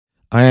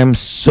I am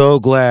so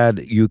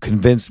glad you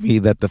convinced me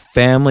that the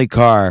family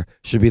car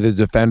should be the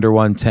Defender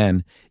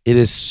 110. It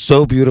is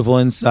so beautiful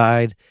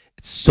inside.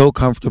 It's so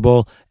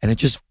comfortable, and it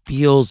just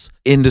feels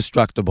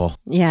indestructible.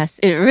 Yes,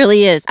 it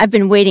really is. I've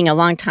been waiting a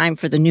long time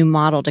for the new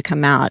model to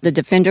come out. The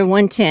Defender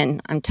 110,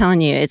 I'm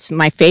telling you, it's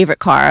my favorite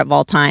car of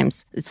all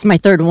times. It's my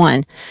third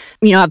one.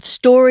 You know, I have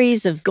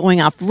stories of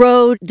going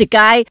off-road. The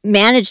guy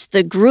managed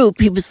the group.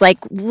 He was like,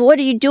 what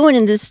are you doing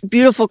in this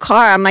beautiful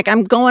car? I'm like,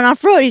 I'm going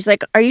off-road. He's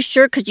like, are you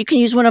sure? Because you can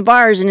use one of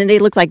ours. And then they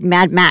look like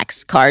Mad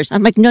Max cars.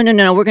 I'm like, no,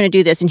 we're going to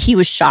do this. And he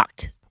was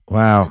shocked.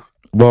 Wow.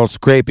 Well, it's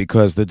great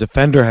because the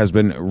Defender has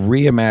been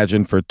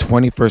reimagined for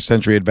 21st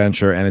century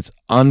adventure, and its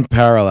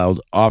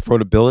unparalleled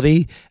off-road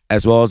ability,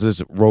 as well as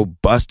its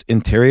robust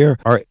interior,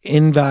 are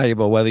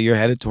invaluable whether you're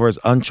headed towards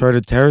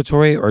uncharted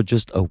territory or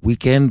just a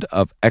weekend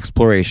of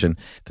exploration.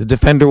 The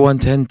Defender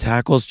 110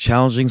 tackles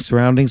challenging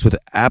surroundings with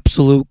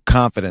absolute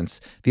confidence.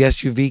 The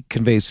SUV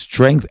conveys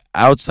strength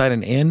outside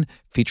and in,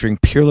 featuring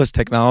peerless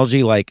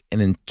technology like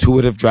an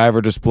intuitive driver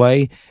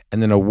display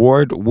and an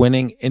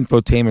award-winning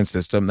infotainment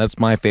system. That's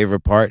my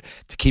favorite part,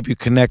 to keep you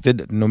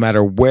connected no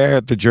matter where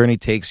the journey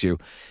takes you.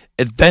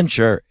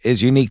 Adventure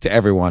is unique to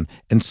everyone,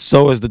 and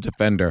so is the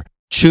Defender.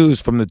 Choose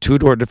from the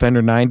 2-door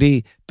Defender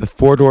 90, the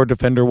 4-door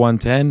Defender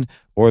 110,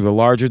 or the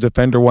larger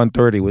Defender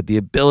 130 with the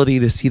ability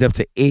to seat up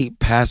to 8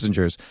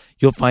 passengers.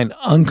 You'll find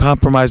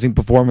uncompromising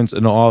performance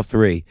in all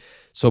three.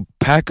 So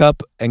pack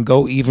up and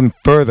go even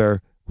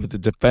further with the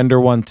Defender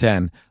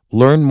 110.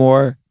 Learn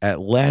more at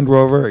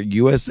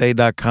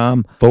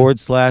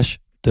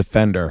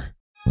LandRoverUSA.com/Defender.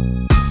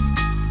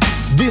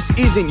 This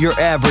isn't your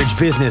average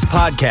business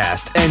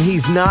podcast, and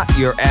he's not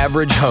your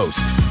average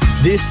host.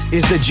 This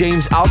is the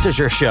James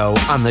Altucher Show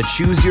on the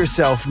Choose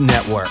Yourself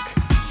Network.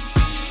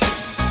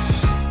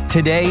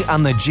 Today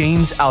on the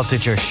James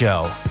Altucher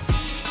Show.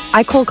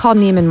 I cold called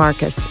Nieman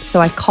Marcus, so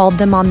I called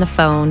them on the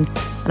phone,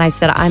 and I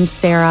said, I'm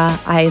Sara.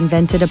 I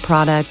invented a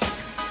product.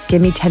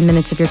 Give me 10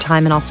 minutes of your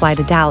time, and I'll fly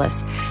to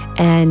Dallas.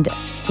 And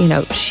you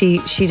know, she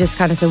just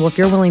kind of said, well, if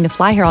you're willing to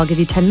fly here, I'll give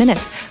you 10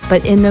 minutes.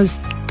 But in those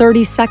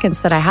 30 seconds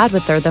that I had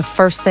with her, the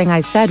first thing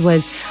I said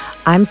was,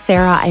 I'm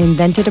Sara. I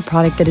invented a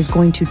product that is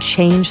going to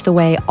change the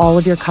way all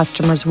of your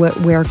customers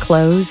wear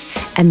clothes,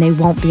 and they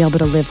won't be able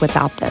to live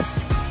without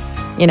this.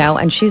 You know,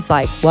 and she's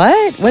like,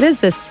 what? What is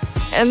this?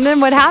 And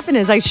then what happened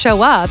is I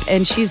show up,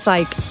 and she's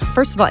like,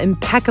 first of all,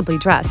 impeccably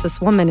dressed.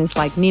 This woman is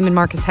like Nieman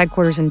Marcus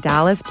headquarters in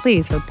Dallas.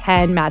 Please, her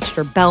pen matched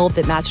her belt,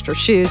 it matched her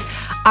shoes.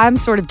 I'm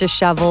sort of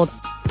disheveled.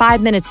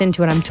 5 minutes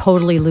into it, I'm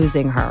totally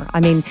losing her.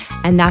 I mean,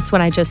 and that's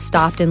when I just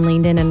stopped and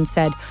leaned in and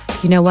said,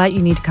 you know what?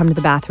 You need to come to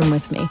the bathroom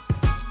with me.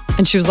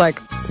 And she was like,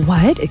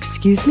 what?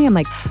 Excuse me? I'm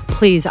like,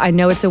 please, I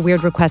know it's a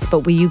weird request, but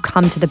will you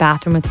come to the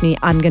bathroom with me?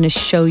 I'm going to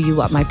show you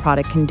what my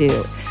product can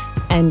do.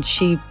 And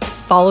she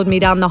followed me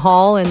down the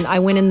hall, and I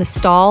went in the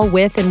stall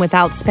with and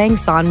without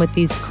Spanx on with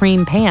these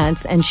cream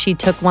pants. And she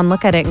took one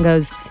look at it and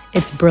goes,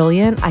 it's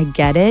brilliant. I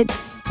get it.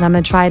 And I'm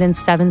going to try it in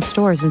 7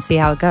 stores and see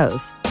how it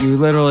goes. You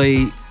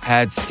literally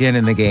had skin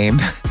in the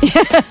game,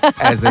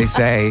 as they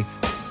say.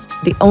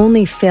 The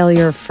only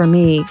failure for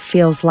me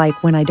feels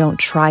like when I don't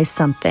try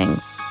something.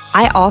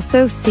 I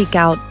also seek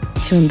out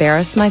to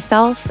embarrass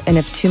myself, and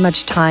if too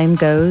much time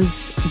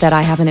goes that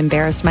I haven't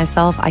embarrassed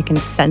myself, I can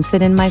sense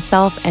it in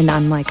myself, and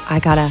I'm like, I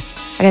gotta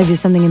do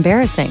something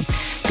embarrassing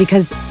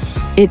because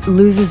it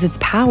loses its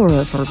power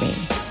over me.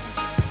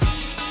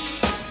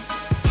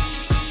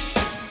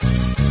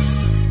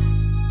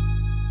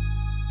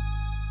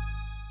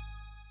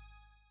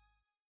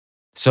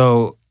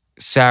 So,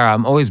 Sara,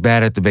 I'm always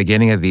bad at the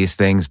beginning of these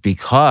things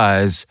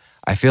because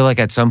I feel like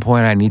at some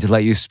point I need to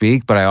let you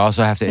speak, but I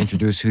also have to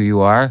introduce who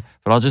you are.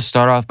 But I'll just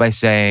start off by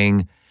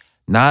saying,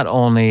 not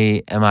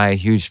only am I a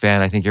huge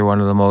fan, I think you're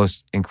one of the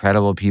most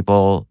incredible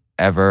people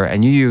ever.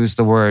 And you used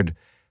the word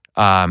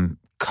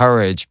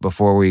courage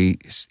before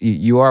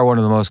you are one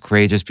of the most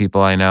courageous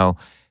people I know.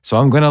 So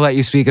I'm going to let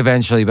you speak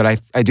eventually, but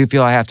I do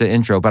feel I have to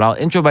intro. But I'll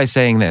intro by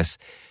saying this.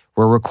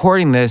 We're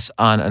recording this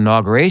on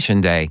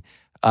Inauguration Day.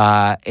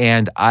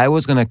 And I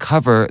was going to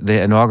cover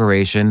the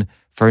inauguration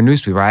for a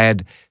newspaper. I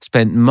had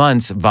spent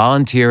months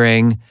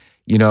volunteering,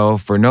 you know,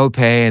 for no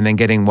pay and then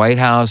getting White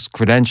House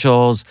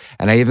credentials.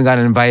 And I even got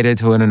invited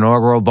to an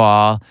inaugural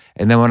ball.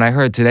 And then when I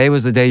heard today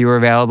was the day you were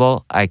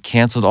available, I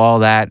canceled all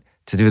that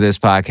to do this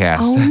podcast.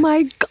 Oh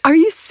my, are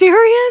you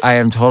serious? I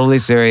am totally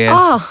serious.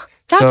 Oh.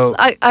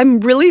 I'm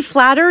really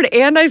flattered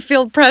and I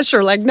feel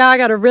pressure. Like now I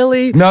got to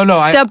really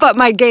step up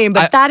my game.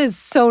 But that is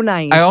so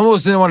nice. I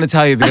almost didn't want to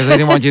tell you because I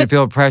didn't want you to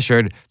feel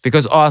pressured.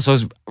 Because also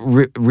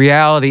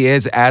reality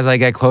is as I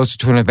get closer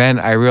to an event,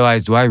 I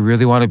realize, do I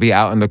really want to be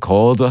out in the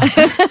cold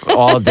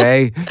all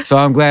day? So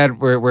I'm glad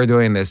we're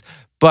doing this.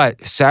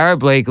 But Sara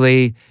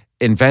Blakely,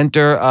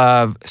 inventor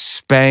of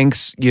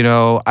Spanx, you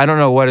know, I don't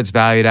know what it's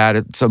valued at.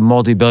 It's a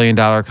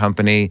multi-billion-dollar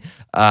company.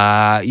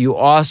 You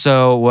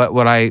also,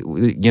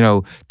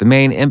 the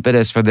main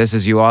impetus for this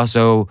is you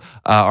also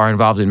are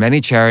involved in many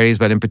charities,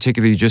 but in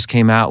particular, you just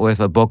came out with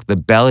a book, The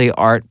Belly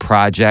Art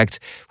Project,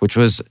 which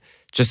was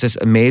just this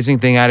amazing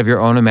thing out of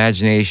your own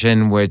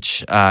imagination,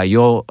 which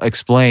you'll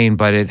explain,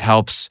 but it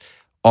helps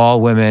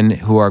all women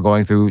who are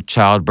going through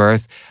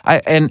childbirth.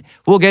 And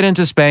we'll get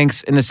into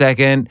Spanx in a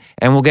second,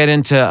 and we'll get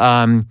into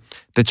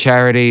the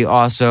charity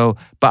also.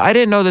 But I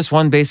didn't know this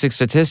one basic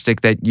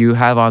statistic that you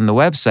have on the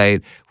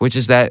website, which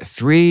is that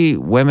 3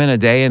 women a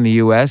day in the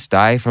U.S.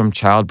 die from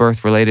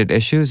childbirth-related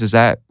issues. Is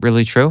that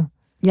really true?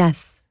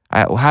 Yes.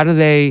 How do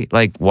they,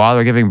 like, while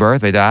they're giving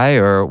birth, they die,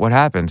 or what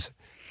happens?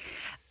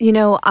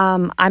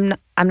 I'm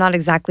not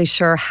exactly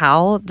sure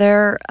how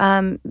they're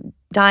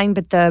dying,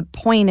 but the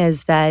point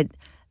is that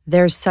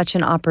there's such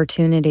an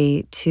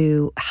opportunity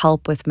to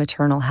help with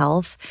maternal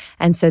health.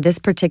 And so this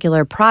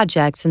particular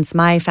project, since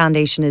my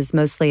foundation is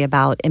mostly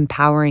about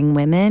empowering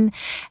women,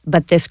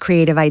 but this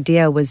creative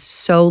idea was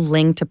so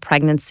linked to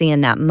pregnancy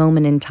and that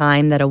moment in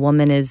time that a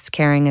woman is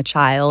carrying a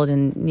child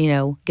and,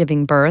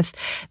 giving birth,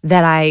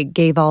 that I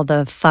gave all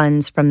the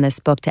funds from this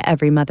book to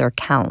Every Mother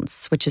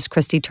Counts, which is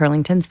Christy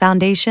Turlington's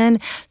foundation.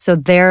 So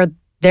they're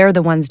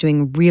the ones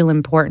doing real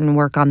important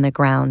work on the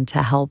ground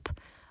to help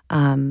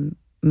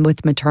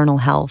with maternal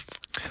health.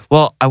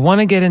 Well, I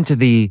want to get into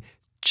the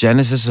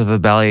genesis of the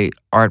Belly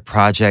Art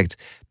Project,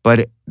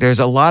 but there's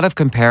a lot of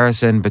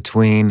comparison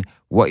between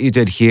what you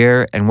did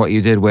here and what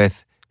you did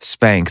with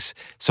Spanx.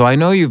 So I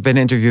know you've been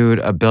interviewed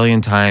a billion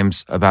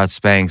times about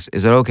Spanx.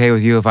 Is it okay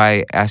with you if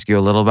I ask you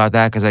a little about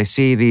that? Because I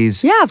see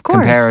these of course.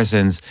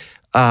 comparisons.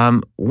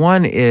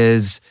 One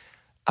is,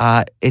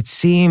 it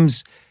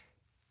seems,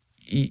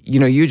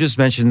 you just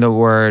mentioned the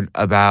word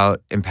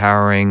about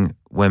empowering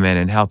women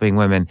and helping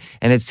women.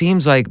 And it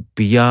seems like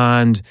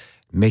beyond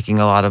making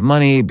a lot of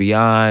money,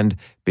 beyond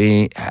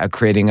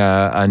creating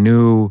a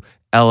new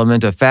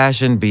element of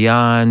fashion,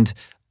 beyond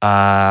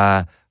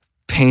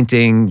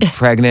painting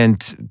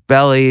pregnant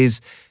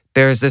bellies,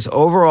 there's this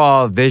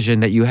overall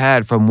vision that you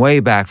had from way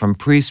back, from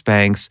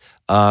pre-Spanx,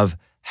 of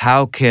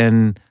how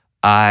can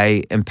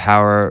I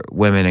empower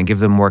women and give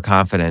them more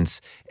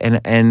confidence.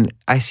 And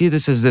I see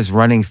this as this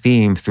running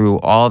theme through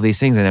all of these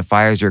things, and it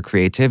fires your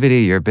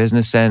creativity, your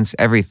business sense,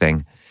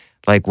 everything.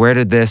 Like, where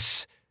did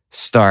this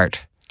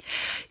start?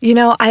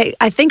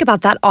 I think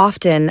about that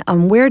often.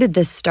 Where did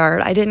this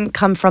start? I didn't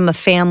come from a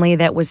family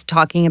that was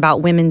talking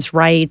about women's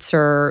rights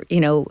or,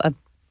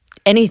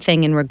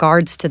 anything in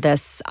regards to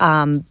this.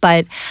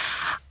 But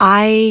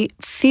I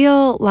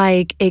feel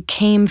like it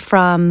came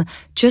from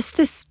just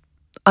this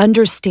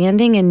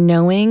understanding and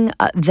knowing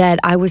that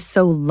I was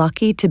so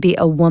lucky to be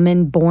a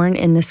woman born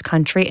in this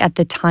country at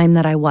the time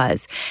that I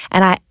was.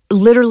 And I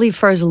literally,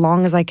 for as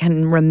long as I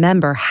can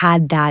remember,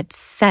 had that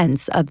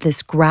sense of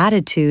this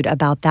gratitude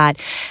about that.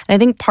 And I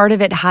think part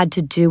of it had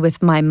to do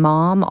with my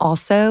mom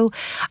also.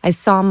 I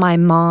saw my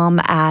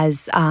mom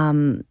as,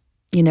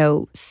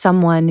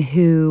 someone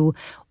who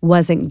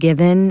wasn't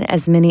given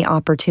as many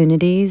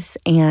opportunities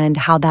and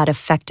how that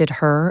affected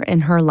her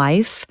in her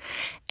life,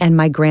 and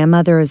my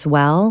grandmother as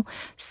well.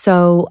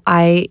 So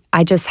I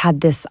just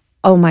had this,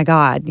 oh my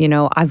God,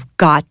 I've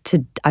got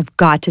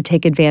to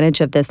take advantage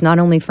of this, not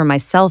only for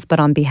myself, but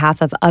on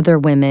behalf of other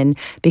women,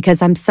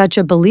 because I'm such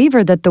a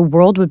believer that the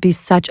world would be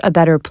such a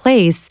better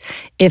place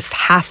if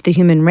half the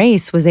human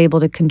race was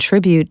able to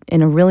contribute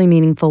in a really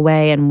meaningful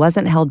way and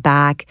wasn't held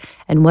back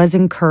and was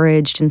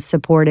encouraged and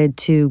supported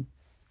to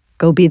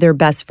go be their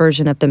best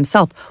version of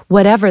themselves,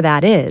 whatever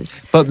that is.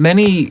 But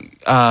many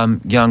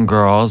young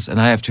girls, and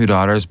I have 2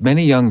 daughters,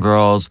 many young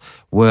girls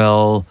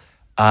will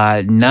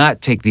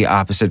not take the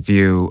opposite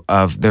view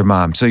of their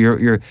mom. So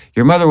your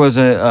mother was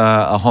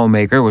a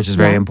homemaker, which is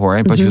very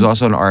important, but she was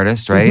also an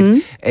artist,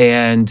 right?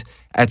 And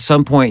at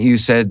some point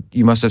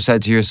you must have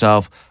said to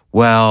yourself,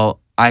 well,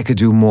 I could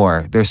do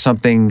more. There's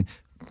something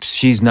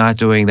she's not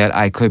doing that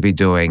I could be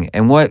doing.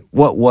 And what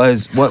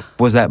was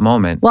that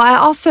moment? Well, I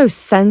also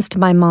sensed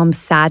my mom's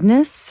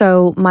sadness.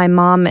 So my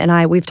mom and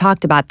I, we've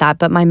talked about that,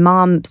 but my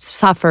mom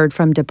suffered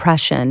from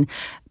depression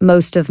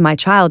most of my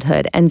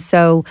childhood. And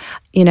so,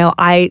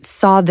 I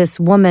saw this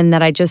woman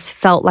that I just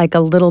felt like a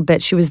little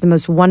bit, she was the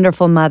most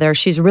wonderful mother.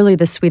 She's really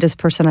the sweetest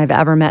person I've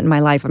ever met in my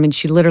life. I mean,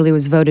 she literally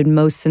was voted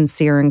most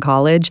sincere in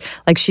college.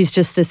 Like, she's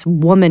just this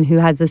woman who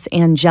has this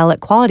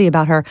angelic quality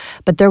about her,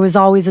 but there was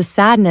always a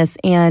sadness.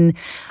 And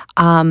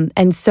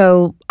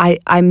so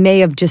I may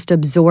have just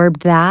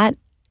absorbed that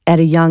at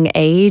a young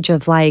age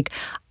of like,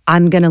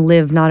 I'm going to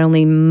live not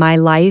only my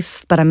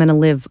life, but I'm going to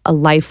live a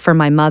life for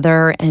my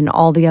mother and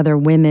all the other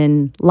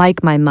women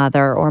like my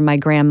mother or my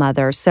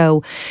grandmother.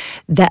 So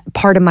that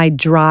part of my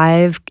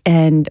drive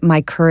and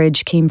my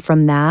courage came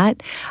from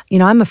that.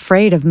 I'm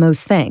afraid of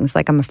most things.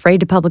 Like, I'm afraid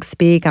to public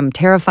speak. I'm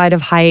terrified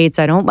of heights.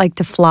 I don't like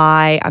to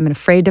fly. I'm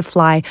afraid to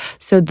fly.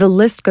 So the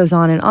list goes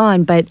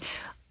on. But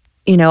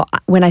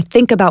when I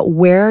think about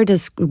where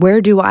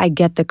do I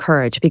get the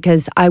courage?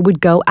 Because I would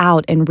go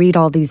out and read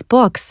all these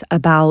books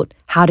about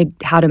how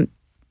to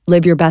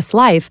live your best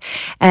life.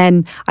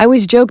 And I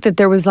always joke that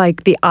there was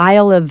like the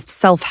aisle of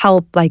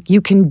self-help, like,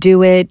 you can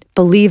do it,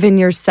 believe in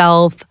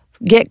yourself,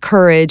 get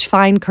courage,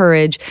 find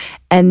courage,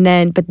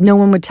 but no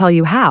one would tell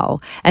you how.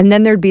 And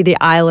then there'd be the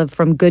aisle of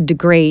from good to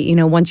great,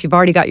 once you've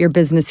already got your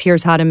business,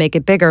 here's how to make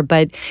it bigger.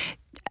 But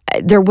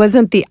there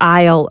wasn't the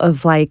aisle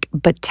of like,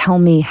 but tell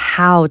me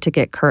how to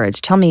get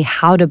courage. Tell me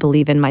how to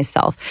believe in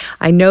myself.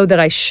 I know that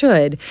I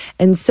should.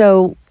 And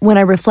so when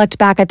I reflect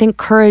back, I think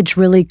courage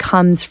really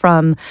comes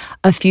from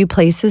a few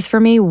places for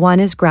me. One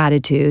is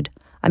gratitude.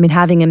 I mean,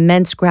 having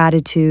immense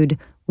gratitude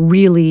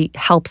really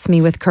helps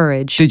me with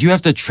courage. Did you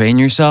have to train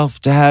yourself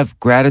to have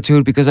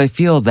gratitude? Because I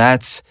feel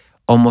that's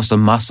almost a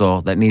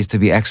muscle that needs to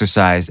be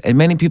exercised. And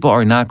many people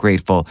are not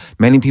grateful.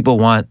 Many people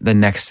want the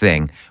next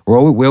thing. We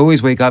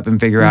always wake up and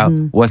figure out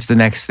what's the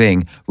next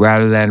thing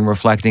rather than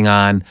reflecting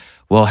on,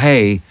 well,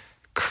 hey,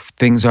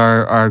 things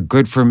are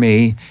good for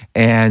me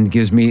and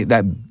gives me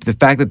that, the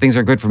fact that things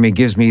are good for me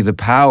gives me the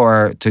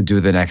power to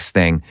do the next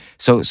thing.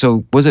 So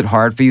was it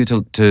hard for you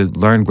to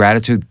learn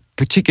gratitude,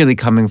 particularly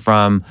coming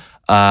from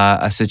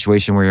a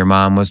situation where your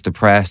mom was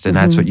depressed and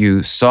that's what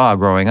you saw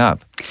growing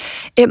up?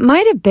 It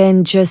might have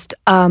been just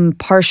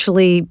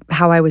partially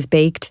how I was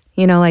baked,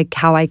 like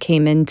how I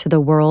came into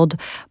the world.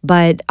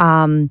 But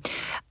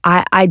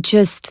I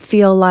just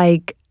feel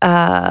like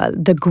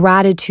the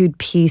gratitude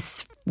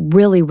piece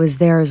really was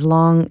there as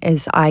long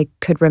as I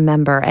could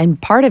remember.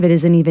 And part of it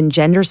isn't even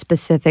gender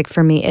specific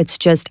for me. It's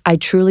just I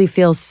truly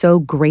feel so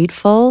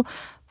grateful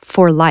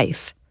for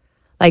life.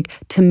 Like,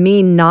 to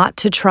me, not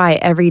to try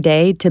every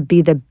day to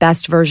be the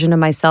best version of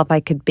myself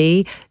I could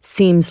be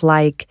seems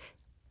like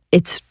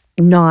it's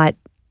not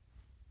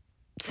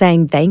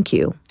saying thank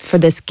you for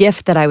this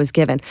gift that I was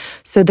given.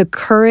 So the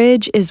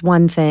courage is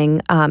one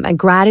thing, and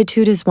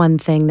gratitude is one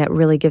thing that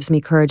really gives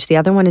me courage. The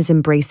other one is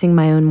embracing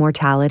my own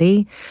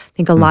mortality. I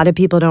think a lot of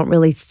people don't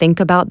really think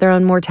about their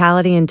own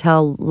mortality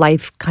until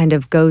life kind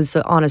of goes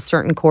on a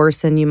certain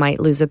course and you might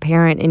lose a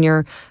parent in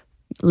your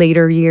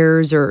later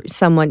years or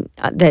someone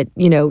that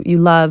you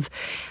love,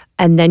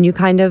 and then you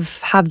kind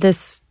of have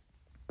this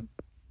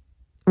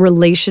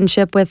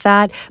relationship with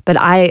that. But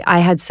I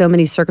had so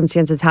many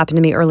circumstances happen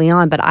to me early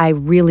on, but I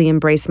really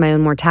embraced my own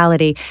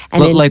mortality.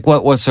 And like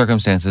what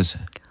circumstances?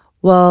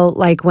 Well,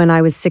 like when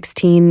I was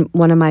 16,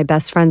 one of my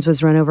best friends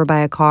was run over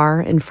by a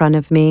car in front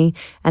of me,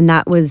 and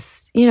that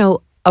was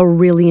a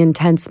really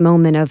intense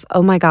moment of,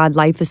 oh my God,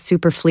 life is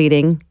super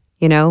fleeting.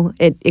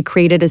 It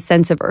created a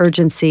sense of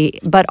urgency,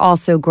 but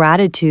also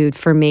gratitude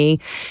for me.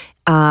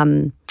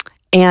 And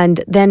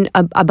then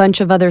a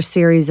bunch of other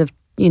series of,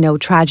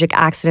 tragic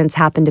accidents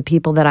happened to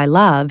people that I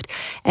loved.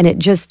 And it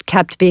just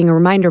kept being a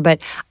reminder.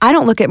 But I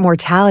don't look at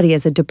mortality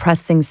as a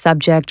depressing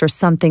subject or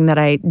something that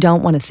I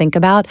don't want to think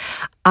about.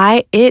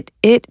 It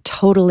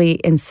totally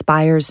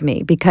inspires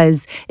me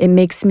because it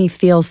makes me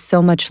feel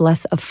so much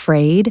less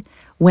afraid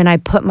when I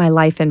put my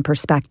life in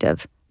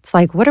perspective. It's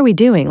like, what are we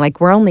doing? Like,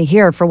 we're only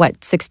here for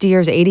 60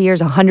 years, 80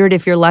 years, 100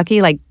 if you're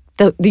lucky. Like,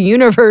 the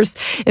universe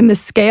in the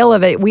scale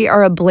of it, we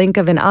are a blink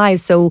of an eye.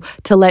 So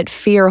to let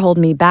fear hold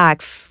me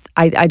back,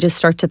 I just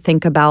start to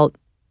think about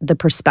the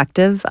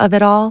perspective of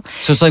it all.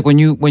 So it's like when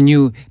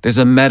you there's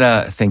a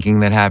meta thinking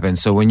that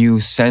happens. So when you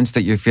sense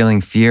that you're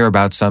feeling fear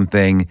about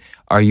something,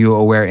 are you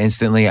aware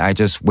instantly, I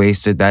just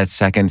wasted that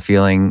second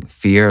feeling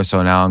fear,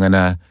 so now I'm going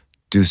to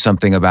do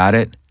something about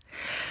it?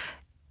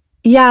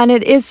 Yeah, and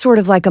it is sort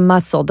of like a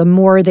muscle. The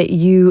more that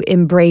you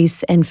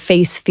embrace and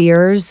face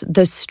fears,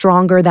 the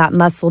stronger that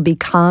muscle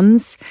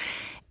becomes.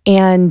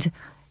 And,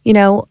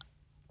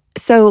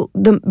 so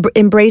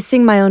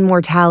embracing my own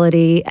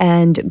mortality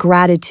and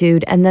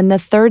gratitude. And then the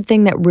third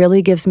thing that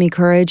really gives me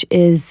courage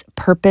is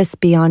purpose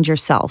beyond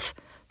yourself.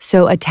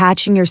 So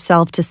attaching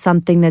yourself to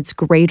something that's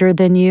greater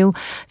than you.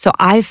 So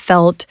I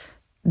felt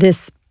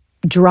this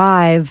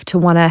drive to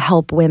want to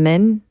help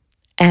women.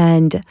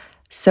 And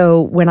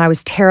so when I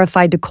was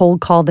terrified to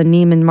cold call the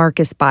Nieman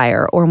Marcus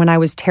buyer, or when I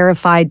was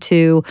terrified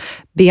to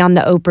be on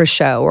the Oprah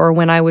show, or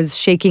when I was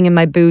shaking in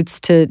my boots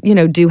to,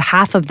 do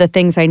half of the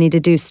things I need to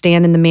do,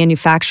 stand in the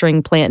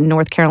manufacturing plant in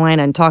North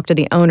Carolina and talk to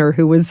the owner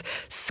who was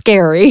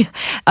scary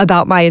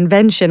about my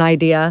invention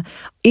idea.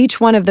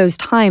 Each one of those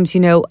times,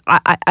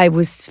 I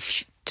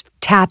was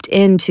tapped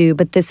into,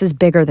 but this is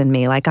bigger than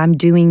me. Like, I'm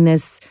doing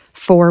this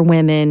for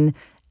women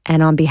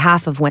and on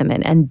behalf of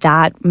women. And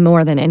that,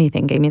 more than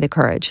anything, gave me the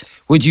courage.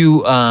 Would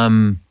you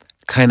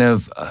kind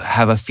of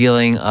have a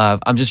feeling of,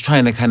 I'm just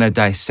trying to kind of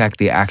dissect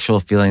the actual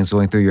feelings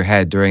going through your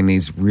head during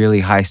these really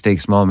high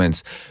stakes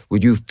moments.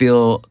 Would you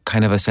feel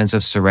kind of a sense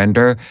of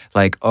surrender?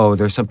 Like, oh,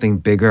 there's something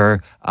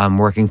bigger I'm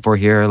working for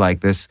here,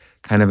 like this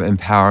kind of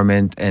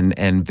empowerment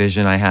and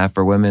vision I have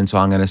for women. So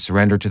I'm going to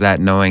surrender to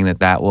that, knowing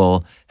that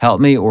will help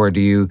me. Or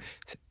do you,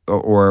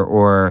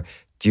 or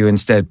do you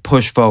instead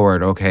push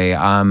forward? Okay,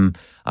 I'm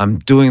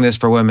doing this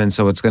for women,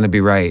 so it's going to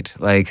be right.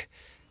 Like,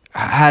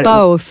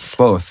 both.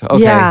 Both.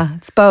 Okay. Yeah,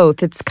 it's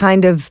both. It's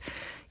kind of,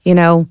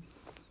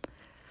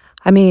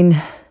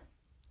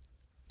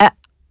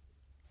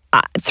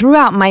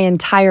 throughout my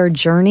entire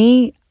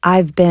journey,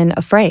 I've been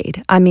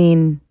afraid. I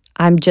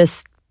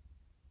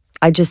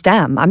just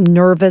am. I'm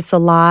nervous a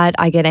lot.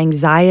 I get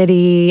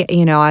anxiety.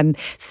 I'm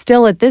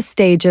still at this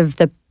stage of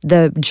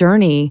the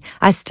journey.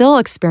 I still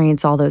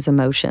experience all those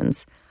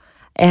emotions.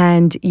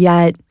 And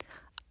yet,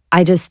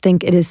 I just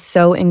think it is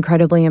so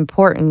incredibly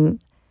important,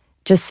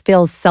 just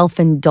feels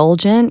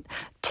self-indulgent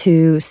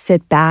to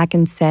sit back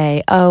and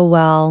say, oh,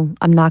 well,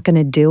 I'm not going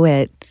to do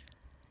it,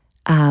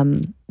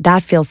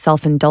 that feels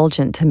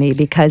self-indulgent to me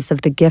because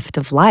of the gift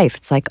of life.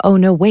 It's like, oh,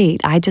 no,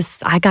 wait, I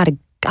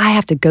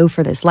have to go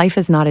for this. Life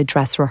is not a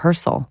dress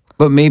rehearsal.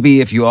 But maybe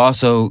if you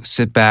also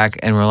sit back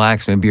and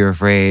relax, maybe you're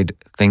afraid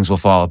things will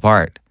fall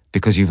apart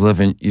because you've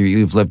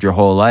lived your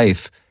whole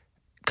life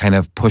kind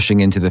of pushing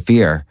into the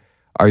fear.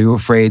 Are you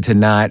afraid to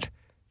not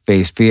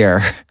face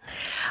fear?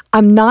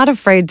 I'm not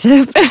afraid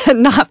to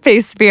not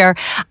face fear.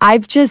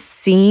 I've just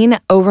seen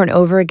over and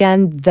over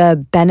again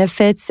the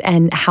benefits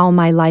and how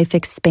my life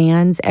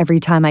expands every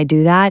time I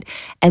do that.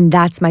 And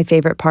that's my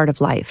favorite part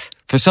of life.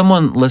 For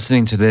someone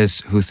listening to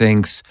this who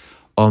thinks,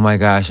 oh my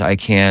gosh, I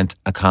can't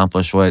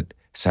accomplish what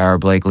Sara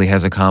Blakely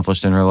has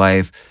accomplished in her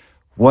life,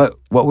 what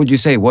would you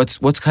say? What's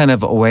kind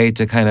of a way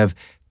to kind of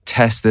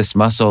test this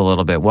muscle a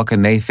little bit? What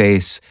can they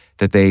face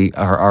that they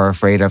are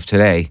afraid of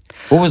today?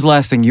 What was the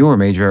last thing you were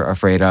major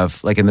afraid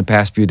of, like in the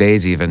past few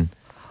days even?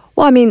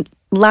 Well, I mean,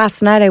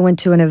 last night I went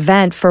to an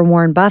event for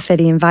Warren Buffett.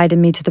 He invited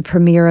me to the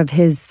premiere of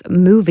his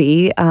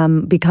movie,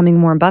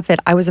 Becoming Warren Buffett.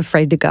 I was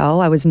afraid to go.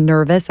 I was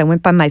nervous. I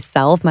went by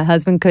myself. My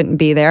husband couldn't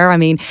be there. I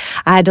mean,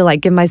 I had to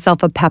like give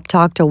myself a pep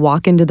talk to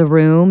walk into the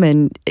room.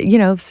 And, you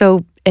know,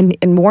 so, and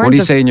Warren's... What do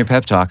you say in your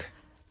pep talk?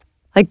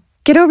 Like,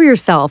 get over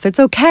yourself. It's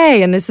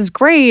okay. And this is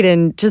great.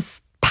 And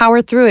just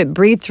power through it,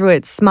 breathe through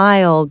it,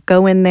 smile,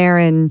 go in there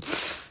and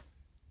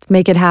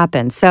make it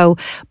happen. So,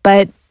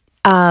 but,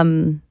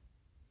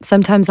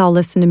 sometimes I'll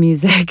listen to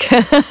music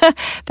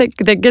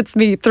that gets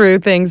me through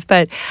things.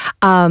 But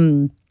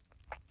so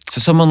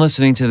someone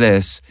listening to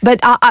this. But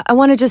I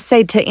want to just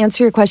say, to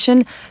answer your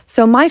question,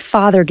 so my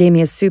father gave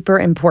me a super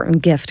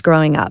important gift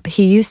growing up.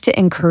 He used to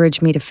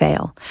encourage me to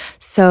fail.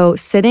 So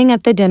sitting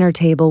at the dinner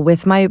table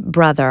with my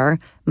brother,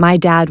 my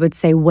dad would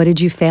say, what did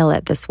you fail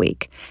at this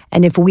week?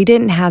 And if we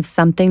didn't have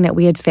something that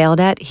we had failed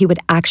at, he would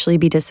actually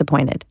be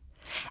disappointed.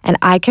 And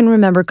I can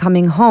remember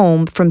coming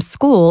home from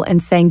school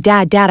and saying,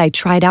 Dad, I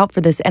tried out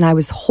for this and I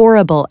was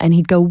horrible. And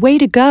he'd go, way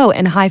to go,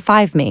 and high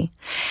five me.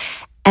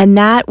 And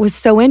that was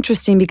so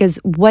interesting because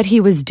what he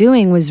was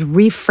doing was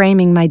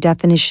reframing my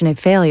definition of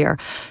failure.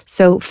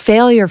 So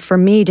failure for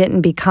me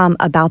didn't become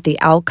about the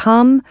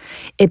outcome.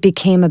 It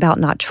became about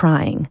not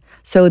trying.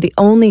 So the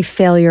only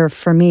failure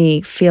for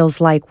me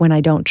feels like when I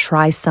don't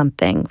try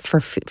something for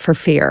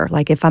fear.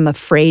 Like if I'm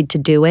afraid to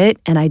do it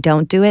and I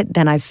don't do it,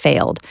 then I've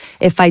failed.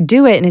 If I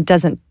do it and it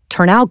doesn't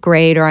turn out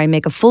great, or I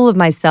make a fool of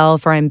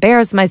myself, or I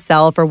embarrass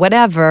myself, or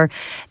whatever,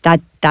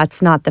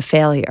 that's not the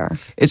failure.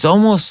 It's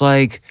almost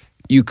like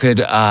you could,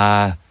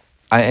 and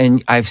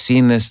I've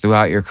seen this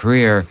throughout your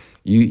career,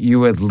 you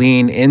would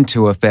lean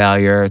into a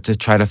failure to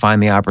try to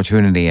find the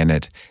opportunity in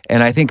it.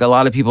 And I think a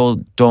lot of people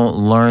don't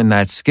learn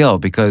that skill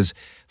because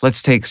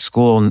let's take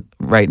school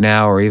right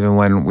now, or even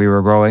when we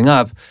were growing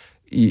up,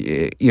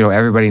 you know,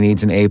 everybody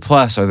needs an A+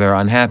 or they're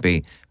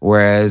unhappy.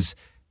 Whereas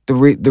the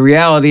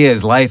reality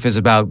is life is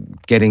about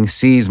getting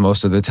C's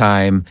most of the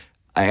time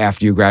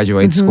after you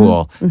graduate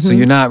school. So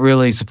you're not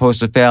really supposed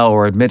to fail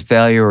or admit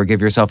failure or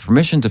give yourself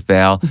permission to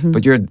fail,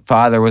 but your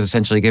father was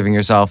essentially giving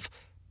yourself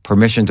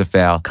permission to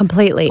fail.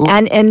 Completely.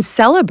 And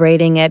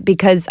celebrating it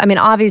because, I mean,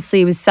 obviously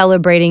he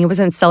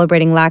wasn't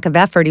celebrating lack of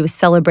effort. He was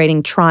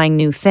celebrating trying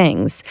new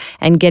things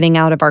and getting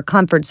out of our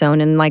comfort zone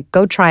and like,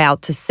 go try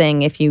out to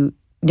sing if you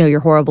know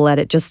you're horrible at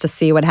it just to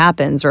see what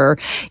happens, or,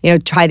 you know,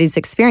 try these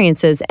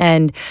experiences.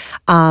 And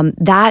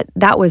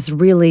that was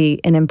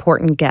really an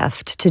important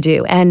gift to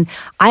do. And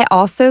I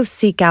also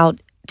seek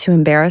out to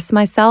embarrass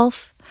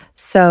myself.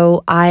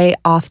 So I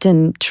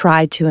often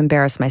try to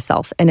embarrass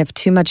myself. And if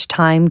too much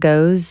time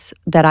goes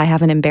that I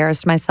haven't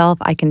embarrassed myself,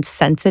 I can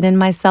sense it in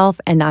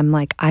myself. And I'm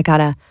like, I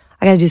gotta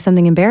do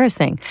something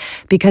embarrassing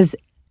because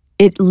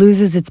it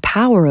loses its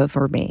power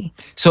over me.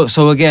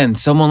 So again,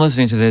 someone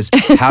listening to this,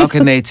 how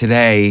can they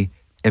today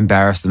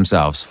embarrass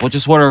themselves? Well,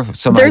 just what are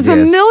some There's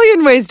ideas? a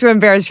million ways to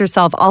embarrass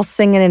yourself. I'll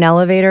sing in an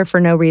elevator for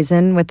no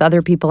reason with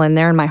other people in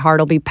there and my heart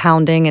will be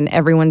pounding and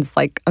everyone's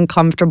like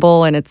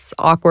uncomfortable and it's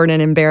awkward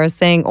and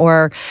embarrassing.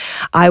 Or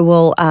I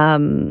will,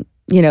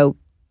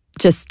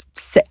 just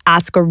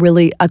ask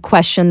a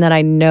question that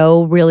I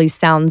know really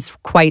sounds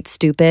quite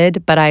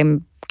stupid, but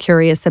I'm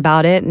curious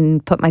about it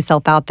and put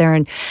myself out there.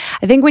 And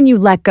I think when you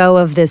let go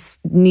of this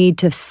need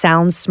to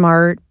sound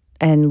smart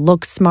and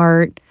look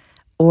smart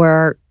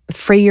or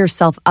free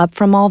yourself up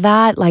from all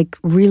that, like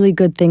really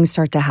good things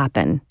start to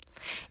happen.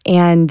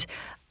 And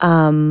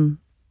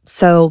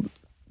so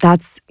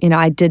that's,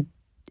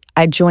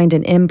 I joined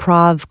an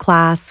improv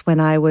class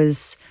when I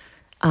was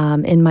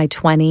in my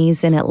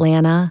 20s in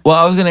Atlanta. Well,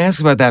 I was going to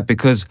ask about that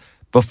because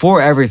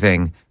before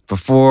everything,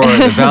 before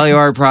the Value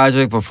Art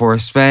Project, before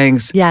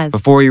Spanx, yes,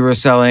 before you were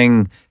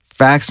selling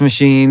fax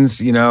machines,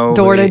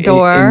 door to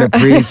door in the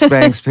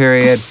pre-Spanx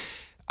period,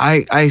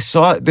 I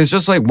saw there's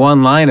just like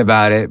one line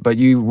about it, but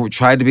you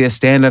tried to be a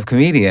stand-up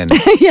comedian.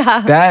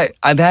 Yeah,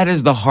 that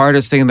is the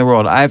hardest thing in the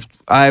world. I've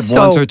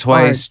so once or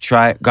twice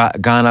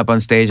gone up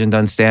on stage and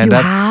done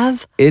stand-up. You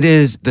have? It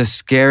is the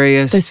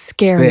scariest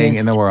thing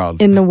in the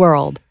world. In the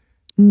world,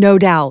 no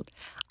doubt.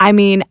 I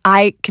mean,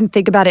 I can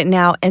think about it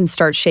now and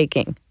start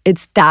shaking.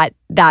 It's that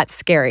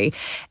scary.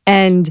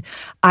 And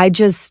I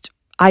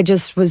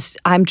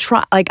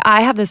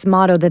have this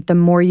motto that the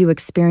more you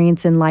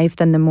experience in life,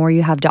 then the more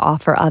you have to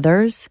offer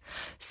others.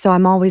 So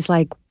I'm always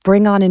like,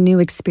 bring on a new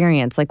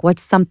experience. Like,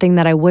 what's something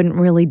that I wouldn't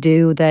really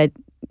do that,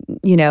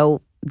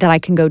 that I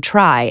can go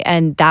try?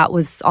 And that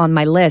was on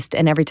my list.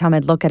 And every time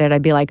I'd look at it,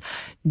 I'd be like,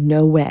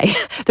 no way.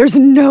 There's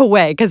no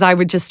way. Because I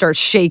would just start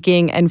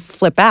shaking and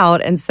flip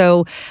out. And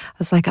so I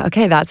was like,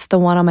 okay, that's the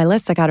one on my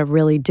list I got to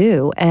really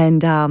do.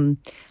 And,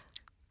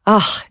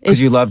 because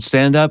you loved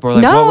stand-up? Or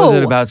like, no, what was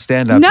it about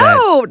stand-up?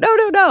 No.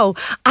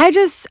 I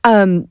just,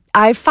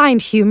 I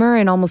find humor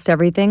in almost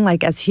everything.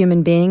 Like, as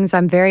human beings,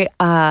 I'm very,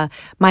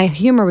 my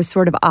humor was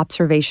sort of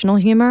observational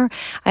humor.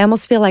 I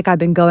almost feel like I've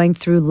been going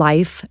through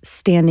life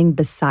standing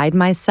beside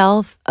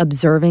myself,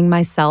 observing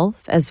myself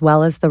as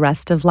well as the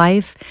rest of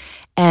life.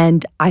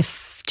 And I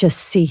just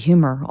see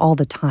humor all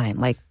the time,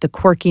 like the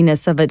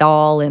quirkiness of it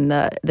all. And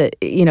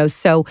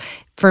so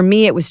for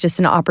me, it was just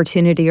an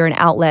opportunity or an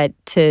outlet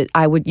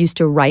I used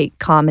to write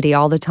comedy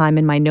all the time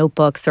in my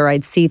notebooks, or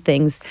I'd see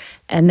things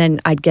and then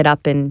I'd get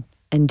up and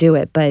do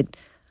it. But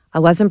I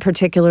wasn't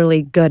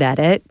particularly good at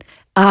it.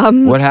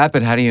 What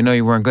happened? How do you know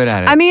you weren't good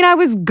at it? I mean, I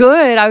was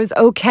good. I was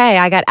okay.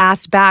 I got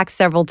asked back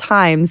several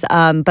times,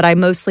 but I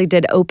mostly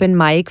did open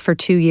mic for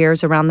 2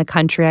 years around the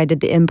country. I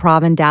did the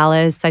Improv in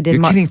Dallas. You're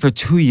kidding? For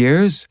 2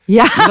 years?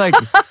 Yeah.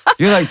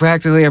 You're like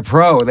practically a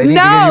pro. They need to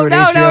give you an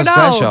HBO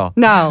special.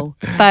 No.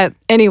 But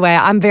anyway,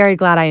 I'm very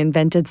glad I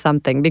invented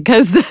something,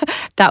 because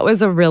that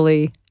was a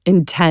really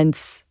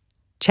intense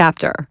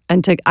chapter.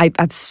 And I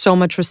have so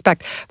much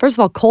respect. First of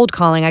all, cold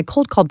calling. I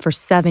cold called for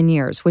 7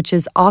 years, which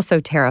is also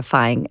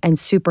terrifying and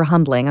super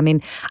humbling. I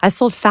mean, I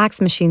sold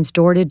fax machines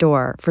door to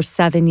door for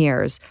 7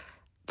 years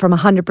from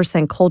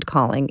 100% cold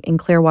calling in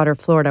Clearwater,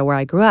 Florida, where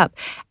I grew up.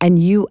 And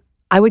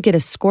I would get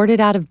escorted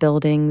out of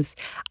buildings.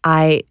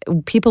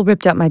 People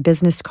ripped up my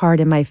business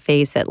card in my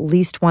face at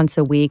least once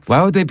a week.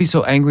 Why would they be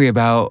so angry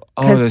about,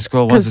 this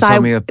girl wants to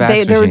sell me a fax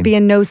machine? There would be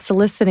a no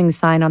soliciting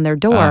sign on their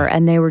door,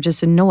 and they were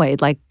just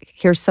annoyed. Like,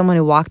 here's someone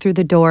who walked through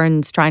the door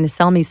and is trying to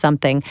sell me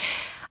something.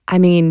 I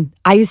mean,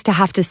 I used to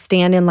have to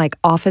stand in like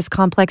office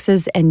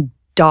complexes and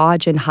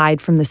dodge and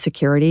hide from the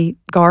security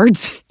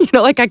guards.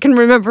 Like, I can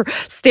remember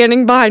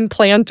standing behind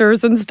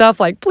planters and stuff,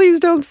 like, please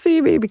don't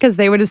see me, because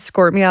they would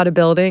escort me out of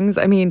buildings.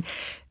 I mean,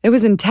 it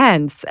was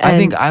intense. I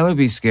think I would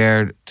be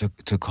scared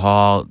to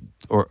call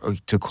or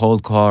to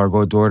cold call or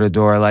go door to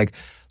door. Like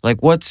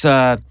what's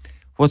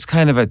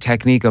kind of a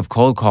technique of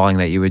cold calling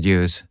that you would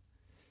use?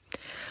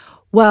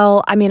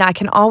 Well, I mean, I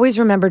can always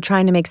remember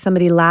trying to make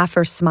somebody laugh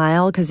or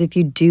smile, because if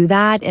you do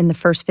that in the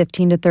first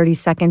 15 to 30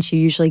 seconds, you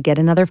usually get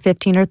another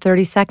 15 or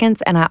 30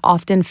 seconds. And I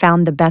often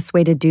found the best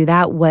way to do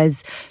that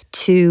was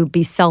to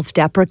be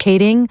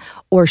self-deprecating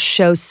or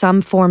show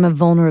some form of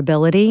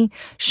vulnerability.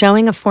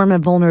 Showing a form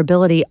of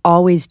vulnerability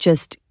always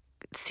just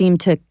seemed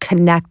to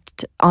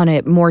connect on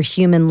a more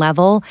human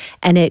level,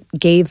 and it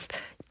gave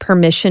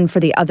permission for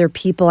the other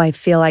people, I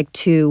feel like,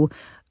 to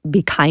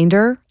be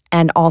kinder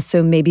and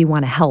also maybe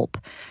want to help.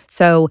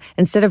 So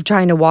instead of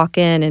trying to walk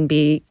in and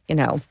be,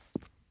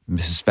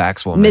 Mrs.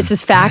 Fax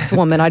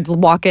Woman, I'd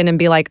walk in and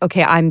be like,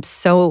 okay, I'm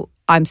so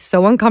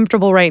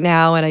uncomfortable right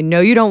now, and I know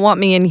you don't want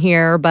me in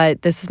here,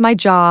 but this is my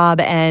job,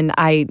 and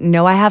I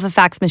know I have a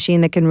fax machine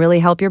that can really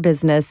help your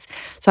business.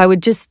 So I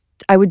would just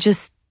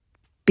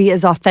be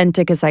as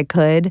authentic as I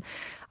could.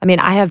 I mean,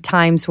 I have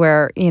times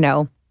where,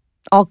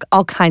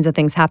 all kinds of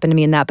things happen to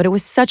me in that, but it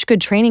was such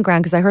good training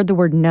ground because I heard the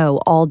word no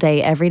all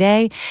day, every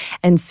day.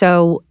 And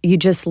so you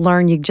just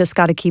learn, you just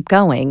got to keep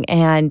going.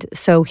 And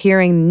so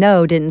hearing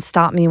no didn't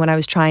stop me when I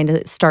was trying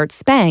to start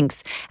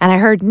Spanx. And I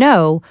heard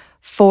no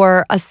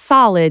for a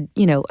solid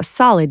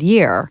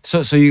year.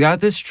 So you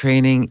got this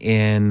training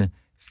in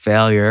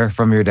failure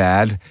from your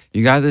dad.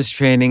 You got this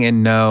training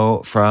in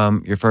no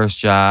from your first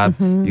job.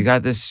 Mm-hmm. You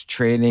got this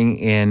training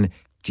in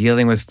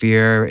dealing with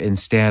fear in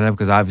stand-up,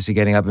 because obviously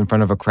getting up in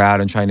front of a crowd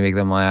and trying to make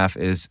them laugh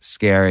is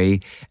scary.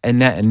 And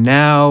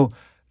now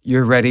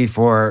you're ready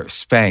for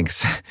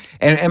Spanx.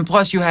 And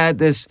plus you had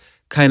this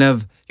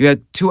you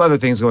had two other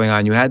things going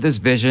on. You had this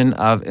vision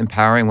of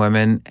empowering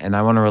women, and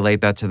I want to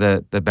relate that to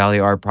the Belly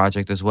Art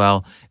Project as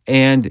well.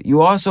 And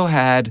you also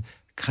had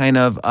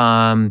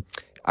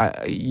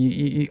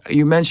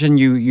you mentioned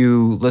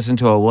you listened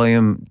to a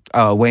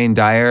Wayne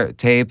Dyer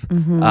tape,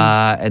 mm-hmm.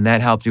 And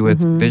that helped you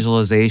with mm-hmm.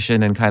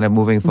 visualization and kind of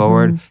moving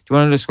forward. Mm-hmm. Do you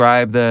want to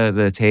describe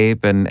the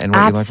tape and what you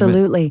learned from it?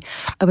 Absolutely.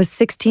 I was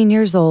 16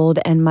 years old,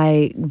 and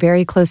my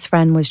very close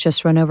friend was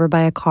just run over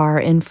by a car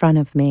in front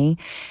of me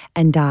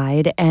and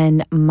died.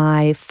 And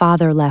my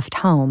father left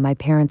home. My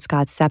parents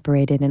got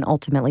separated and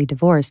ultimately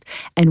divorced.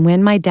 And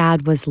when my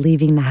dad was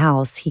leaving the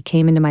house, he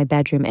came into my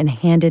bedroom and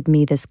handed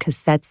me this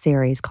cassette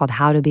series called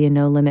How to Be a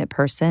No Limit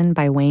Person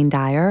by Wayne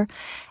Dyer.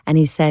 And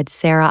he said,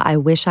 Sarah, I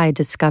wish I had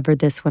discovered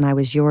this when I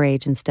was your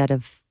age instead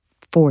of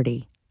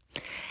 40,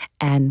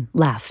 and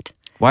left.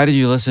 Why did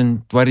you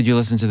listen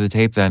to the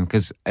tape then?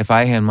 Because if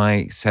I hand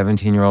my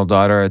 17-year-old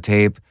daughter a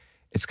tape,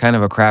 it's kind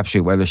of a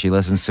crapshoot whether she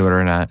listens to it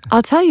or not.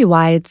 I'll tell you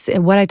why. It's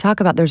what I talk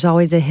about. There's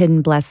always a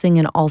hidden blessing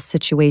in all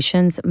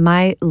situations.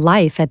 My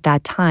life at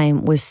that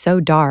time was so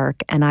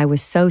dark and I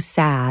was so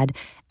sad.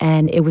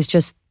 And it was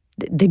just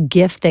the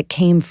gift that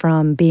came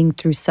from being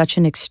through such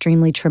an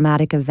extremely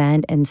traumatic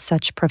event and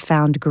such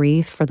profound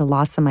grief for the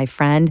loss of my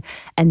friend.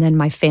 And then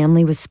my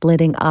family was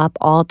splitting up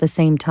all at the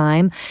same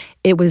time.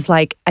 It was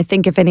like, I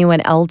think if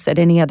anyone else at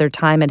any other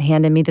time had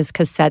handed me this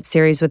cassette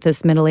series with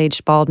this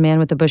middle-aged bald man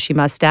with a bushy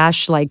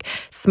mustache, like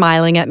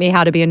smiling at me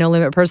how to be a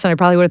no-limit person, I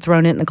probably would have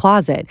thrown it in the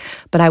closet.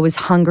 But I was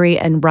hungry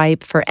and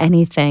ripe for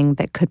anything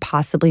that could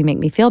possibly make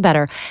me feel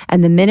better.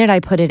 And the minute I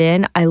put it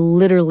in,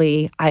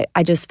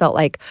 I just felt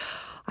like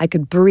I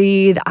could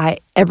breathe.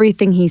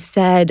 Everything he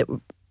said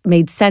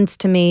made sense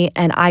to me.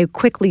 And I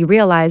quickly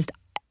realized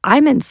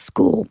I'm in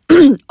school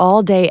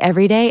all day,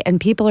 every day,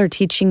 and people are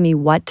teaching me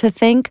what to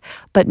think,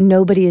 but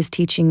nobody is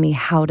teaching me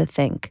how to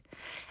think.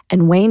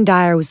 And Wayne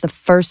Dyer was the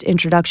first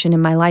introduction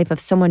in my life of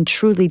someone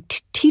truly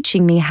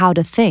teaching me how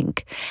to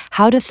think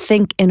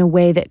in a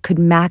way that could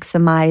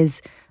maximize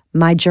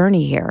my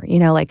journey here,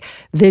 like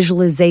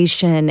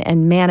visualization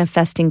and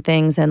manifesting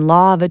things and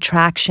law of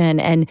attraction.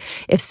 And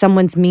if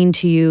someone's mean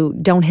to you,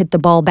 don't hit the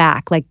ball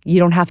back. Like, you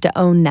don't have to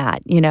own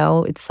that,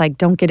 It's like,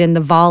 don't get in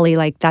the volley.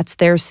 Like, that's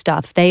their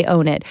stuff. They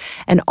own it.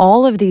 And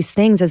all of these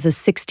things as a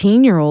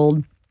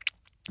 16-year-old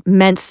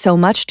meant so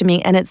much to me,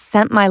 and it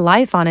sent my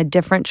life on a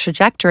different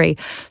trajectory.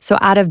 So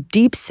out of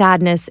deep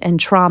sadness and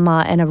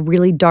trauma and a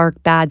really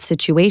dark, bad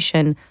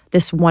situation,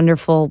 this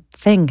wonderful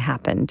thing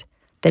happened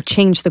that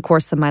changed the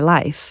course of my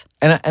life.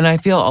 And I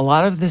feel a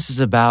lot of this is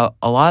about,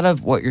 a lot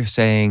of what you're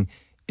saying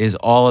is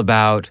all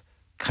about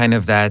kind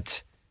of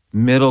that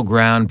middle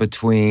ground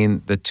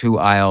between the two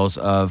aisles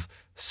of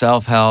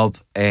self-help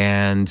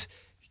and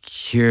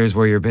here's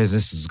where your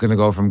business is going to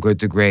go from good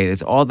to great.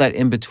 It's all that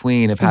in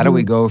between of how do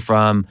we go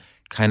from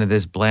kind of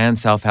this bland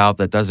self-help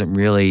that doesn't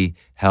really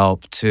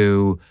help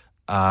to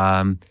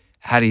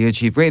how do you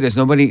achieve greatness?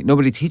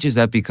 Nobody teaches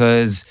that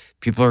because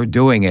people are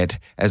doing it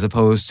as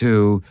opposed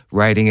to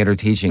writing it or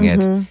teaching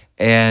it.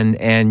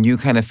 And you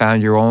kind of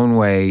found your own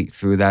way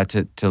through that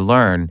to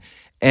learn.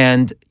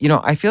 And,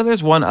 I feel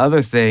there's one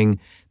other thing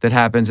that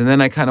happens, and then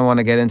I kind of want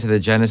to get into the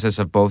genesis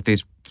of both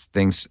these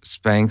things,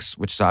 Spanx,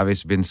 which has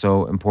obviously been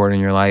so important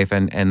in your life,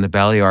 and the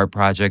Belly Art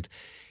Project.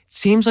 It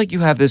seems like you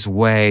have this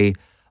way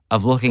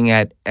of looking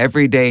at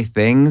everyday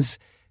things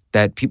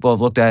that people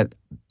have looked at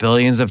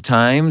billions of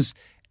times,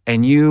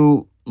 and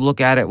you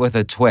look at it with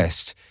a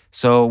twist.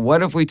 So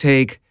what if we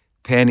take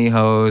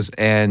pantyhose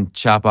and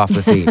chop off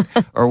the feet?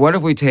 Or what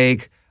if we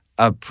take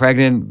a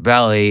pregnant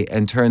belly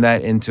and turn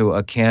that into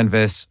a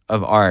canvas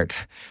of art?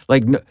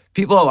 Like,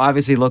 people have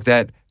obviously looked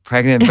at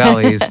pregnant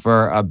bellies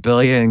for a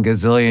billion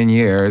gazillion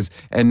years,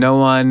 and no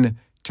one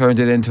turned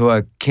it into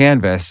a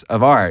canvas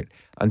of art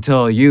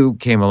until you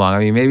came along. I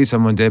mean, maybe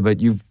someone did, but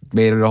you've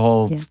made it a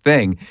whole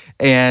thing.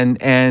 And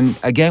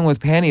again, with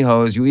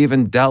pantyhose, you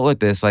even dealt with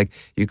this. Like,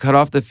 you cut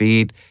off the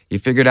feet, you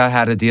figured out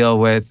how to deal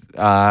with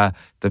the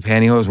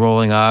pantyhose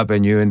rolling up,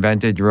 and you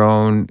invented your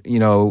own,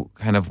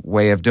 kind of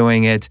way of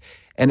doing it.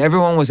 And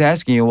everyone was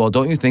asking you, well,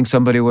 don't you think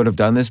somebody would have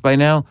done this by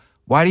now?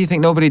 Why do you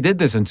think nobody did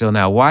this until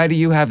now? Why do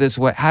you have this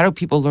way? How do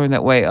people learn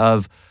that way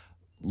of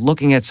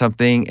looking at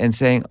something and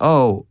saying,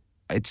 oh,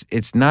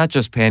 it's not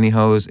just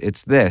pantyhose,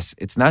 it's this.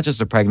 It's not just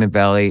a pregnant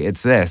belly,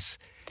 it's this.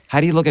 How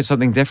do you look at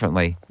something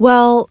differently?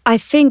 Well, I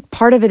think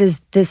part of it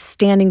is this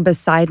standing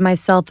beside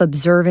myself,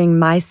 observing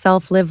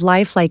myself live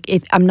life. Like,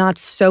 if I'm not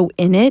so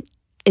in it,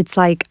 it's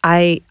like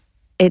I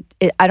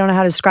don't know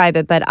how to describe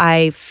it, but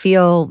I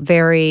feel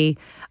very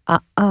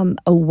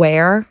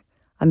aware.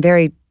 I'm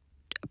very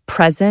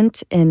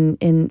present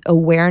in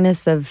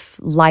awareness of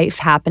life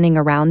happening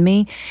around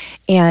me.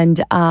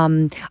 And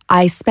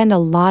I spend a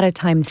lot of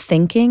time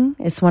thinking.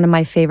 It's one of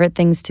my favorite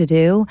things to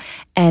do.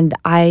 And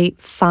I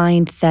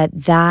find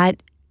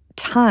that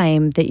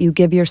time that you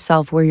give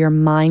yourself where your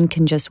mind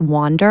can just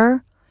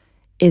wander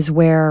is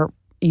where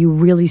you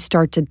really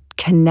start to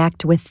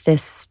connect with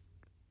this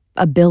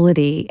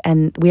ability.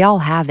 And we all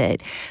have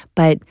it,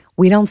 but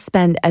we don't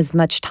spend as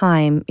much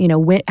time,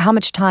 how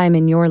much time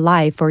in your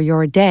life or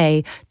your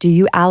day do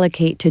you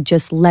allocate to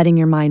just letting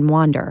your mind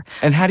wander?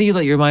 And how do you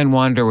let your mind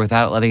wander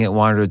without letting it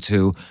wander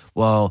to,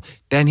 well,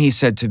 then he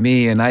said to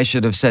me and I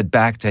should have said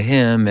back to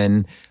him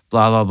and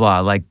blah, blah,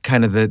 blah, like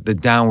kind of the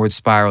downward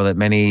spiral that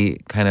many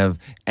kind of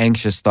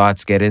anxious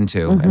thoughts get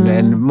into. And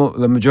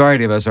the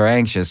majority of us are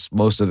anxious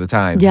most of the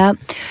time. Yeah.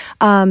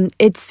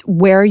 It's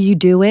where you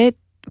do it.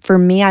 For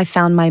me, I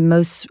found my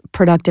most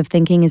productive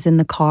thinking is in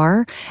the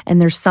car, and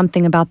there's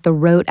something about the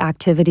rote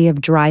activity of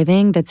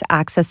driving that's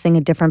accessing a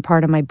different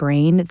part of my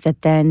brain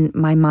that then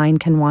my mind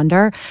can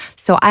wander.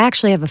 So I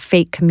actually have a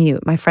fake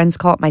commute. My friends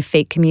call it my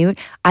fake commute.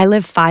 I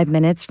live 5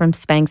 minutes from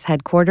Spanx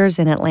headquarters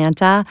in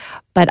Atlanta,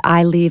 but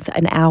I leave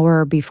an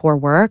hour before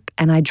work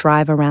and I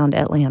drive around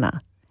Atlanta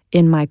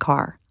in my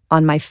car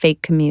on my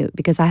fake commute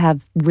because I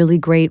have really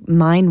great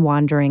mind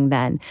wandering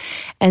then.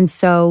 And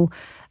so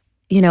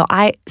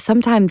I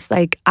sometimes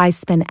I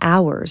spend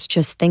hours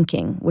just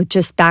thinking with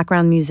just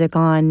background music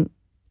on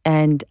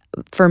And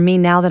for me,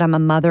 now that I'm a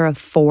mother of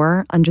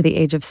 4 under the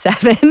age of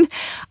 7,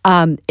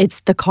 it's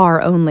the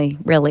car only,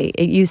 really.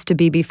 It used to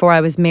be before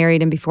I was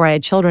married and before I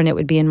had children, it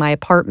would be in my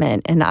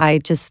apartment. And I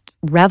just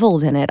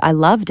reveled in it. I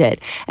loved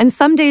it. And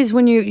some days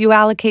when you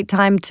allocate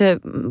time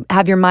to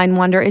have your mind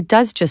wander, it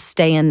does just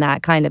stay in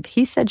that kind of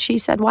he said, she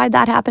said, why'd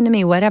that happen to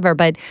me, whatever.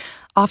 But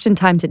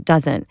oftentimes it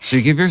doesn't. So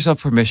you give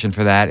yourself permission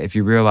for that if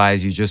you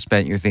realize you just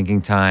spent your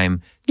thinking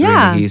time doing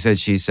the he said,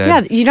 she said.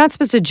 Yeah, you're not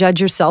supposed to judge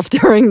yourself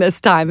during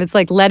this time. It's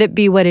like, let it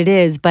be what it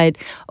is. But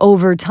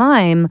over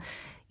time,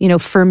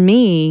 for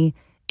me,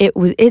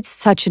 it's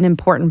such an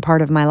important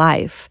part of my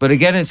life. But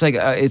again, it's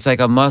like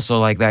a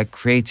muscle, like that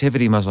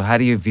creativity muscle. How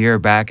do you veer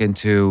back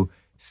into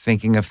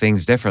thinking of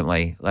things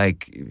differently,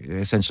 like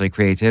essentially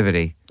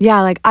creativity?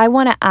 Yeah, like I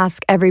want to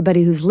ask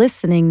everybody who's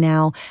listening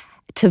now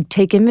to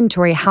take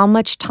inventory. How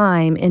much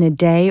time in a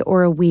day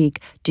or a week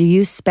do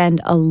you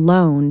spend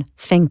alone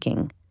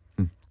thinking?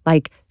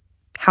 Like,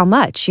 how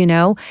much,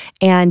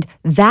 And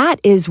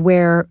that is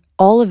where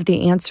all of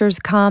the answers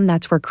come.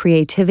 That's where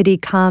creativity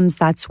comes.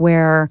 That's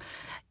where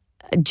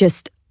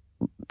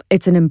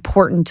it's an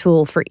important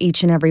tool for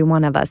each and every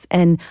one of us.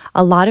 And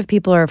a lot of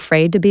people are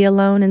afraid to be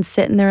alone and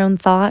sit in their own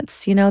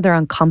thoughts. They're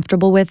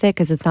uncomfortable with it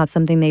because it's not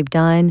something they've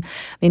done.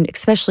 I mean,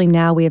 especially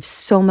now we have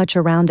so much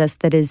around us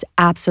that is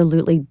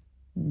absolutely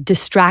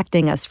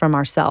distracting us from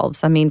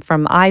ourselves. I mean,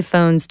 from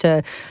iPhones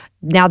to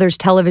now there's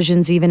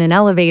televisions even in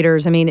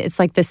elevators. I mean, it's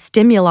like the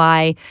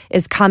stimuli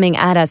is coming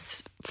at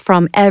us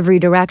from every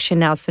direction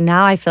now. So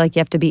now I feel like you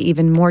have to be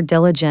even more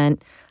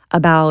diligent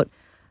about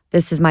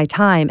this is my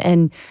time.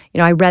 And,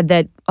 I read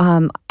that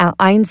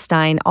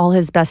Einstein, all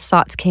his best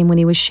thoughts came when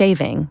he was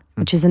shaving,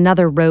 which is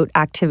another rote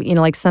activity,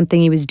 like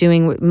something he was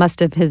doing.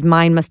 His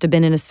mind must have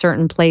been in a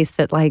certain place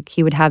that like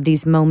he would have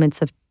these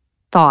moments of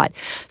thought.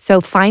 So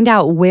find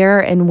out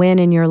where and when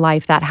in your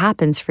life that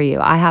happens for you.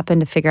 I happen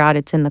to figure out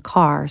it's in the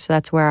car. So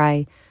that's where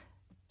I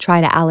try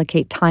to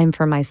allocate time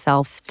for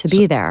myself to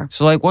be there.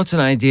 So like what's an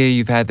idea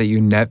you've had that you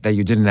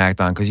didn't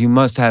act on? Because you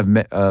must have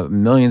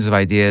millions of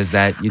ideas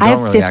that you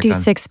don't really act on. I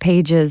have 56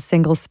 pages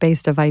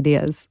single-spaced of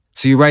ideas.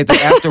 So you write them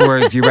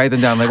afterwards, you write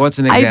them down. Like what's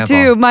an example?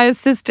 I do. My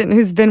assistant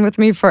who's been with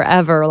me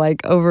forever,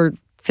 like over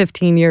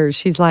 15 years,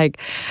 she's like,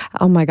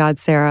 oh my God,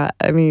 Sarah,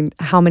 I mean,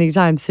 how many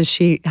times has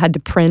she had to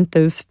print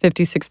those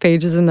 56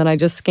 pages and then I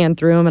just scan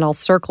through them and I'll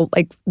circle.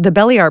 Like the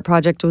Belly Art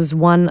Project was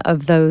one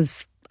of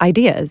those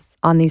ideas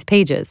on these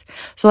pages.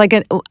 So like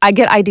I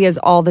get ideas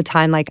all the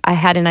time. Like I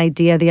had an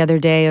idea the other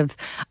day of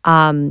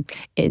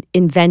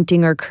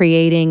inventing or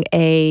creating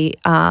a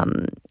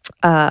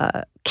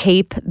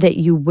cape that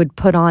you would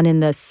put on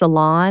in the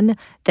salon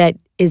that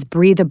is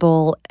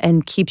breathable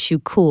and keeps you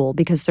cool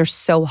because they're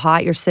so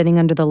hot. You're sitting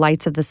under the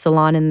lights of the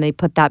salon and they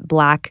put that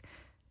black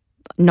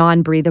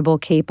non-breathable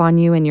cape on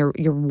you and you're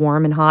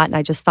warm and hot. And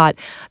I just thought,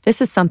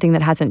 this is something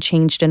that hasn't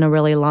changed in a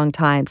really long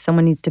time.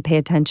 Someone needs to pay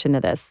attention to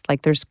this.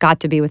 Like there's got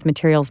to be with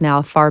materials now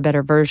a far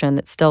better version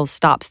that still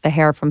stops the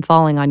hair from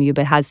falling on you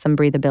but has some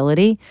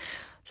breathability.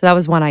 So that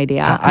was one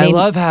idea. I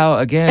love how,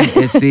 again,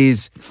 it's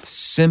these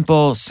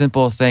simple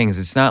things.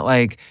 It's not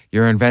like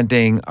you're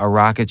inventing a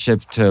rocket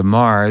ship to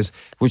Mars,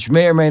 which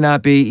may or may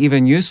not be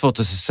even useful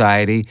to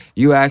society.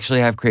 You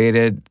actually have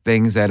created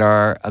things that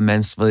are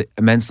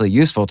immensely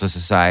useful to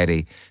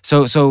society.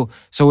 So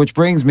which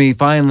brings me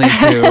finally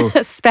to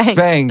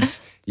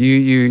Spanx.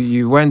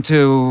 You went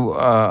to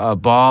a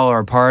ball or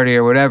a party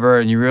or whatever,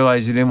 and you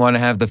realized you didn't want to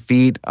have the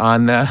feet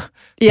on the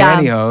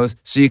pantyhose,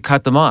 so you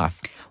cut them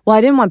off. Well,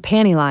 I didn't want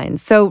panty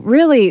lines. So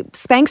really,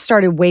 Spanx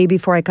started way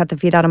before I cut the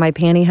feet out of my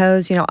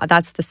pantyhose.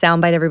 That's the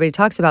soundbite everybody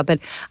talks about. But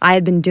I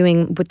had been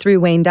doing, through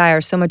Wayne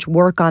Dyer, so much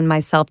work on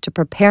myself to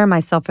prepare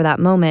myself for that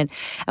moment.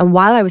 And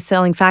while I was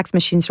selling fax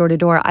machines door to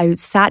door, I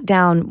sat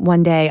down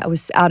one day. I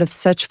was out of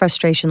such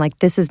frustration, like,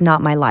 this is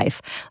not my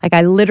life. Like,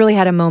 I literally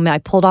had a moment. I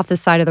pulled off the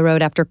side of the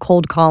road after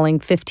cold calling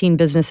 15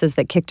 businesses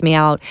that kicked me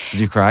out. Did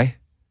you cry?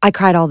 I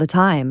cried all the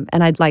time,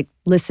 and I'd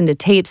listen to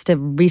tapes to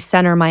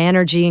recenter my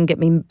energy and get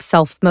me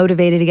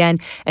self-motivated again.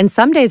 And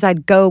some days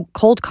I'd go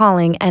cold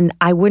calling and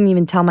I wouldn't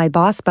even tell my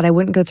boss, but I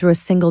wouldn't go through a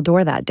single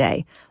door that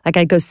day. Like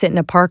I'd go sit in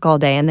a park all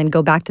day and then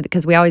go back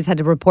because we always had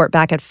to report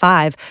back at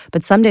 5.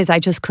 But some days I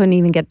just couldn't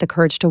even get the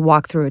courage to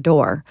walk through a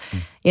door,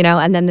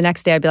 and then the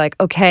next day I'd be like,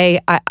 okay,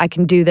 I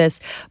can do this.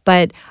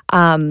 But,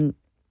 the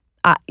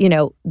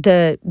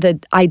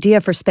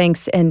idea for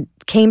Spanx and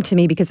came to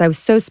me because I was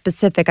so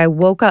specific. I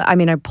woke up,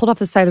 I pulled off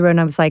the side of the road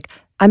and I was like,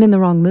 I'm in the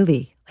wrong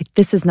movie. Like,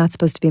 this is not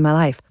supposed to be my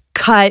life.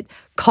 Cut,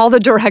 call the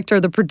director,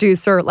 the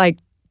producer,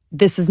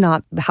 this is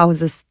not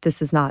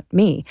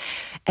me.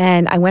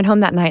 And I went home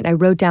that night and I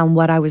wrote down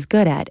what I was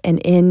good at. And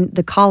in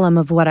the column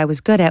of what I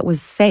was good at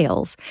was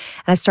sales.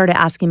 And I started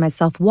asking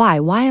myself, why?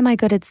 Why am I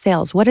good at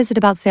sales? What is it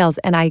about sales?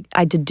 And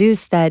I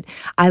deduced that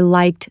I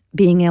liked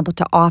being able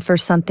to offer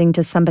something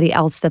to somebody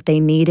else that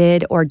they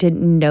needed or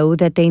didn't know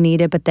that they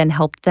needed, but then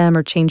helped them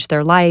or changed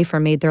their life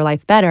or made their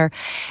life better.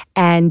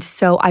 And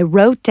so I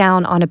wrote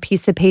down on a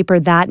piece of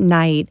paper that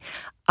night,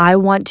 I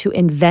want to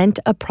invent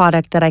a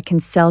product that I can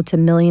sell to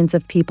millions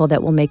of people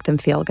that will make them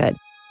feel good.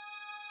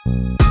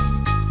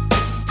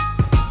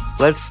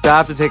 Let's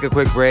stop to take a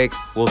quick break.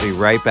 We'll be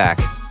right back.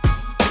 Like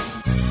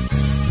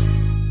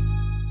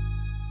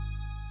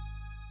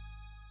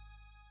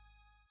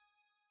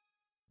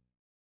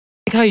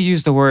how you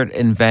use the word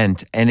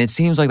invent, and it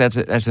seems like that's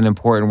an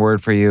important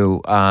word for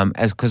you,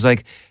 as because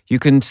like you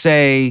can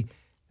say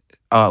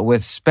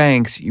with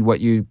Spanx, what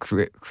you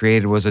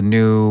created was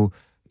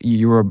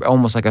you were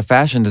almost like a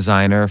fashion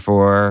designer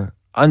for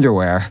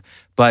underwear,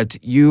 but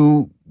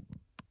you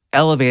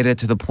elevated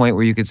to the point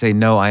where you could say,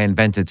 no, I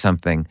invented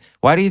something.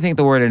 Why do you think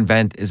the word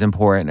invent is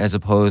important as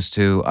opposed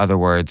to other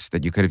words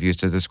that you could have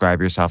used to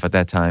describe yourself at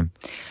that time?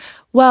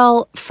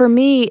 Well, for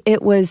me,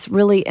 it was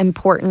really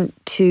important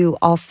to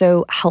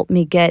also help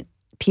me get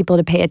people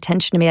to pay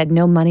attention to me. I had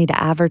no money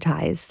to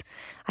advertise.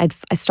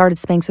 I started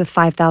Spanx with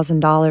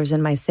 $5,000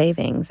 in my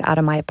savings out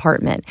of my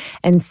apartment.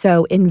 And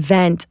so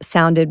invent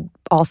sounded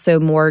also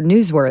more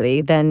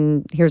newsworthy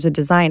than here's a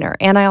designer.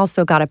 And I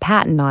also got a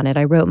patent on it.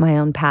 I wrote my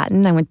own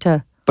patent. I went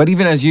to... But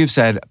even as you've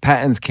said,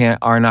 patents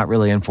are not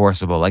really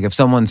enforceable. Like if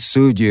someone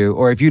sued you,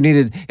 or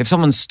if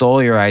someone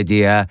stole your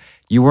idea,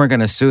 you weren't going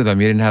to sue them.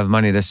 You didn't have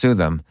money to sue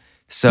them.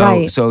 So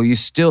Right. so you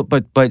still,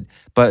 but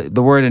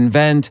the word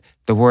invent,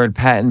 the word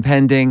patent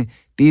pending,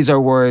 these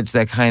are words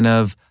that kind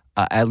of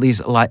at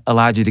least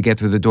allowed you to get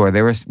through the door.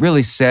 They were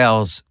really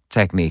sales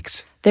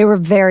techniques. They were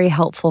very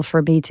helpful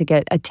for me to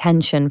get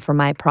attention for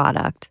my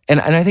product. And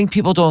I think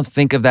people don't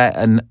think of that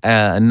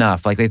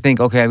enough. Like they think,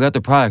 okay, I've got the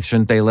product,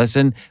 shouldn't they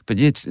listen? But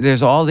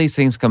there's all these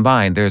things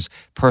combined. There's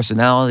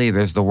personality,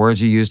 there's the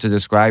words you use to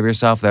describe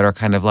yourself that are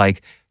kind of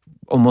like,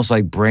 almost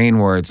like brain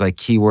words, like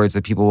keywords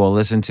that people will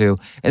listen to.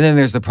 And then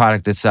there's the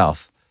product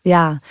itself.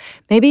 Yeah.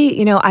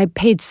 Maybe, I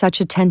paid such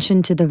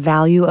attention to the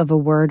value of a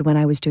word when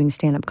I was doing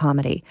stand-up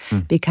comedy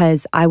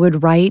because I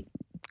would write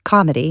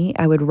comedy,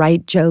 I would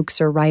write jokes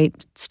or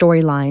write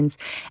storylines,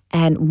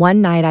 and one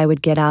night I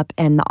would get up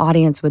and the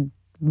audience would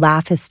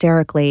laugh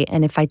hysterically,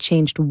 and if I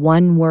changed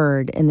one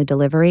word in the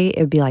delivery, it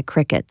would be like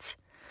crickets.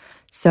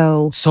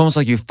 So It's almost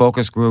like you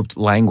focus grouped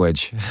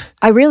language.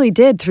 I really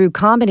did through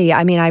comedy.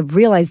 I mean, I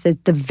realized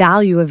that the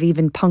value of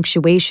even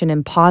punctuation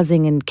and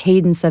pausing and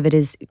cadence of it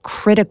is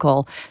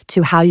critical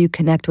to how you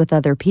connect with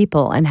other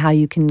people and how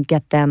you can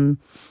get them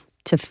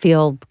to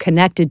feel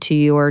connected to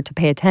you or to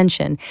pay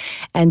attention.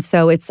 And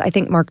so I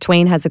think Mark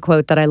Twain has a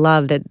quote that I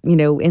love that,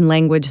 in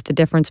language, the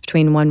difference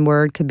between one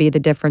word could be the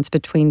difference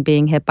between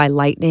being hit by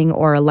lightning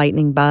or a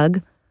lightning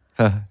bug.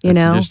 That's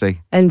interesting.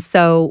 And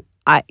so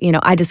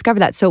I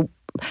discovered that. So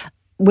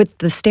with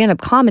the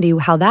stand-up comedy,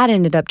 how that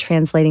ended up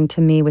translating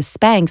to me with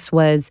Spanx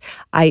was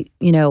I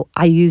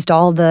used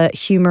all the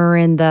humor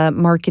and the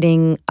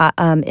marketing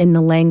in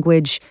the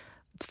language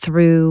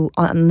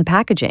on the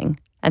packaging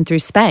and through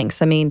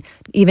Spanx. I mean,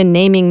 even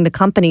naming the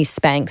company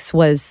Spanx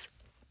was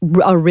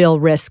a real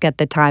risk at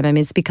the time. I mean,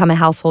 it's become a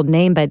household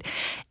name, but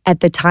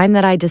at the time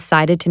that I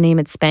decided to name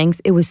it Spanx,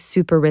 it was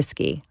super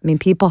risky. I mean,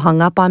 people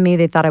hung up on me.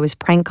 They thought I was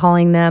prank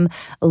calling them.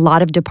 A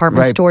lot of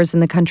department stores in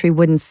the country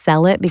wouldn't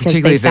sell it because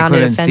they found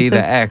it offensive. Particularly if they couldn't see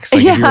the X,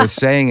 like if you were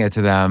saying it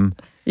to them.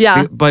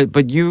 Yeah.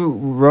 But you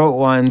wrote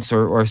once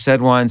or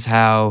said once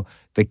how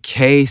the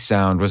K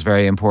sound was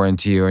very important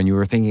to you, and you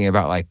were thinking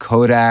about like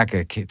Kodak.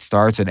 It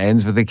starts and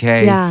ends with a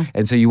K,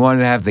 and so you wanted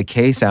to have the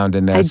K sound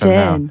in there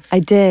somehow. I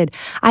did.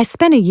 I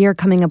spent a year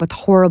coming up with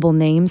horrible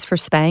names for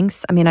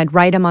Spanx. I mean, I'd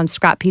write them on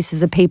scrap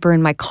pieces of paper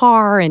in my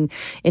car and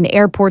in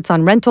airports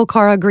on rental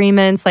car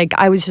agreements. Like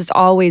I was just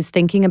always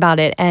thinking about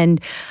it. And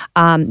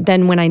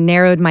then when I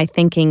narrowed my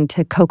thinking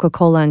to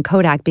Coca-Cola and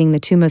Kodak being the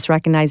two most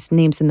recognized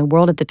names in the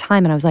world at the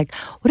time, and I was like,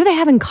 what do they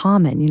have in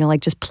common?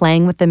 Like just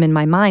playing with them in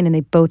my mind, and they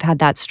both had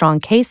that strong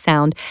K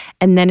sound.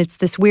 And then it's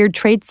this weird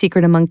trade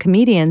secret among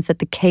comedians that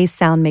the K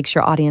sound makes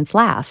your audience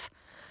laugh.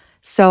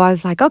 So I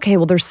was like, okay,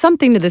 well, there's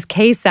something to this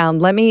K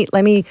sound. Let me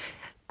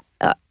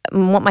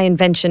want my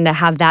invention to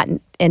have that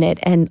in it.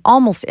 And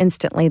almost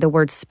instantly, the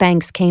word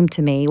Spanx came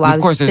to me while I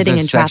was sitting in traffic. Of course,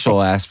 there's a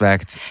sexual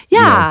aspect.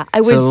 Yeah.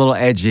 It was a little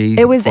edgy.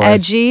 It was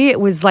edgy.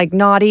 It was like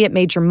naughty. It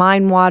made your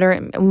mind wander.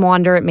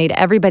 It made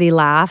everybody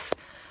laugh.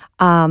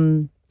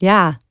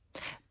 Yeah.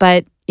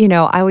 But,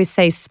 I always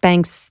say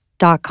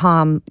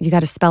Spanx.com, you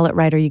got to spell it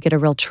right or you get a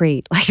real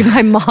treat. Like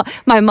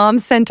my mom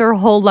sent her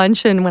whole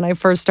luncheon when I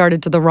first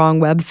started to the wrong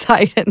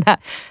website, and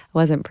that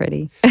wasn't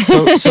pretty.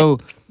 So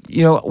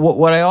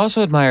what I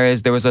also admire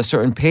is there was a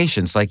certain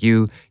patience. Like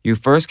you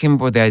first came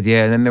up with the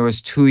idea, and then there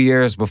was 2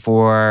 years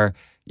before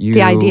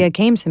the idea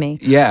came to me.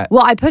 Yeah.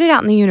 Well, I put it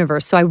out in the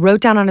universe. So I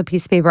wrote down on a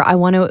piece of paper, I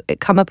want to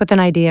come up with an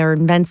idea or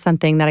invent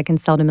something that I can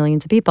sell to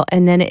millions of people.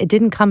 And then it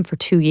didn't come for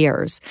 2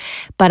 years,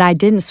 but I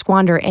didn't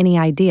squander any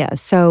idea.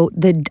 So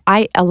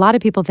a lot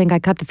of people think I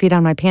cut the feet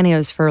on my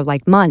pantyhose for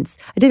like months.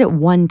 I did it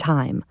one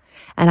time.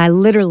 And I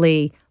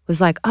literally was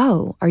like,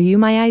 oh, are you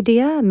my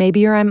idea? Maybe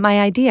you're my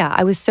idea.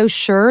 I was so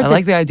sure. I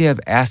like the idea of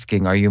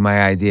asking, are you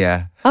my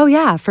idea? Oh,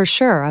 yeah, for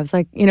sure. I was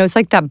like, it's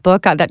like that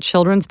book, that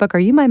children's book, Are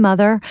You My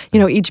Mother?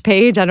 Each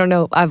page, I don't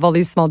know, I have all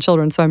these small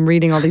children, so I'm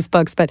reading all these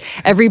books, but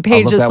every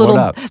page, this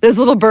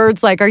little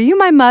bird's like, are you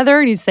my mother?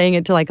 And he's saying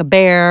it to like a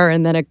bear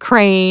and then a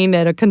crane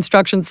at a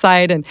construction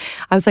site. And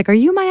I was like, are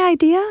you my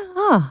idea?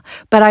 Oh.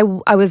 But I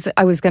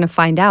was going to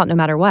find out no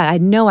matter what. I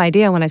had no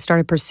idea when I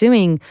started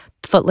pursuing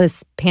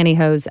footless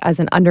pantyhose as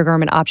an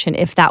undergarment option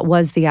if that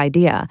was the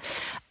idea.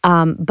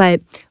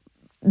 But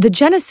the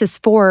genesis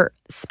for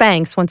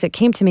Spanx, once it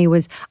came to me,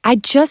 was I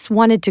just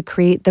wanted to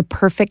create the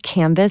perfect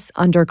canvas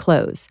under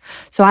clothes.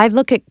 So I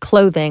look at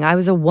clothing. I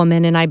was a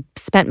woman and I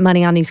spent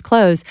money on these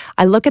clothes.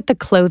 I look at the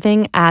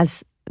clothing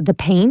as the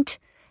paint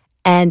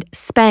and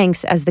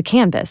Spanx as the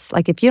canvas.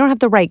 Like if you don't have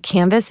the right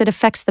canvas, it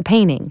affects the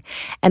painting.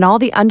 And all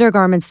the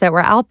undergarments that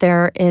were out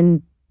there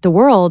in the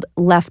world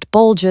left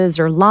bulges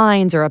or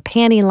lines or a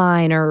panty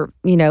line or,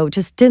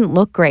 just didn't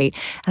look great.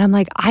 And I'm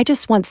like, I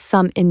just want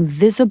some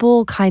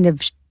invisible kind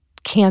of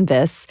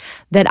canvas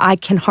that I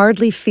can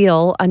hardly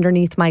feel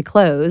underneath my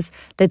clothes,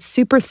 that's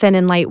super thin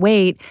and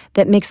lightweight,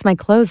 that makes my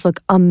clothes look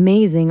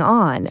amazing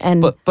on. And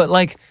but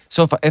like,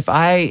 so if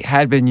I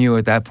had been you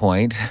at that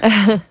point,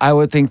 I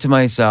would think to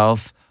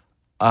myself,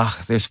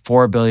 there's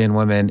 4 billion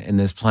women in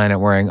this planet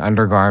wearing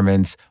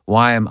undergarments.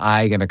 Why am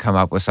I going to come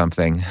up with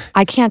something?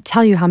 I can't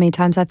tell you how many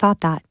times I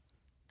thought that,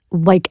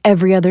 like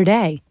every other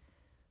day.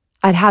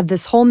 I'd have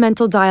this whole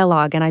mental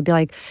dialogue and I'd be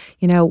like,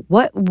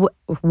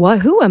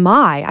 who am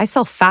I? I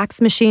sell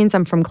fax machines.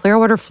 I'm from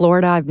Clearwater,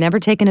 Florida. I've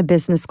never taken a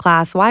business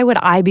class. Why would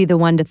I be the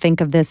one to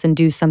think of this and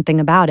do something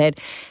about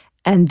it?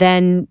 And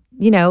then,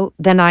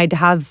 then I'd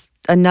have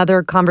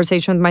another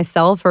conversation with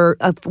myself, or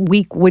a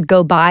week would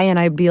go by and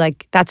I'd be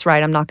like, that's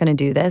right, I'm not going to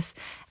do this.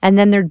 And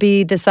then there'd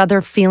be this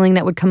other feeling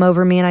that would come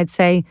over me and I'd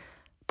say,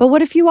 but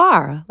what if you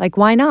are? Like,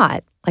 why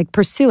not? Like,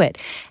 pursue it.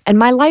 And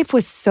my life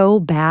was so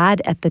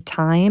bad at the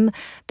time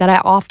that I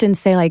often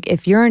say, like,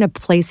 if you're in a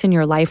place in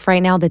your life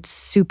right now that's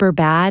super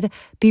bad,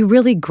 be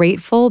really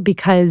grateful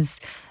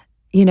because,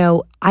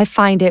 I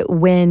find it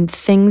when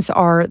things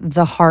are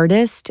the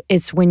hardest,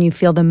 it's when you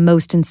feel the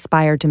most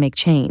inspired to make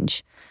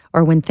change,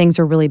 or when things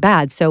are really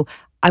bad. So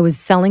I was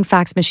selling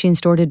fax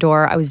machines door to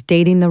door. I was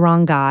dating the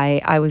wrong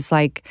guy. I was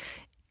like,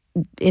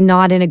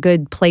 not in a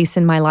good place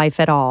in my life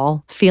at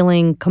all,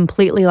 feeling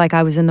completely like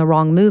I was in the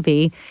wrong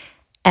movie.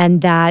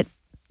 And that,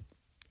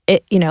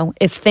 if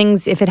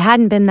it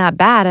hadn't been that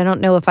bad, I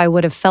don't know if I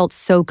would have felt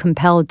so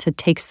compelled to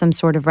take some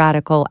sort of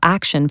radical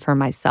action for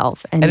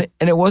myself. And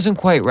it wasn't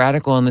quite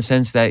radical in the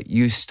sense that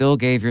you still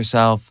gave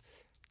yourself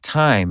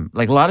time.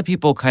 Like a lot of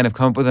people kind of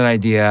come up with an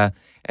idea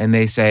and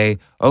they say,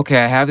 okay,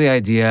 I have the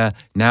idea,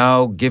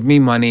 now give me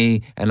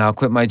money and I'll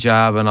quit my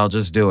job and I'll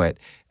just do it.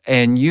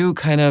 And you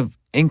kind of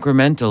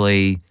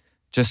incrementally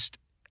just,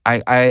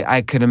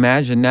 I could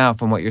imagine now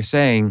from what you're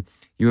saying,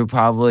 you would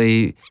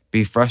probably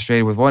be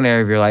frustrated with one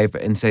area of your life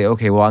and say,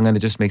 okay, well, I'm going to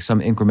just make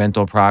some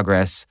incremental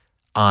progress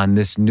on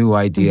this new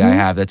idea I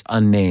have that's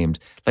unnamed.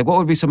 Like, what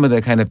would be some of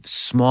the kind of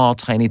small,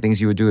 tiny things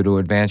you would do to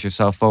advance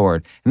yourself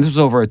forward? And this was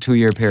over a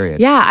 2-year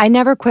period. Yeah, I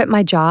never quit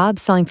my job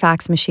selling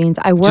fax machines.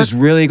 Which is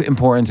really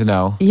important to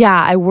know.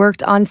 Yeah, I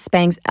worked on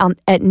Spanx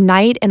at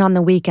night and on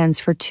the weekends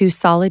for 2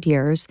 solid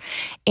years.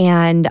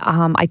 And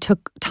I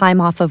took time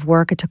off of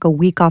work. I took a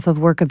week off of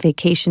work, of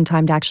vacation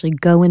time, to actually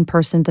go in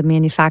person to the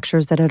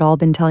manufacturers that had all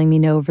been telling me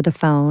no over the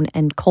phone,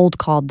 and cold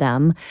called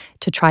them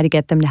to try to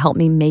get them to help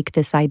me make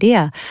this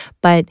idea.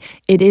 But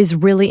it is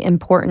really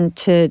important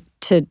to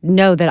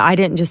know that I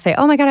didn't just say,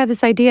 oh my God, I have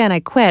this idea and I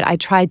quit. I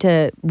tried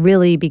to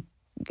really be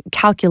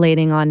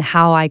calculating on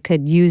how I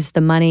could use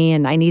the money,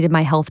 and I needed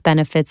my health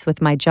benefits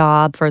with my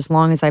job for as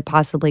long as I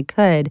possibly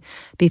could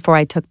before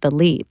I took the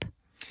leap.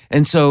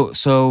 And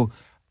so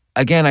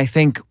again, I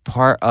think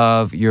part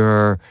of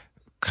your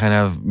kind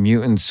of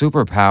mutant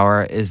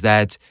superpower is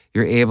that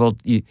you're able,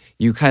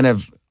 you kind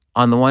of,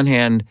 on the one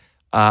hand,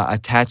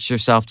 attach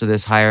yourself to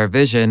this higher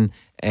vision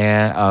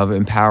of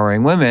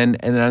empowering women,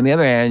 and then on the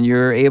other hand,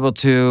 you're able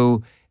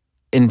to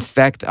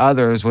infect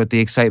others with the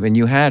excitement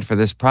you had for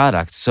this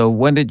product. So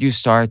when did you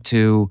start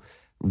to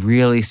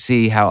really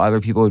see how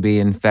other people would be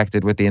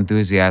infected with the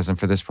enthusiasm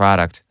for this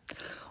product?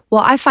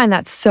 Well, I find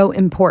that so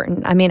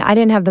important. I mean, I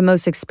didn't have the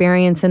most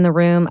experience in the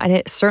room.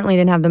 Certainly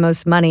didn't have the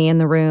most money in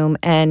the room,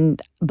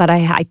 but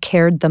I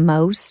cared the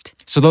most.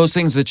 So those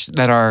things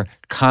that are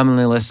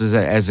commonly listed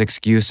as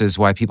excuses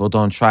why people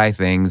don't try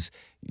things,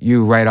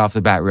 you right off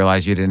the bat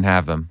realized you didn't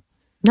have them.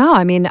 No,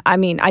 I mean,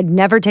 I'd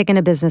never taken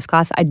a business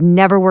class. I'd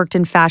never worked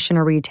in fashion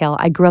or retail.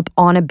 I grew up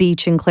on a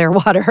beach in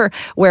Clearwater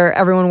where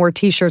everyone wore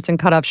T-shirts and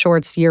cutoff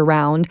shorts year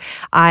round.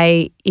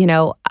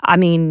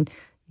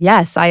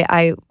 Yes,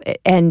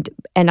 and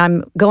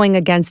I'm going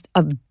against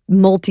a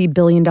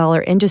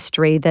multi-billion-dollar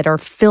industry that are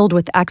filled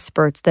with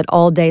experts that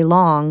all day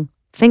long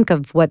think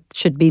of what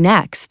should be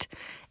next.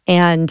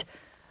 And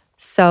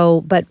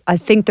So, but I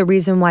think the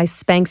reason why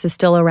Spanx is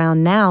still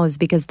around now is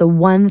because the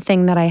one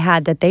thing that I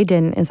had that they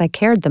didn't is I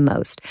cared the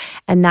most.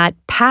 And that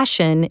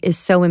passion is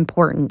so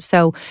important.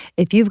 So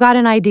if you've got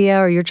an idea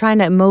or you're trying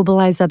to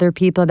mobilize other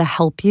people to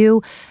help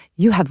you,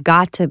 you have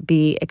got to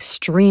be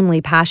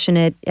extremely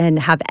passionate and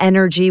have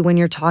energy when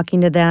you're talking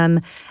to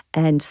them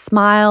and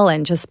smile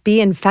and just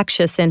be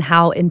infectious in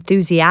how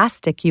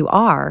enthusiastic you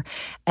are.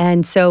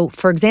 And so,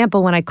 for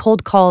example, when I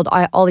cold called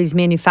all these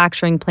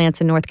manufacturing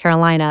plants in North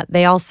Carolina,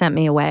 they all sent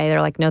me away.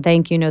 They're like, no,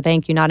 thank you,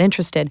 not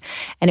interested.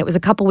 And it was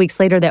a couple weeks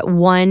later that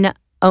one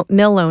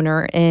mill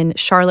owner in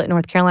Charlotte,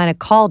 North Carolina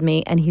called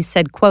me and he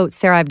said, quote,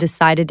 Sarah, I've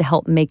decided to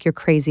help make your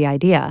crazy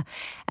idea.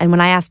 And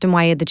when I asked him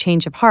why he had the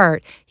change of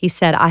heart, he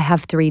said, I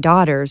have 3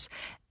 daughters.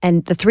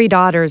 And the 3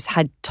 daughters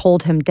had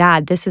told him,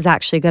 Dad, this is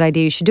actually a good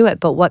idea. You should do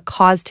it. But what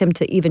caused him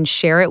to even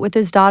share it with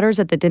his daughters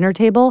at the dinner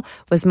table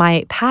was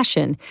my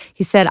passion.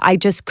 He said, I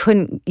just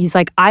couldn't. He's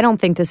like, I don't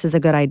think this is a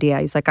good idea.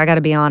 He's like, I got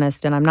to be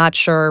honest. And I'm not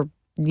sure,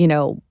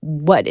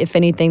 what, if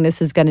anything,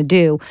 this is going to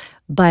do.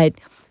 But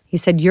he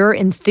said, your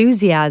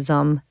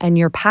enthusiasm and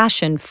your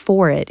passion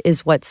for it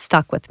is what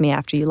stuck with me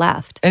after you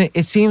left. And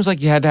it seems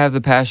like you had to have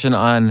the passion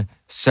on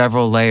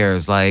several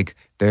layers. Like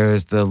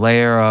there's the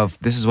layer of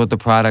this is what the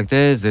product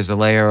is. There's the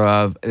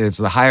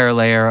higher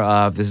layer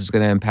of this is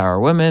going to empower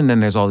women. Then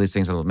there's all these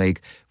things that will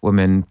make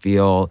women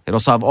feel, it'll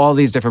solve all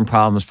these different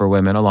problems for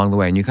women along the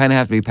way. And you kind of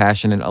have to be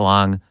passionate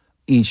along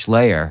each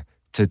layer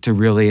to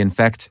really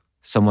infect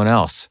someone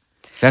else.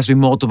 There has to be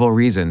multiple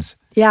reasons.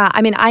 Yeah,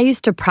 I mean, I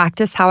used to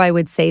practice how I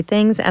would say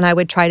things, and I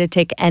would try to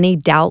take any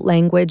doubt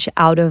language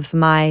out of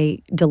my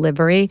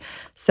delivery.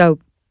 So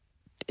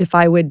if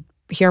I would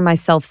hear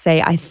myself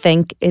say, I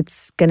think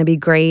it's going to be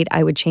great,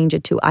 I would change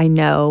it to I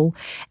know.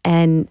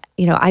 And,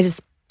 I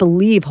just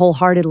believe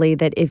wholeheartedly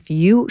that if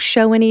you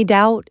show any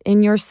doubt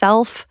in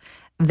yourself,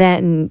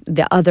 then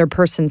the other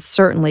person's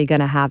certainly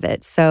going to have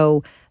it.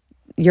 So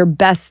your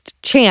best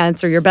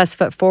chance or your best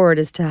foot forward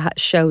is to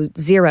show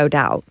zero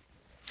doubt.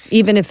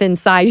 Even if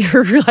inside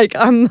you're like,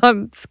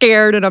 I'm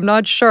scared and I'm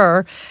not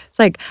sure. It's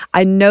like,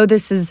 I know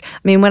this is,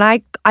 when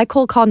I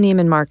cold called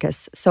Nieman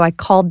Marcus. So I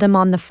called them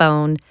on the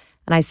phone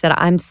and I said,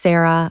 I'm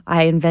Sara.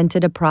 I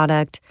invented a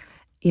product.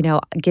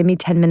 Give me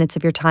 10 minutes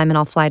of your time and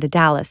I'll fly to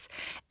Dallas.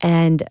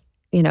 And,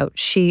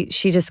 she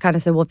just kind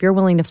of said, well, if you're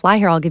willing to fly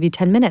here, I'll give you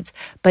 10 minutes.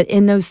 But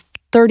in those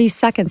 30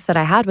 seconds that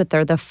I had with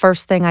her, the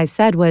first thing I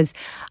said was,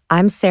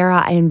 I'm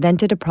Sara. I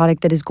invented a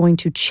product that is going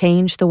to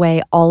change the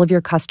way all of your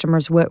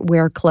customers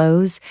wear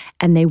clothes,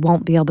 and they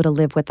won't be able to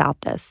live without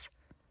this.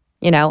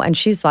 And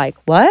she's like,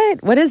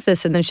 what? What is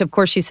this? And then, of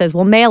course, she says,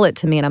 well, mail it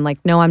to me. And I'm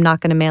like, no, I'm not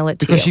going to mail it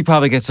to you. Because she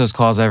probably gets those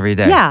calls every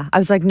day. Yeah. I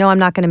was like, no, I'm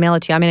not going to mail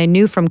it to you. I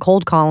knew from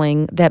cold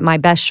calling that my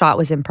best shot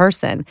was in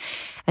person.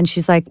 And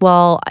she's like,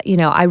 well,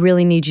 I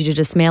really need you to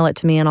just mail it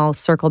to me and I'll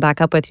circle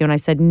back up with you. And I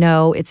said,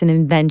 no, it's an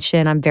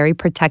invention. I'm very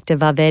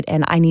protective of it.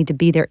 And I need to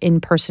be there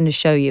in person to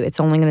show you. It's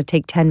only going to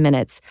take 10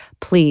 minutes.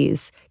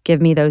 Please give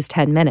me those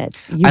 10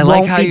 minutes. You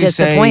won't be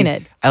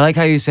disappointed. I like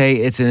how you say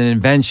it's an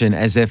invention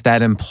as if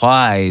that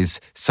implies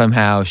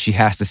somehow she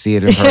has to see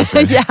it in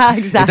person. Yeah,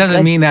 exactly. It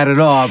doesn't mean that at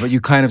all, but you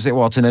kind of say,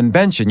 well, it's an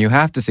invention. You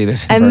have to see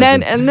this in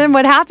person. And then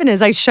what happened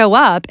is I show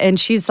up and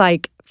she's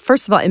like,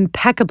 first of all,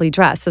 impeccably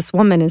dressed. This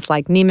woman is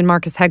like Nieman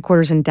Marcus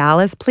headquarters in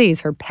Dallas. Please,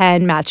 her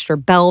pen matched her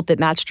belt, it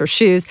matched her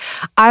shoes.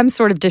 I'm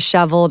sort of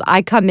disheveled.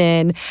 I come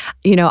in,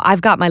 I've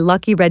got my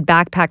lucky red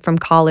backpack from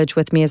college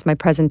with me as my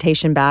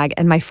presentation bag,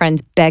 and my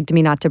friends begged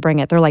me not to bring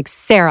it. They're like,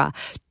 Sara,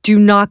 do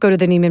not go to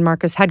the Nieman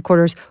Marcus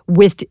headquarters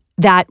with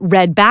that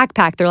red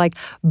backpack. They're like,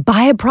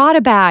 buy a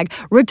Prada bag,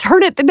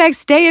 return it the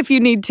next day if you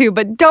need to,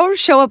 but don't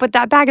show up with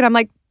that bag. And I'm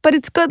like, but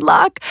it's good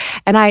luck.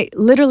 And I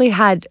literally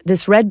had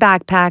this red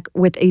backpack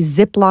with a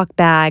Ziploc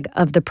bag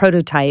of the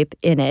prototype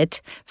in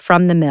it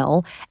from the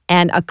mill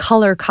and a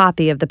color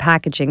copy of the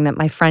packaging that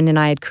my friend and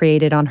I had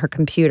created on her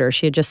computer.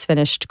 She had just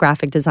finished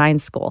graphic design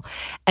school.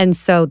 And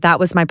so that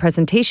was my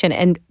presentation.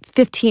 And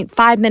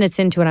 5 minutes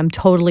into it, I'm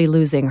totally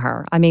losing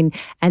her. And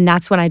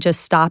that's when I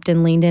just stopped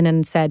and leaned in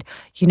and said,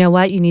 you know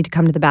what? You need to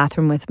come to the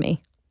bathroom with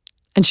me.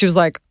 And she was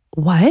like,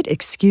 what?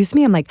 Excuse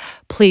me? I'm like,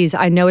 please,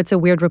 I know it's a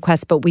weird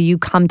request, but will you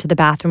come to the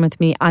bathroom with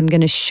me? I'm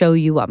going to show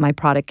you what my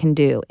product can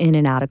do in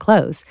and out of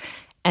clothes.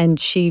 And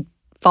she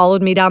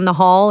followed me down the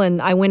hall, and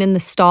I went in the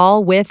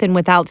stall with and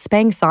without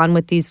Spanx on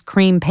with these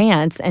cream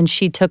pants. And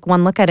she took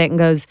one look at it and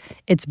goes,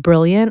 it's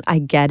brilliant. I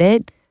get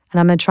it. And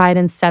I'm going to try it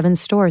in 7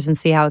 stores and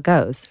see how it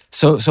goes.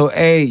 So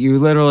you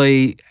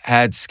literally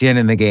had skin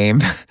in the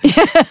game,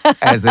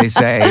 as they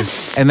say.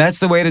 And that's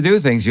the way to do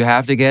things. You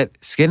have to get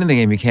skin in the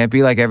game. You can't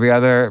be like every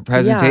other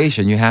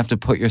presentation. You have to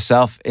put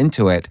yourself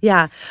into it.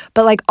 Yeah.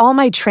 But like all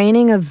my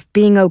training of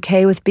being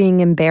okay with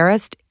being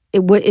embarrassed,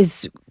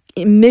 is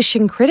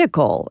mission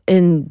critical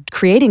in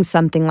creating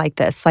something like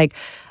this. Like,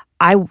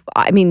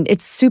 I mean,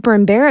 it's super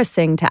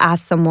embarrassing to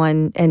ask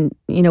someone and,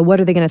 what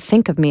are they going to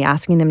think of me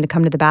asking them to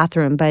come to the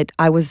bathroom? But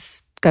I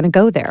was going to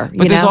go there.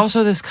 But there's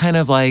also this kind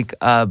of like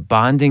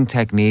bonding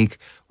technique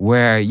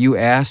where you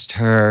asked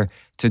her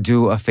to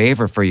do a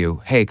favor for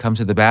you. Hey, come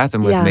to the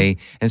bathroom with Yeah. me.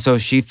 And so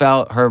she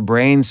felt, her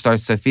brain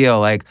starts to feel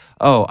like,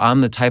 oh,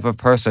 I'm the type of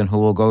person who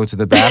will go to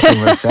the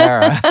bathroom with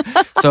Sarah.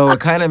 So it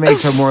kind of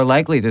makes her more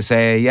likely to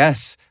say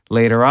yes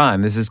later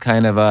on. This is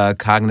kind of a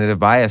cognitive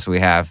bias we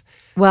have.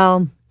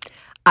 Well,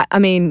 I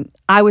mean,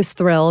 I was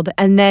thrilled.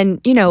 And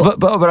then,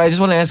 But I just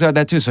want to ask about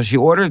that too. So she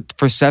ordered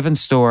for 7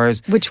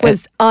 stores. which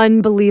was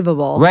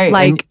unbelievable. Right,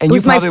 Like, and it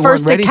was you my probably weren't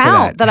first ready for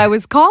account that. that I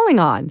was calling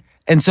on.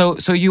 And so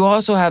you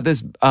also have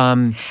this,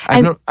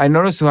 I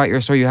noticed throughout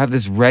your story, you have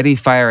this ready,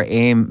 fire,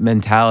 aim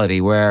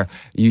mentality where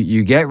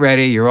you get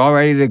ready, you're all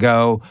ready to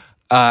go.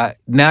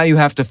 Now you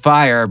have to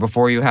fire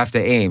before you have to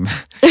aim.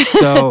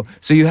 So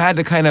you had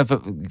to kind of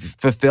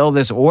fulfill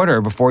this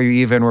order before you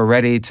even were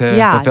ready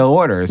to fulfill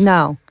orders.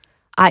 No.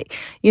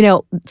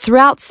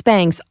 Throughout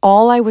Spanx,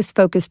 all I was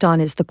focused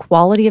on is the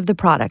quality of the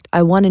product.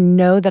 I want to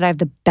know that I have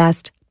the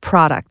best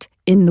product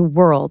in the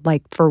world,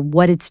 like for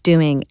what it's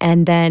doing,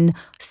 and then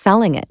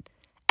selling it.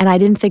 And I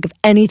didn't think of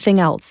anything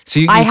else. So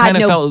you kind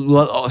of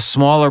felt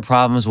smaller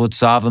problems would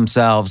solve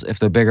themselves if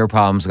the bigger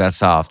problems got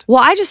solved.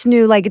 Well, I just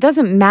knew it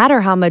doesn't matter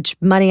how much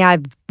money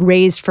I've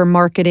raised for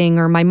marketing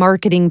or my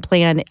marketing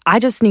plan. I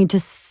just need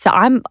to.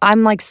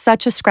 I'm like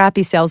such a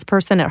scrappy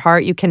salesperson at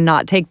heart. You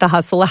cannot take the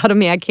hustle out of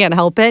me. I can't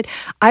help it.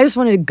 I just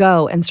wanted to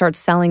go and start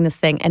selling this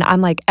thing. And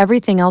I'm like,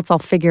 everything else, I'll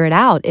figure it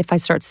out if I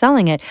start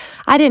selling it.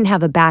 I didn't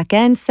have a back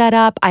end set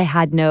up. I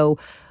had no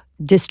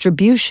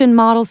distribution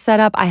model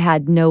set up. I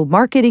had no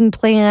marketing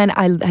plan.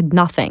 I had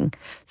nothing.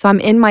 So I'm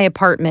in my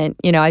apartment.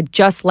 I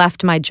just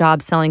left my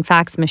job selling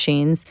fax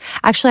machines.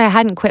 Actually, I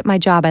hadn't quit my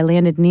job. I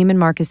landed Nieman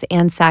Marcus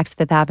and Saks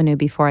Fifth Avenue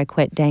before I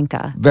quit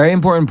Danka. Very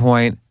important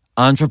point.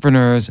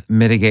 Entrepreneurs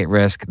mitigate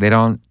risk. They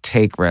don't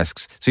take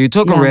risks. So you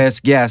took a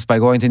risk, yes, by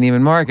going to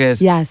Nieman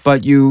Marcus. Yes.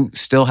 But you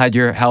still had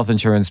your health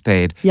insurance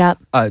paid. Yep.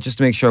 Just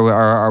to make sure,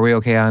 are we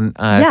okay on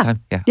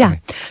time? Yeah. Okay.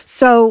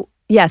 So,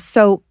 yes.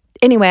 So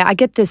anyway, I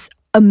get this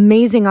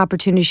amazing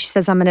opportunity. She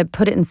says, I'm going to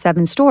put it in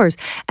 7 stores.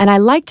 And I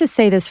like to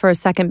say this for a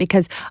second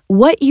because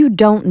what you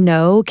don't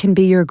know can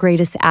be your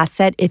greatest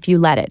asset if you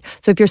let it.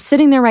 So if you're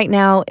sitting there right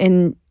now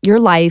in your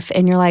life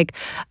and you're like,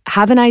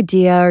 have an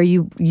idea or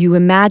you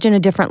imagine a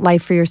different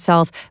life for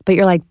yourself, but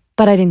you're like,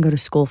 but I didn't go to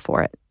school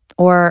for it.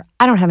 Or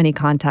I don't have any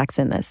contacts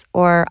in this.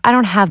 Or I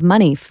don't have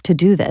money to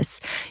do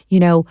this.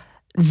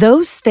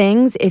 Those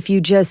things, if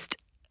you just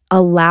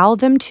allow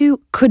them to,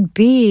 could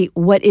be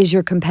what is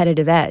your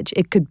competitive edge.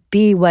 It could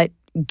be what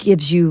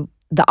gives you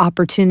the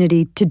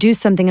opportunity to do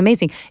something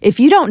amazing. If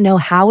you don't know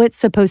how it's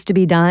supposed to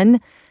be done,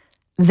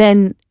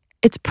 then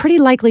it's pretty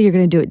likely you're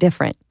going to do it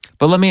different.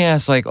 But let me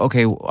ask,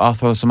 okay, I'll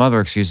throw some other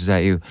excuses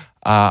at you.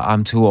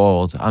 I'm too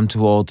old. I'm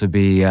too old to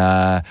be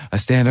a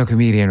stand-up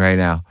comedian right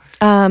now.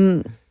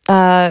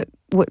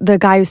 The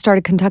guy who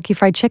started Kentucky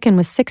Fried Chicken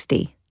was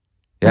 60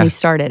 when he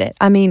started it.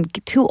 I mean,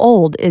 too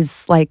old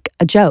is like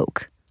a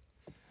joke.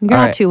 You're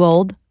not too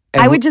old.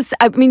 And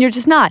you're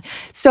just not.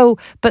 So,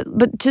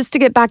 but just to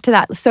get back to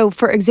that. So,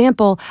 for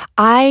example,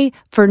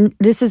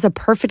 this is a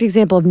perfect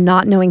example of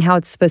not knowing how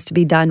it's supposed to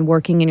be done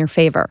working in your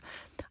favor.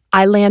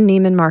 I land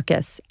Nieman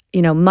Marcus.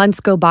 Months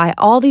go by.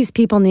 All these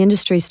people in the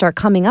industry start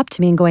coming up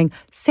to me and going,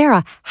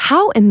 Sarah,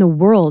 how in the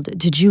world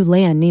did you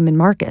land Nieman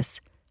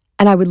Marcus?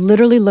 And I would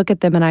literally look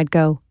at them and I'd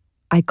go,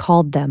 I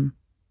called them.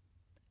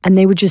 And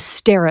they would just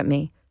stare at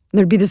me. And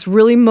there'd be this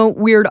really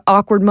weird,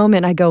 awkward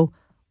moment. I go,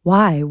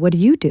 why? What do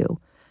you do?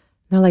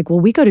 And they're like, well,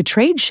 we go to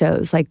trade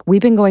shows. Like,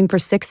 we've been going for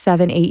 6,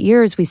 7, 8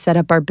 years. We set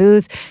up our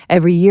booth.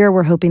 Every year,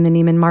 we're hoping the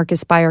Nieman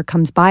Marcus buyer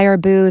comes by our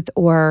booth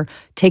or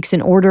takes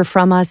an order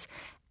from us.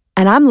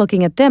 And I'm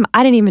looking at them.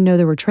 I didn't even know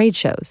there were trade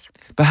shows.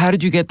 But how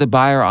did you get the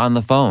buyer on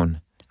the phone?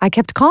 I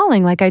kept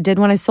calling like I did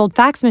when I sold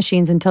fax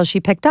machines until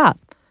she picked up.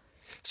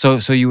 So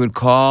you would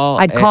call?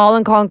 I'd call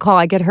and call and call.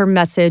 I'd get her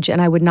message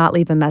and I would not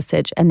leave a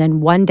message. And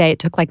then one day, it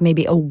took like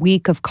maybe a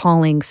week of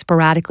calling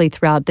sporadically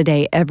throughout the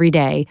day, every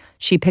day,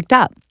 she picked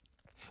up.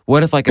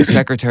 What if like a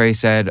secretary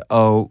said,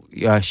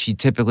 she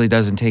typically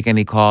doesn't take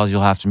any calls,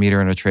 you'll have to meet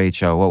her in a trade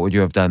show? What would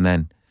you have done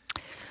then?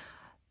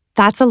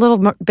 That's a little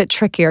bit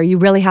trickier. You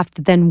really have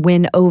to then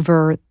win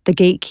over the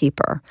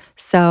gatekeeper.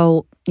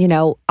 So,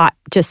 I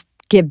just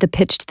give the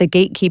pitch to the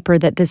gatekeeper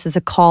that this is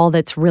a call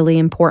that's really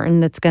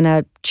important, that's going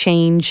to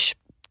change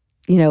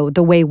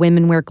the way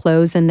women wear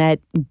clothes, and that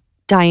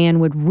Diane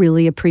would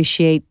really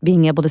appreciate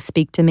being able to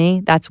speak to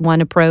me. That's one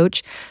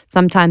approach.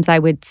 Sometimes I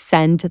would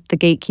send the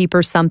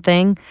gatekeeper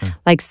something.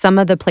 Like some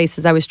of the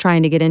places I was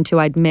trying to get into,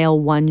 I'd mail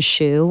one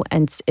shoe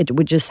and it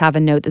would just have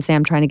a note that say,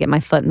 I'm trying to get my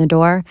foot in the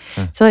door.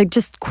 So like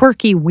just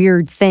quirky,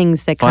 weird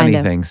things that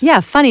funny things. Yeah,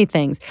 funny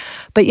things.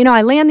 But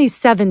I land these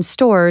 7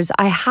 stores.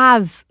 I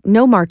have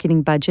no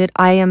marketing budget.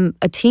 I am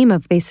a team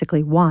of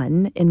basically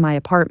 1 in my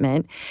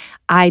apartment.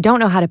 I don't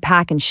know how to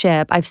pack and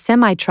ship. I have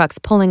semi-trucks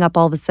pulling up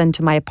all of a sudden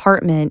to my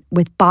apartment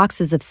with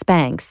boxes of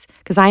Spanx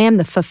because I am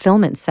the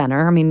fulfillment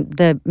center. I mean,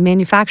 the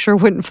manufacturer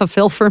wouldn't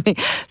fulfill for me.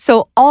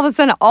 So all of a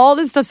sudden, all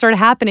this stuff started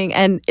happening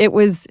and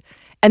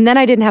then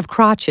I didn't have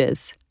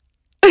crotches.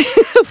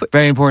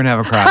 Very important to have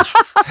a crotch.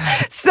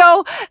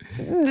 So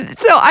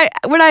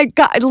when I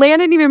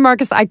landed Nieman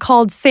Marcus, I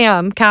called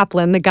Sam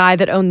Kaplan, the guy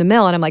that owned the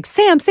mill, and I'm like,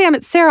 Sam,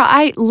 it's Sarah.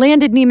 I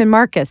landed Nieman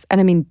Marcus. And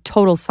I mean,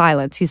 total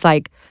silence. He's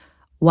like,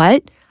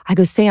 what? I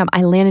go, Sam,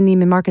 I landed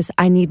Nieman Marcus.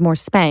 I need more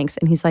Spanx.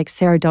 And he's like,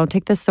 Sarah, don't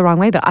take this the wrong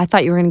way, but I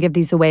thought you were going to give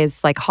these away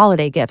as like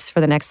holiday gifts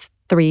for the next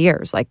 3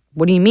 years. Like,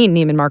 what do you mean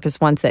Nieman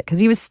Marcus wants it? Because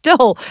he was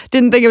still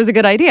didn't think it was a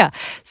good idea.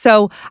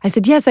 So I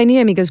said, yes, I need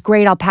him. He goes,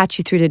 great, I'll patch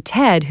you through to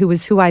Ted,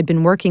 who I'd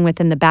been working with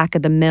in the back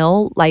of the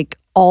mill, like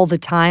all the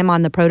time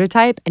on the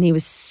prototype. And he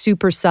was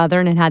super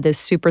Southern and had this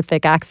super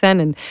thick accent.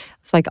 And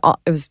it's like,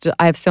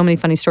 I have so many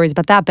funny stories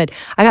about that. But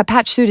I got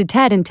patched through to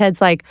Ted, and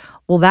Ted's like,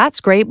 well, that's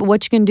great, but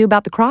what you gonna do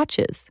about the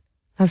crotches?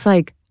 I was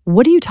like,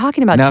 what are you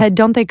talking about, Ted?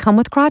 Don't they come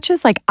with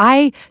crotches? Like,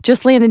 I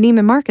just landed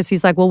Nieman Marcus.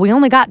 He's like, well, we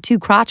only got 2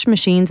 crotch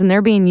machines and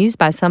they're being used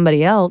by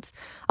somebody else.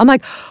 I'm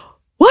like,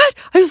 what?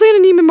 I just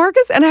landed Nieman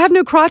Marcus and I have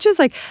no crotches?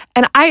 Like,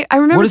 and I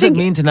remember What does it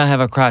mean to not have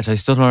a crotch? I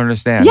still don't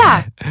understand.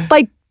 Yeah,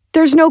 like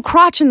there's no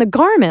crotch in the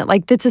garment.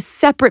 Like, that's a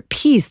separate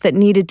piece that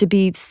needed to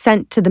be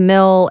sent to the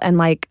mill and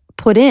like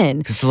put in.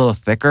 It's a little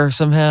thicker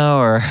somehow,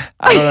 or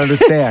I don't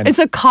understand. It's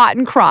a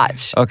cotton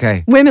crotch.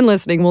 Okay. Women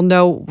listening will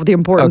know the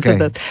importance of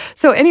this.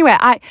 So anyway,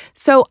 I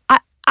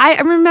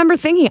remember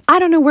thinking, I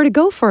don't know where to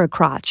go for a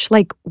crotch.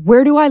 Like,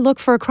 where do I look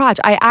for a crotch?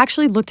 I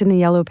actually looked in the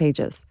yellow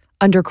pages.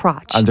 Under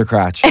crotch. Under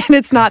crotch. And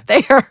it's not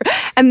there.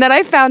 And then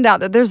I found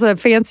out that there's a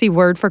fancy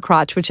word for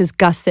crotch, which is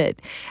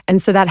gusset.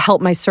 And so that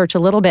helped my search a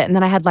little bit. And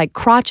then I had like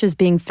crotches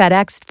being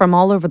FedExed from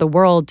all over the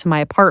world to my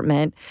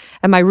apartment.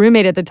 And my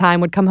roommate at the time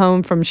would come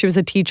home she was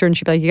a teacher, and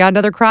she'd be like, you got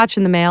another crotch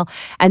in the mail.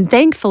 And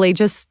thankfully,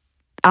 just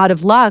out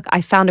of luck, I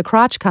found a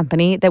crotch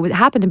company that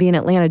happened to be in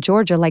Atlanta,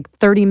 Georgia, like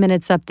 30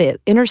 minutes up the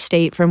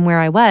interstate from where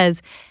I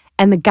was.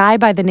 And the guy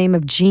by the name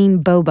of Gene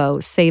Bobo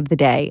saved the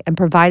day and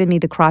provided me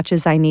the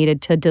crotches I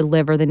needed to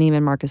deliver the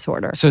Nieman Marcus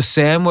order. So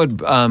Sam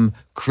would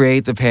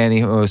create the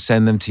pantyhose,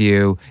 send them to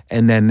you,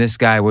 and then this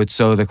guy would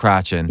sew the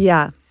crotch in.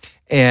 Yeah.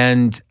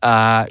 And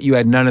you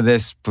had none of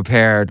this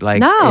prepared,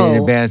 like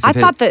in advance. I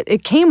thought that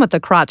it came with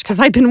the crotch because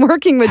I'd been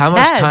working with Ted. How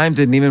much time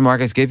did Nieman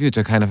Marcus give you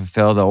to kind of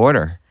fulfill the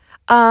order?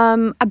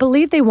 I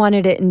believe they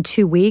wanted it in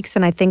 2 weeks,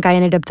 and I think I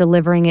ended up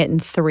delivering it in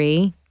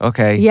 3.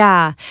 Okay.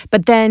 Yeah.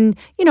 But then,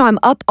 I'm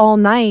up all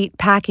night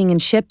packing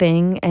and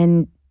shipping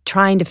and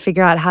trying to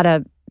figure out how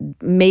to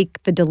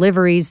make the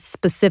deliveries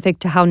specific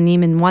to how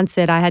Nieman wants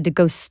it. I had to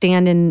go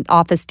stand in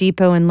Office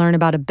Depot and learn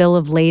about a bill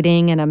of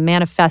lading and a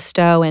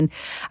manifesto. And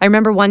I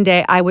remember one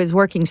day I was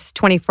working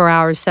 24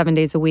 hours, 7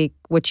 days a week,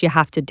 which you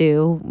have to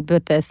do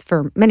with this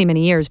for many,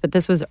 many years. But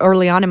this was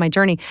early on in my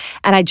journey.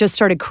 And I just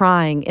started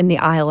crying in the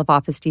aisle of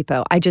Office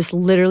Depot. I just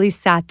literally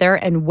sat there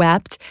and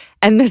wept.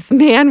 And this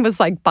man was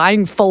like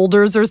buying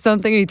folders or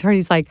something. And he turned,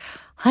 he's like,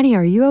 honey,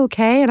 are you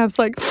okay? And I was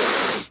like,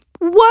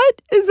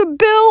 what is a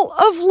bill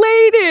of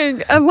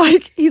lading? And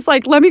like, he's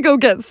like, let me go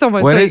get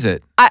someone. What is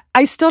it?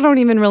 I still don't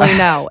even really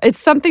know. It's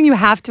something you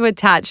have to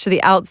attach to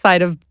the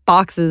outside of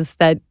boxes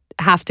that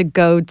have to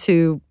go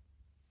to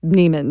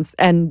Nieman's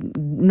and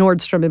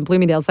Nordstrom and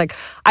Bloomingdale's. Like,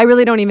 I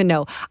really don't even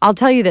know. I'll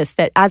tell you this,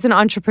 that as an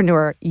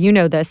entrepreneur, you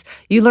know this,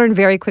 you learn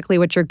very quickly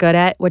what you're good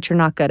at, what you're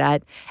not good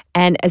at.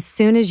 And as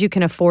soon as you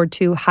can afford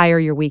to, hire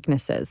your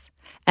weaknesses.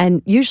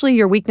 And usually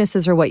your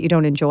weaknesses are what you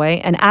don't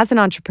enjoy. And as an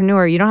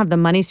entrepreneur, you don't have the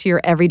money to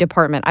your every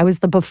department. I was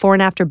the before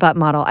and after butt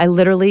model. I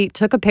literally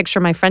took a picture.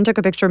 My friend took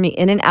a picture of me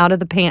in and out of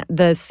the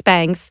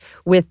Spanx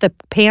with the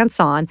pants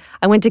on.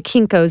 I went to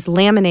Kinko's,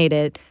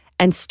 laminated,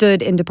 and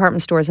stood in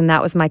department stores. And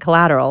that was my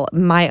collateral,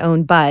 my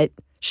own butt,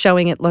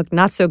 showing it looked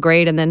not so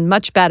great and then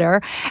much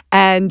better.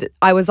 And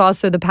I was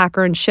also the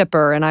packer and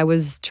shipper. And I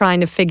was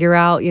trying to figure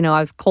out, I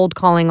was cold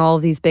calling all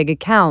of these big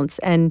accounts.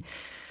 And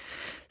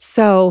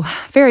so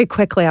very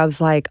quickly, I was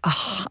like,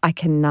 oh, I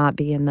cannot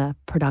be in the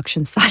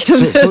production side of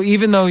this. So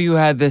even though you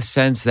had this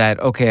sense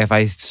that, okay, if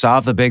I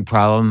solve the big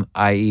problem,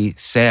 i.e.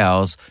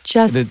 sales,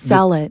 just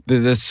sell it.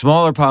 The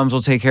smaller problems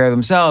will take care of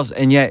themselves.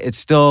 And yet it's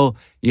still,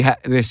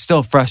 they're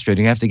still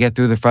frustrating. You have to get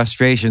through the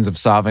frustrations of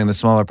solving the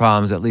smaller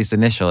problems, at least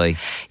initially.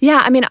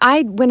 Yeah, I mean,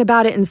 I went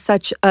about it in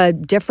such a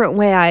different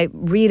way. I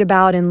read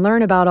about and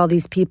learn about all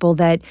these people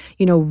that,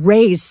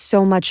 raise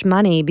so much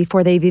money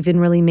before they've even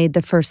really made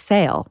the first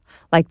sale.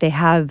 Like they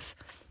have,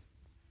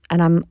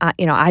 and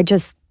I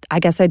guess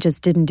I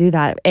just didn't do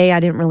that. I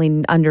didn't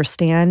really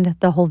understand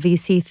the whole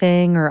VC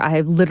thing, or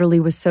I literally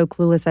was so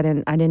clueless. I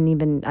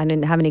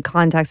didn't have any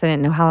contacts. I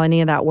didn't know how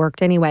any of that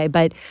worked anyway.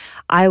 But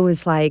I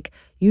was like,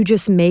 you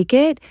just make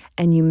it,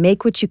 and you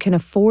make what you can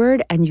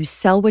afford, and you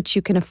sell what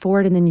you can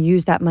afford, and then you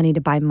use that money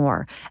to buy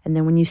more. And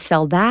then when you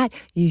sell that,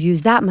 you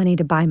use that money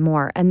to buy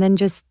more. And then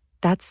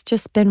that's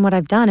just been what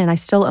I've done. And I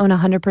still own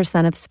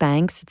 100% of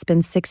Spanx. It's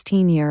been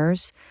 16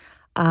 years.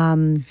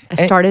 I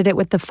started it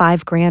with the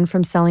 $5,000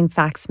 from selling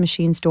fax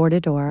machines door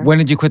to door. When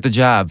did you quit the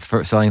job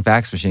for selling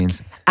fax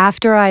machines?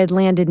 After I had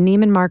landed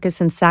Nieman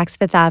Marcus in Saks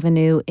Fifth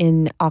Avenue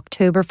in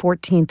October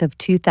 14th of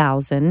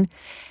 2000.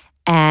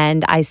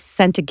 And I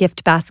sent a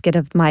gift basket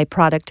of my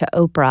product to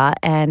Oprah,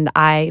 and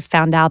I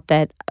found out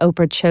that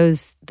Oprah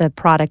chose the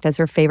product as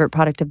her favorite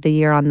product of the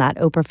year on that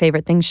Oprah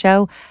Favorite Things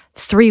show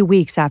 3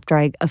 weeks after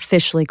I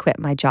officially quit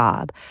my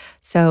job.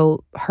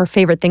 So her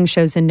Favorite Things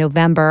show's in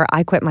November.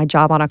 I quit my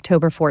job on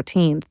October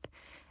 14th,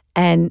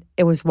 and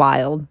it was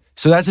wild.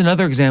 So that's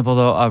another example,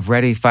 though, of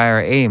ready, fire,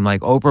 aim.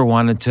 Like Oprah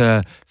wanted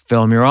to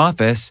film your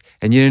office,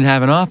 and you didn't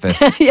have an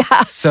office.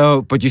 Yeah.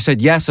 So, but you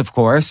said yes, of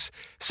course.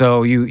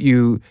 So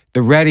the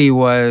ready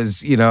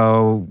was,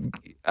 and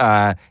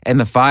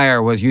the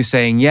fire was you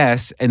saying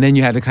yes, and then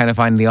you had to kind of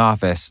find the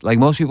office. Like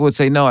most people would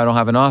say, no, I don't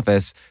have an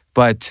office,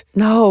 but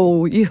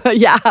No, you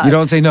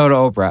don't say no to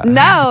Oprah.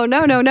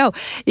 No.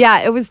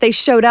 Yeah, they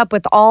showed up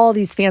with all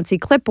these fancy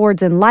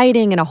clipboards and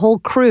lighting and a whole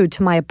crew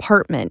to my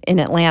apartment in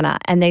Atlanta.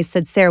 And they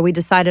said, Sarah, we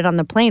decided on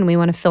the plane we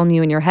want to film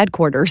you in your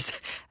headquarters.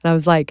 And I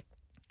was like,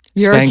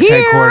 you're Spanx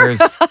here.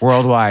 headquarters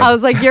worldwide. I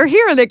was like, you're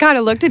here. And they kind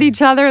of looked at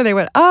each other and they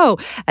went, oh.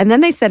 And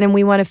then they said, and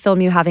we want to film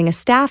you having a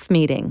staff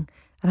meeting.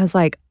 And I was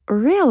like,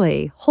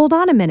 really? Hold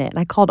on a minute. And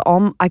I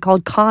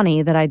called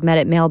Connie that I'd met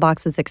at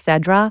Mailboxes,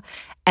 etc.,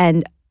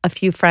 and a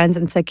few friends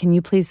and said, can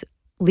you please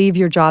leave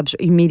your jobs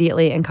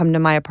immediately and come to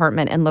my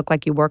apartment and look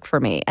like you work for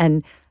me?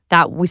 And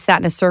that we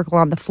sat in a circle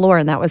on the floor,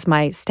 and that was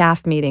my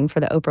staff meeting for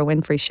the Oprah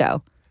Winfrey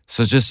Show.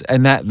 So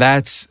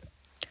that's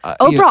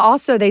Oprah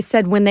also, they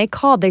said when they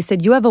called, they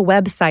said, you have a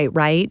website,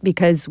 right?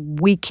 Because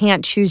we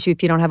can't choose you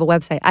if you don't have a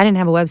website. I didn't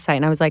have a website.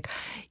 And I was like,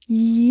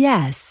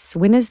 yes.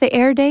 When is the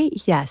air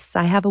date? Yes,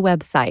 I have a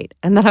website.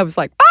 And then I was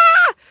like,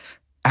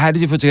 How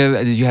did you put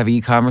together? Did you have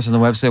e-commerce on the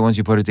website once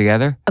you put it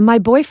together? My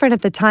boyfriend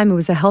at the time, who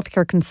was a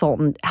healthcare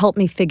consultant, helped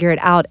me figure it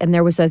out. And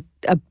there was a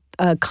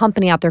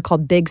company out there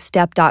called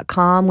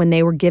bigstep.com when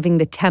they were giving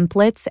the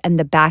templates and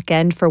the back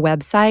end for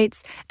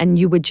websites. And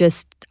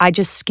I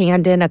just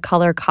scanned in a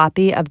color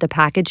copy of the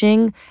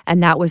packaging,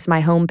 and that was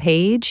my home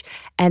page.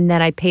 And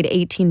then I paid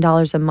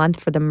 $18 a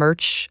month for the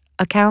merch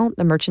account,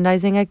 the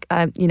merchandising,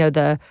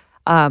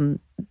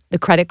 the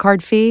credit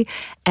card fee.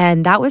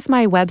 And that was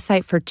my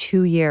website for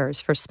 2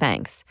 years for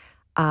Spanx.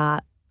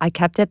 I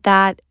kept it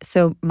that.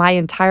 So my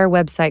entire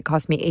website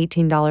cost me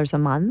 $18 a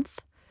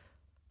month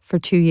for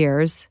 2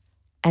 years.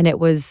 And it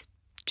was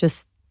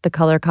just the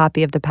color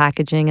copy of the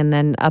packaging and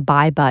then a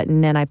buy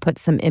button. And I put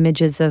some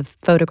images of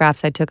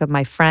photographs I took of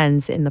my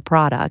friends in the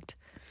product.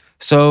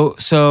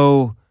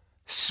 So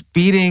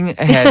speeding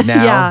ahead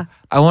now, Yeah.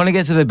 I want to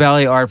get to the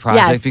Belly Art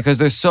Project Yes. because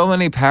there's so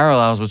many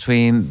parallels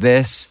between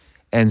this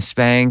and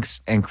Spanx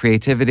and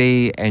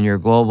creativity and your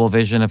global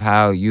vision of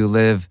how you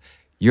live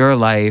your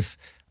life.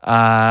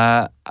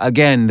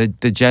 Again,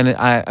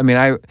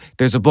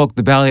 there's a book,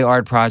 The Belly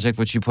Art Project,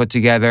 which you put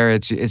together.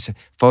 It's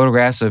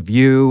photographs of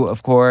you,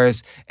 of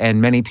course,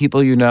 and many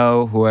people you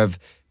know who have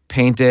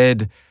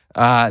painted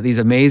these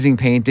amazing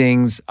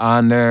paintings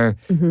on their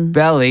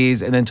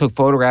bellies and then took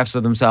photographs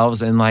of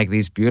themselves in like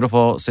these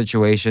beautiful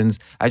situations.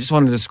 I just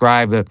want to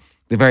describe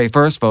the very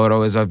first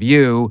photo is of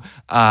you.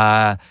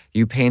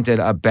 You painted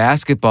a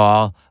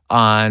basketball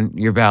on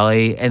your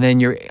belly, and then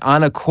you're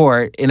on a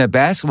court in a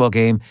basketball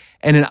game,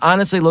 and it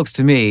honestly looks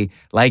to me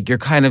like you're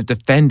kind of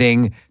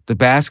defending the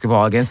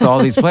basketball against all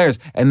these players,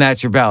 and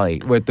that's your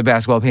belly with the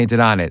basketball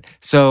painted on it.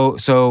 So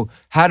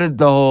how did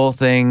the whole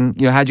thing,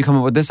 how'd you come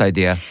up with this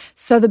idea?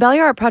 So the Belly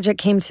Art Project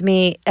came to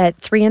me at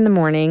 3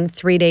 a.m,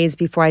 3 days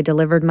before I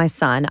delivered my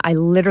son. I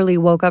literally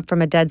woke up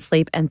from a dead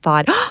sleep and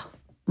thought,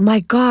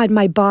 my God,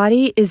 my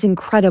body is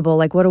incredible,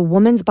 like what a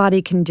woman's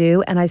body can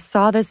do. And I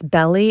saw this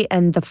belly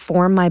and the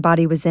form my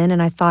body was in,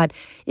 and I thought,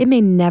 it may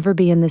never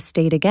be in this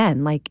state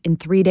again. Like in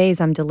 3 days,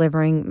 I'm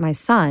delivering my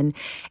son.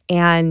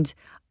 And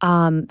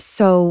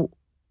so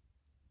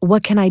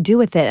what can I do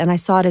with it? And I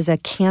saw it as a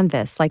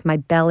canvas, like my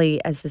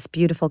belly as this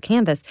beautiful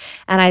canvas.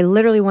 And I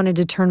literally wanted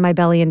to turn my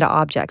belly into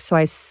objects. So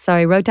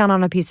I wrote down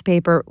on a piece of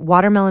paper,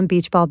 watermelon,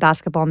 beach ball,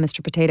 basketball,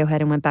 Mr. Potato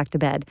Head, and went back to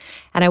bed.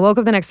 And I woke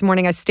up the next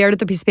morning, I stared at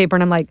the piece of paper,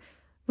 and I'm like,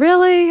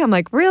 really? I'm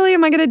like, really?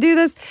 Am I going to do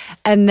this?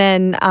 And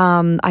then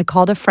I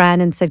called a friend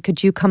and said,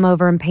 could you come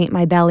over and paint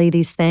my belly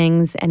these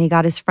things? And he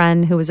got his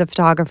friend who was a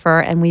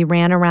photographer, and we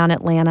ran around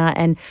Atlanta,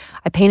 and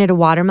I painted a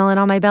watermelon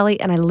on my belly,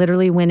 and I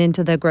literally went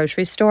into the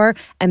grocery store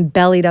and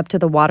bellied up to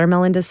the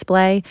watermelon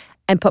display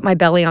and put my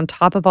belly on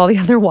top of all the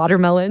other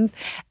watermelons.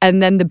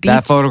 And then the beach...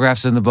 That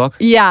photograph's in the book?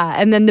 Yeah.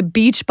 And then the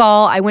beach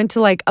ball, I went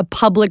to like a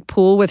public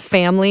pool with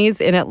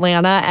families in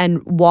Atlanta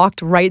and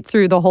walked right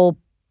through the whole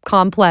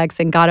complex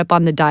and got up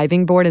on the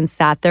diving board and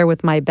sat there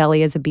with my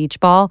belly as a beach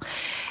ball.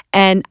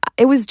 And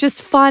it was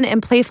just fun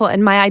and playful.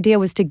 And my idea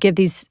was to give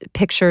these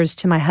pictures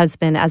to my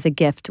husband as a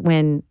gift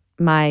when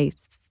my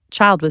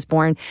child was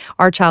born,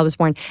 our child was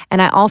born.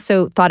 And I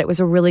also thought it was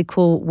a really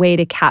cool way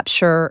to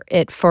capture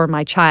it for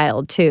my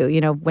child too. You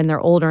know, when they're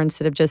older,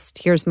 instead of just,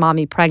 here's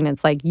mommy pregnant,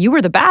 it's like, you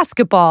were the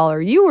basketball,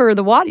 or you're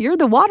the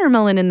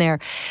watermelon in there.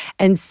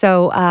 And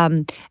so,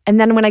 and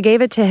then when I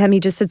gave it to him, he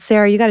just said,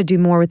 Sarah, you got to do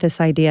more with this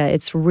idea.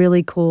 It's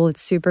really cool.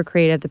 It's super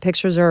creative. The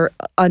pictures are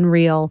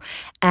unreal.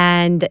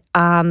 And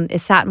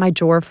it sat in my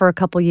drawer for a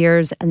couple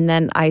years. And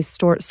then I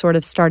sort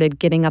of started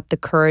getting up the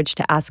courage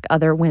to ask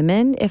other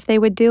women if they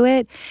would do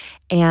it.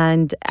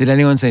 And did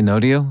anyone say no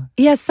to you?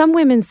 Yeah, some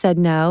women said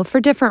no for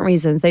different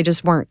reasons. They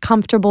just weren't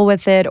comfortable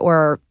with it,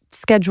 or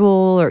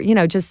schedule, or, you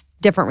know, just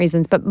different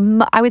reasons. But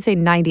I would say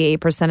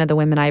 98% of the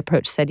women I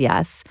approached said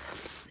yes.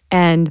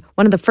 And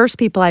one of the first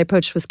people I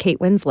approached was Kate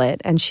Winslet.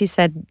 And she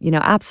said, you know,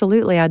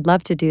 absolutely, I'd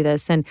love to do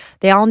this. And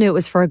they all knew it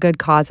was for a good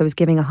cause. I was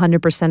giving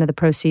 100% of the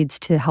proceeds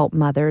to help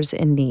mothers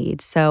in need.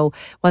 So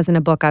it wasn't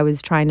a book I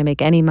was trying to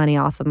make any money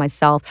off of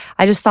myself.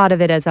 I just thought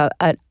of it as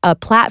a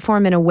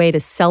platform and a way to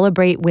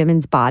celebrate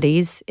women's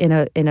bodies in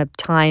a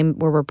time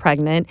where we're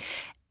pregnant,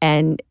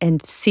 and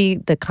see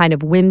the kind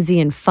of whimsy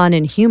and fun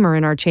and humor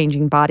in our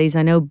changing bodies.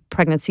 I know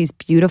pregnancy's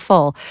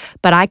beautiful,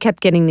 but I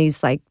kept getting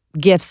these like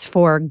gifts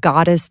for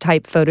goddess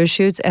type photo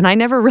shoots. And I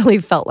never really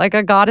felt like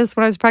a goddess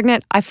when I was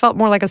pregnant. I felt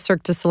more like a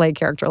Cirque du Soleil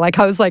character. Like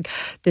I was like,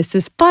 this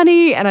is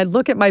funny. And I'd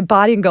look at my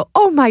body and go,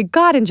 oh my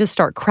God, and just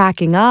start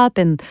cracking up.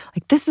 And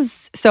like, this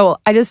is, so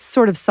I just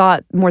sort of saw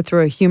it more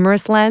through a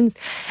humorous lens.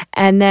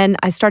 And then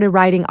I started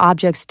writing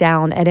objects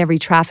down at every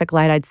traffic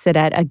light I'd sit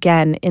at,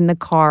 again, in the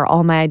car,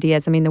 all my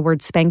ideas. I mean, the word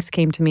Spanx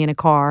came to me in a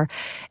car,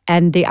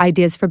 and the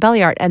ideas for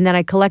belly art. And then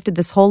I collected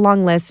this whole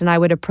long list, and I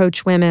would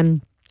approach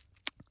women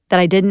that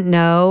I didn't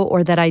know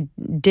or that I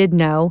did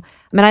know.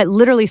 I mean, I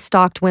literally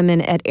stalked women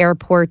at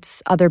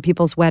airports, other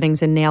people's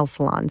weddings, and nail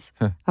salons.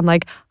 I'm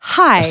like,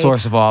 hi. A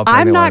source of all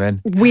I'm pregnant not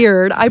women.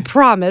 weird, I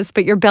promise,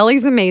 but your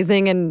belly's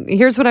amazing, and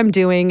here's what I'm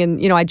doing.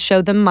 And, you know, I'd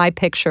show them my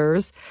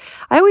pictures.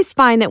 I always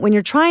find that when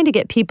you're trying to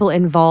get people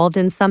involved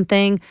in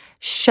something,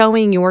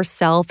 showing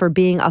yourself or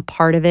being a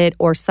part of it,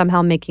 or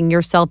somehow making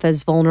yourself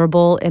as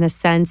vulnerable in a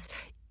sense,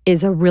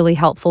 is a really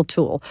helpful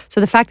tool. So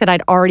the fact that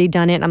I'd already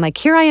done it, and I'm like,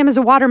 here I am as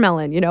a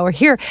watermelon, you know, or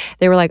here,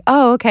 they were like,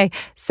 oh, okay.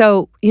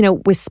 So, you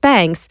know, with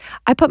Spanx,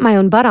 I put my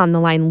own butt on the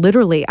line,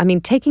 literally. I mean,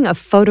 taking a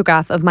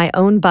photograph of my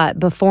own butt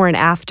before and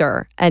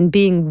after, and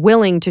being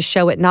willing to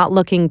show it not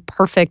looking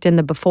perfect in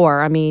the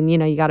before. I mean, you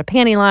know, you got a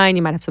panty line,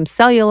 you might have some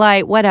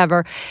cellulite,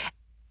 whatever.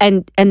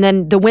 And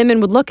then the women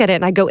would look at it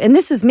and I go, and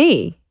this is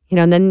me. You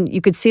know, and then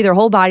you could see their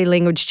whole body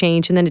language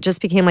change. And then it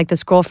just became like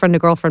this girlfriend to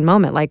girlfriend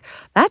moment. Like,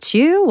 that's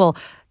you? Well,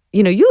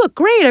 you know, you look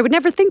great. I would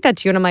never think that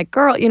to you. And I'm like,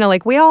 girl, you know,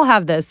 like we all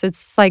have this.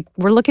 It's like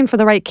we're looking for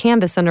the right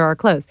canvas under our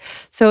clothes.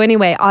 So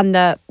anyway, on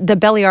the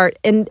belly art,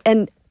 and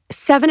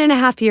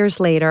 7.5 years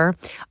later,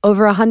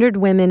 over 100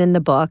 women in the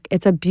book.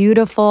 It's a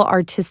beautiful,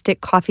 artistic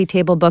coffee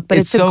table book. But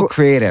it's so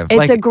creative.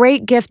 It's a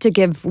great gift to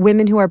give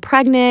women who are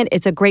pregnant.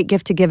 It's a great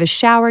gift to give as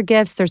shower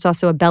gifts. There's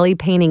also a belly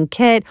painting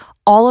kit.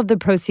 All of the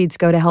proceeds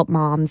go to help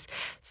moms.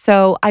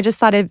 So I just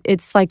thought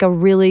it's like a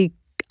really,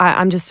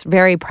 I'm just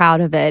very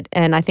proud of it,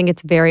 and I think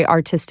it's very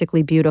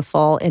artistically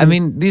beautiful. I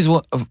mean,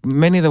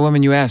 many of the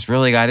women you asked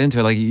really got into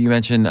it. Like you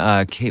mentioned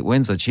Kate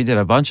Winslet. She did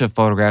a bunch of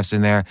photographs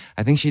in there.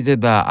 I think she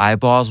did the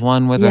eyeballs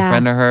one with a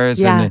friend of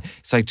hers. Yeah. And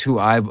it's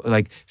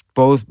like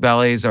both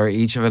bellies are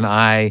each of an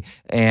eye,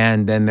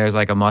 and then there's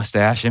like a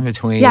mustache in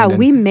between. Yeah,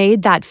 we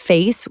made that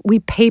face. We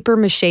paper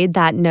machéed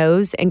that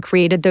nose and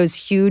created those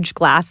huge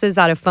glasses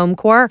out of foam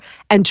core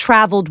and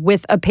traveled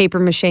with a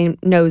paper maché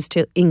nose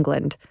to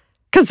England,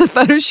 because the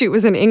photo shoot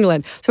was in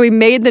England. So we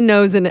made the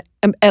nose in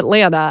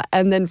Atlanta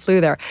and then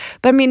flew there.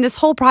 But I mean, this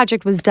whole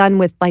project was done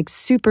with like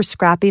super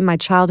scrappy. My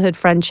childhood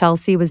friend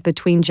Chelsea was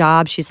between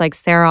jobs. She's like,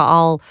 Sarah,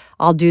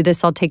 I'll do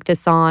this. I'll take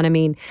this on. I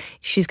mean,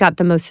 she's got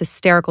the most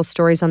hysterical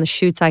stories on the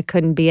shoots I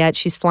couldn't be at.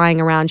 She's flying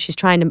around. She's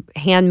trying to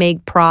hand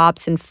make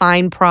props and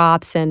find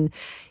props, and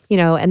you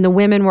know, and the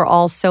women were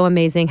all so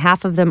amazing.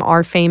 Half of them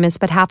are famous,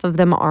 but half of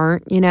them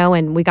aren't, you know,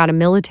 and we got a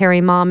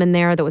military mom in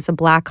there that was a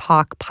Black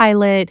Hawk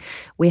pilot.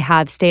 We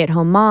have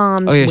stay-at-home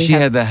moms. Oh, yeah, she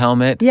had the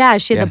helmet. Yeah,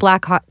 she had the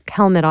Black Hawk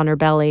helmet on her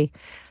belly.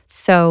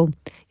 So,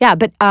 yeah,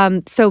 but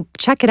so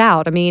check it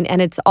out. I mean,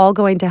 and it's all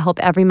going to help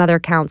every mother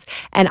counts.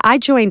 And I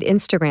joined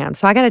Instagram.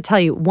 So I got to tell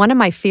you, one of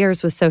my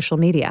fears was social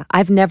media.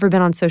 I've never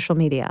been on social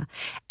media.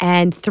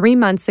 And 3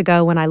 months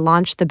ago when I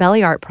launched the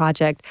Belly Art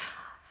Project,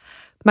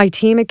 my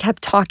team had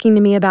kept talking to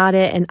me about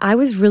it, and I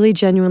was really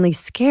genuinely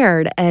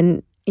scared.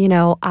 And, you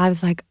know, I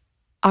was like,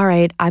 all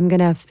right, I'm going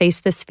to face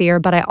this fear,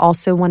 but I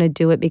also want to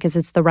do it because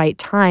it's the right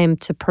time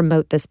to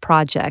promote this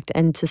project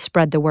and to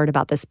spread the word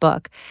about this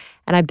book.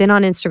 And I've been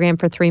on Instagram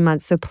for 3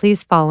 months, so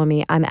please follow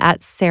me. I'm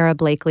at Sara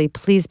Blakely.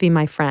 Please be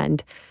my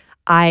friend.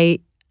 I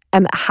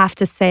have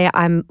to say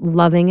I'm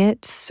loving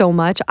it so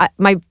much.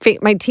 My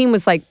team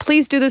was like,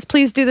 please do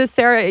this,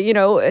 Sarah, you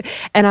know.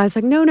 And I was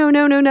like, no.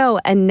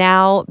 And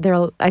now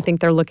I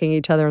think they're looking at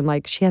each other and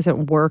like, she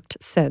hasn't worked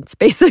since,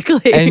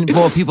 basically. And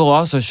well, people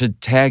also should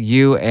tag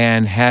you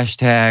and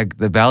hashtag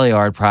the Belly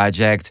Art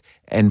Project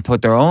and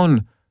put their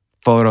own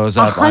photos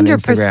up on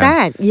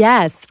Instagram. 100%.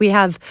 Yes. We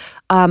have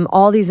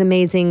all these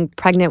amazing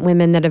pregnant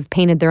women that have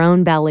painted their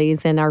own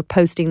bellies and are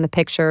posting the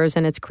pictures,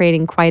 and it's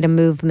creating quite a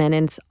movement,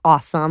 and it's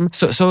awesome.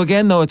 So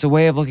again, though, it's a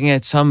way of looking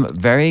at some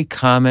very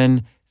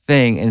common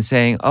thing and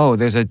saying, oh,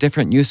 there's a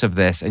different use of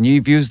this. And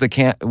you've used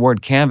the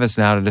word canvas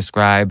now to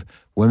describe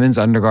women's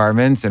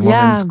undergarments and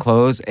women's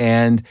clothes,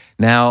 and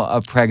now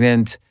a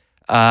pregnant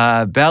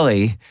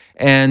belly.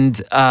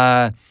 And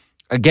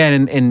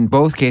again, in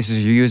both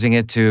cases, you're using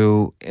it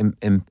to,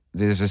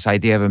 there's this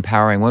idea of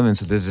empowering women.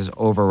 So there's this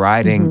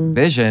overriding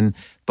vision,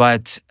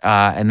 but,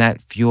 and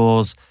that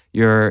fuels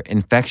your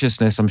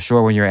infectiousness, I'm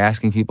sure, when you're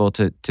asking people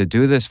to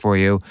do this for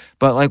you.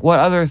 But like, what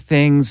other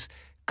things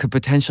could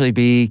potentially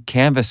be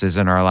canvases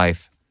in our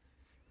life?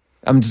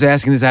 I'm just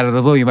asking this out of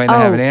the blue. You might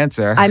not have an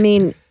answer. I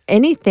mean,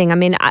 anything. I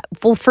mean,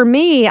 well, for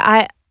me,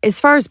 as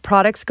far as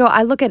products go,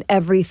 I look at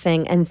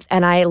everything and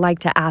I like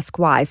to ask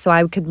why. So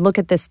I could look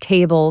at this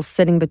table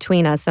sitting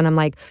between us and I'm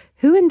like,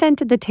 who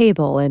invented the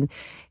table? And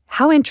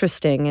how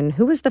interesting. And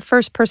who was the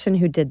first person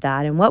who did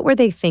that? And what were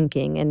they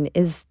thinking? And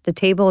is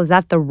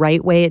that the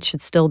right way it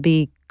should still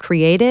be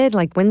created?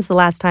 Like, when's the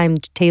last time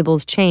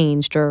tables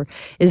changed? Or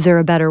is there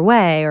a better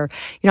way? Or,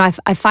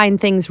 I find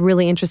things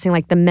really interesting.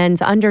 Like the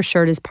men's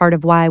undershirt is part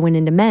of why I went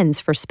into men's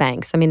for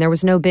Spanx. I mean, there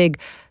was no big,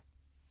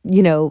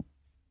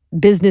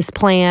 business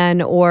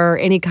plan or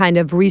any kind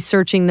of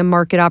researching the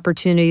market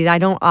opportunity. I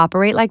don't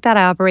operate like that.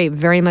 I operate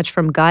very much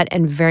from gut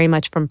and very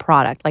much from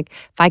product. Like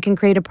if I can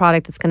create a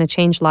product that's going to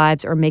change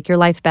lives or make your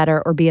life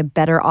better or be a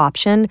better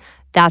option,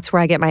 that's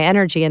where I get my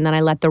energy, and then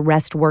I let the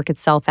rest work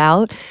itself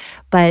out.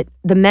 But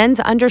the men's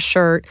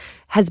undershirt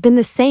has been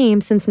the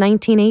same since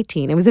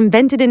 1918. It was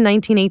invented in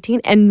 1918,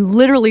 and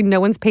literally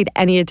no one's paid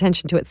any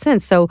attention to it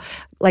since. So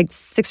like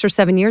 6 or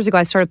 7 years ago,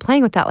 I started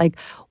playing with that. Like,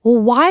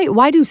 well,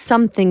 why do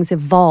some things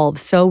evolve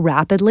so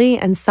rapidly,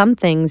 and some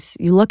things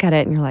you look at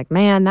it and you're like,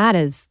 man, that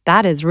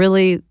is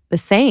really the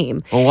same.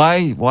 Well,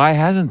 why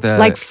hasn't that?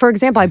 Like, for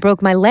example, I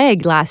broke my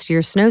leg last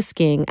year snow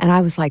skiing, and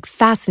I was like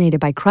fascinated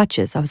by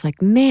crutches. I was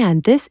like,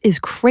 man, this is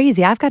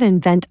crazy. I've got to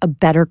invent a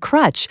better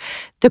crutch.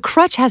 The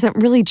crutch hasn't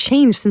really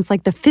changed since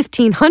like the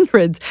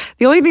 1500s.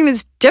 The only thing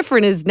that's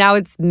different is now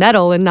it's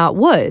metal and not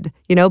wood,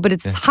 but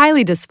it's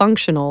highly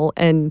dysfunctional,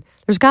 and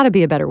there's got to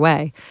be a better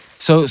way.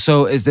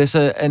 So is this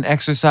an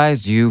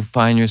exercise? Do you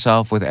find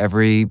yourself with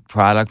every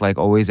product like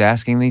always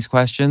asking these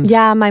questions?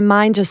 Yeah, my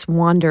mind just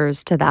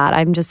wanders to that.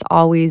 I'm just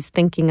always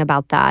thinking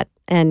about that.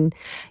 And,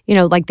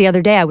 like the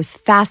other day, I was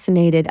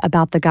fascinated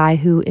about the guy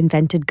who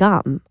invented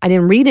gum. I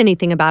didn't read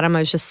anything about him. I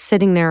was just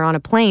sitting there on a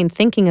plane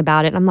thinking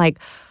about it. And I'm like,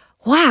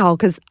 wow,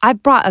 because I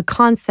brought a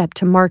concept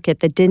to market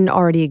that didn't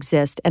already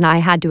exist, and I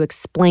had to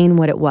explain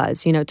what it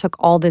was. It took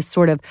all this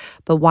sort of,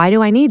 but why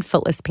do I need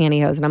footless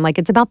pantyhose? And I'm like,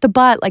 it's about the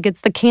butt, like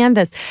it's the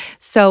canvas.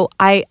 So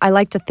I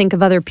like to think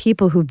of other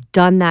people who've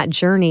done that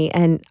journey.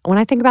 And when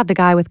I think about the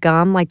guy with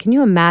gum, like, can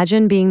you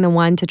imagine being the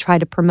one to try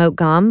to promote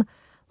gum?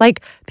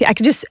 Like, I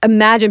could just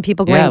imagine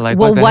people going, like,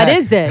 well, what heck?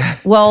 is it?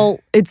 Well,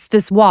 it's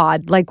this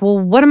wad. Like, well,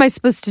 what am I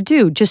supposed to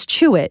do? Just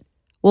chew it.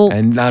 Well,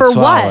 and not for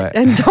swallow what? it.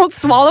 And don't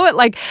swallow it.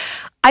 Like,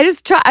 I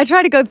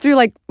try to go through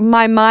like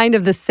my mind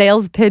of the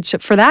sales pitch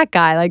for that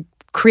guy, like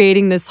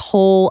creating this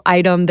whole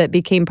item that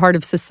became part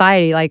of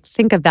society. Like,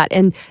 think of that.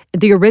 And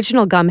the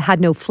original gum had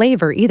no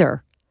flavor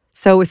either.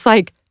 So it's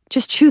like,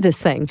 just chew this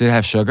thing. Did it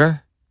have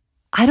sugar?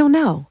 I don't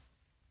know.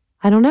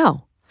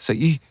 So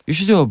you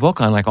should do a book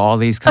on like all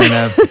these kind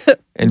of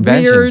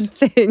inventions. Weird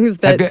things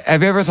that...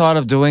 Have you ever thought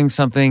of doing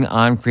something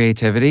on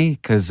creativity?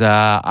 Because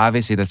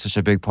obviously that's such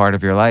a big part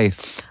of your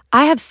life.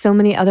 I have so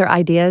many other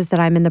ideas that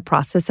I'm in the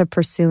process of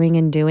pursuing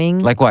and doing.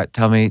 Like what?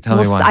 Tell me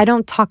one. I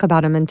don't talk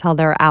about them until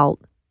they're out.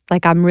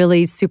 Like, I'm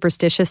really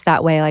superstitious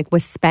that way. Like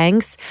with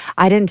Spanx,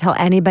 I didn't tell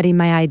anybody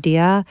my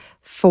idea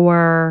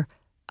for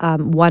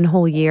 1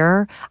 whole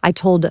year. I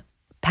told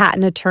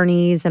patent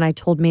attorneys and I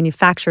told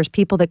manufacturers,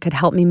 people that could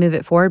help me move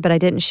it forward, but I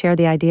didn't share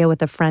the idea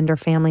with a friend or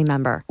family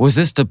member. Was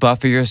this to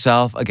buffer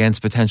yourself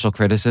against potential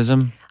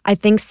criticism? I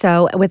think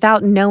so.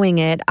 Without knowing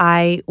it,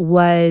 I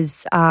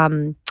was...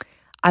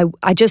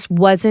 I just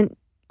wasn't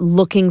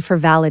looking for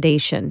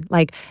validation.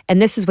 Like, and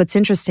this is what's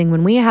interesting.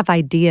 When we have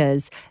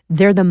ideas,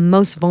 they're the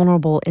most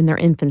vulnerable in their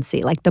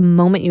infancy. Like the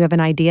moment you have an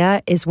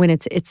idea is when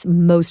it's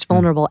most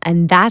vulnerable.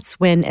 And that's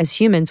when, as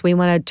humans, we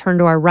want to turn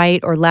to our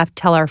right or left,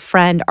 tell our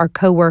friend, our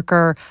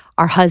coworker,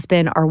 our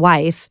husband, our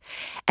wife.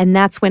 And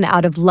that's when,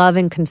 out of love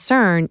and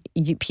concern,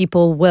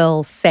 people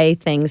will say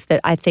things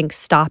that I think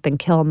stop and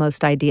kill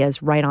most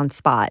ideas right on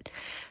spot.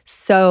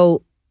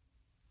 So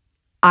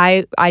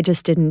I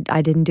just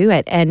didn't do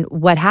it. And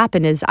what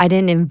happened is I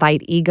didn't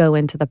invite ego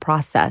into the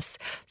process.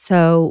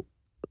 So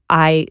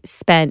I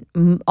spent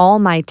all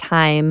my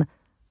time,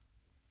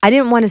 I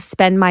didn't want to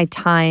spend my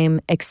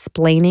time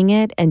explaining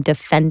it and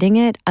defending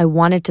it. I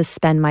wanted to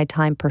spend my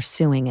time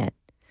pursuing it.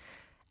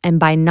 And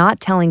by not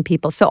telling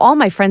people, so all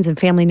my friends and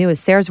family knew is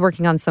Sarah's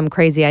working on some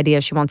crazy idea.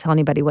 She won't tell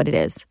anybody what it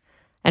is.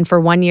 And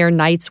for 1 year,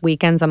 nights,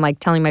 weekends, I'm like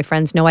telling my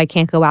friends, no, I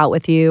can't go out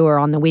with you. Or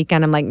on the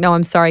weekend, I'm like, no,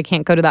 I'm sorry, I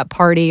can't go to that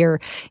party. Or,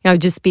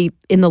 just be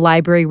in the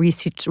library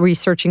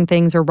researching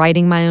things or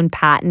writing my own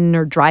patent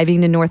or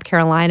driving to North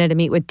Carolina to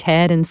meet with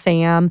Ted and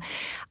Sam.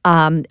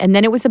 And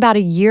then it was about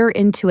a year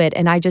into it,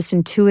 and I just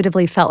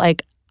intuitively felt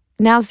like,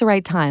 now's the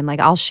right time. Like,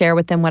 I'll share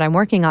with them what I'm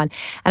working on.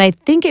 And I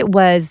think it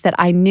was that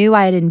I knew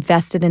I had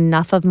invested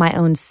enough of my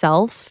own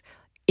self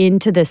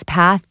into this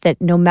path that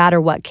no matter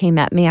what came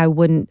at me, I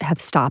wouldn't have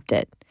stopped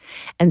it.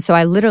 And so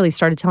I literally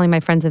started telling my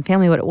friends and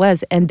family what it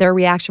was, and their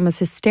reaction was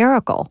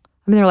hysterical.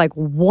 I mean, they're like,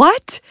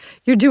 what?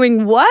 You're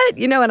doing what?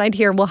 And I'd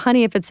hear, well,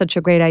 honey, if it's such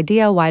a great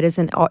idea, why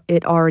doesn't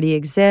it already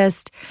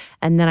exist?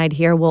 And then I'd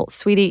hear, well,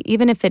 sweetie,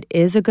 even if it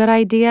is a good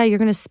idea, you're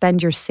going to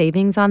spend your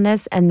savings on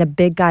this, and the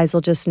big guys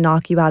will just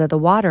knock you out of the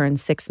water in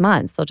 6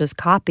 months. They'll just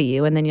copy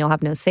you, and then you'll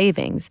have no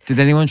savings. Did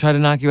anyone try to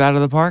knock you out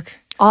of the park?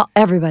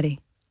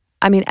 Everybody.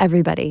 I mean,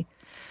 everybody.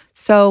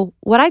 So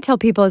what I tell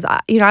people is,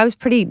 I was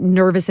pretty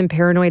nervous and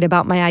paranoid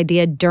about my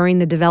idea during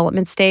the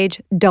development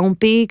stage. Don't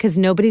be, because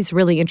nobody's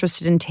really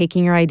interested in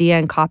taking your idea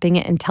and copying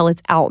it until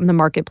it's out in the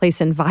marketplace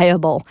and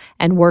viable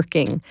and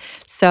working.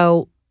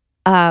 So,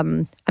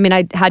 I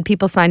had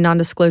people sign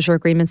non-disclosure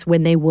agreements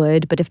when they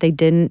would, but if they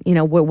didn't,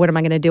 what am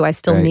I going to do? I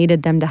still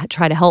needed them to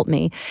try to help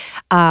me.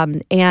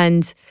 But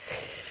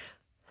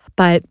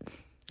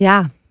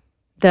yeah,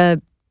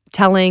 the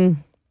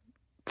telling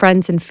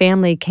friends and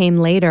family came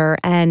later.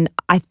 And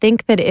I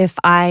think that if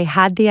I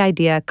had the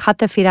idea, cut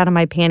the feet out of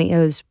my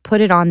pantyhose,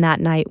 put it on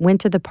that night,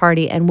 went to the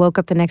party, and woke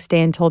up the next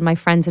day and told my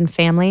friends and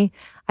family,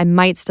 I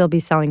might still be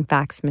selling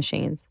fax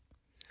machines.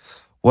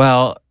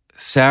 Well,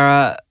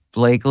 Sara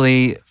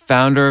Blakely,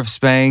 founder of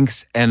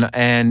Spanx,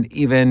 and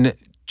even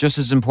just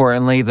as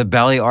importantly, the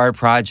Belly Art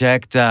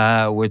Project,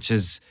 which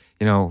is,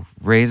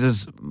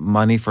 raises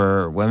money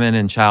for women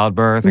in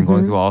childbirth and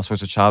going through all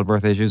sorts of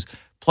childbirth issues.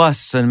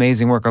 Plus, it's an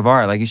amazing work of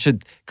art. Like, you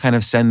should kind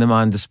of send them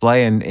on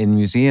display in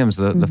museums.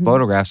 The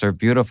photographs are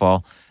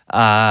beautiful.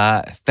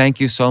 Thank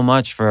you so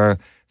much for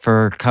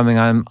coming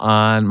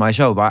on my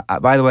show.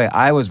 By the way,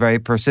 I was very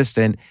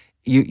persistent.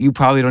 You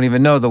probably don't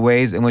even know the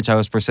ways in which I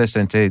was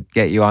persistent to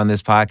get you on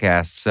this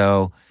podcast.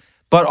 So,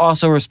 but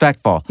also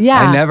respectful. Yeah.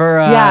 I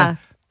never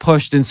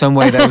pushed in some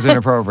way that was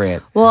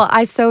inappropriate. Well,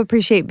 I so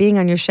appreciate being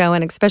on your show,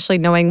 and especially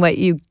knowing what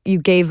you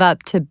gave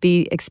up to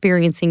be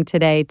experiencing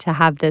today to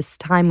have this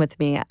time with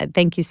me.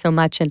 Thank you so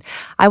much. And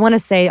I want to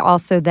say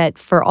also that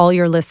for all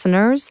your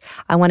listeners,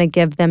 I want to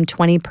give them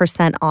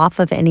 20% off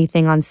of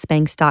anything on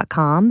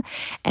Spanx.com.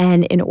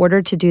 And in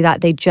order to do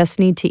that, they just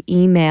need to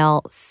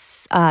email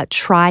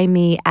try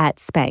me at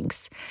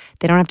Spanx.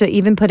 They don't have to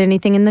even put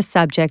anything in the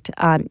subject.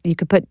 You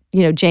could put,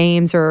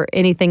 James or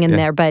anything in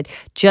there, but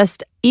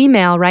just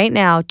email right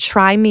now,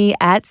 try me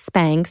at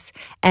Spanx,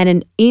 and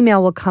an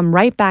email will come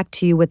right back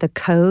to you with a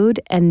code,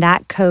 and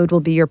that code will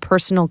be your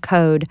personal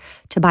code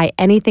to buy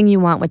anything you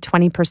want with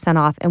 20%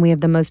 off. And we have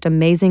the most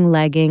amazing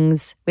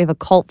leggings. We have a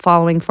cult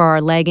following for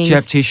our leggings. Do you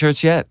have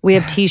t-shirts yet? We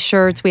have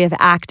t-shirts. We have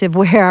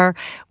activewear.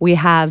 We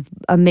have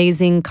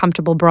amazing,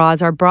 comfortable bras.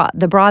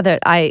 The bra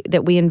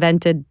that we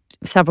invented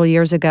several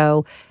years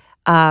ago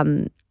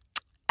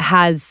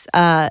has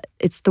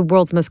it's the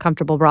world's most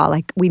comfortable bra.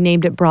 Like, we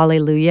named it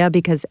Braleluya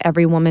because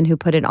every woman who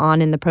put it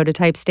on in the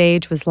prototype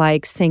stage was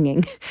like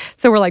singing.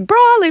 So we're like,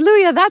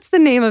 Braleluya, that's the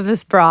name of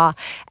this bra.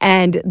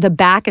 And the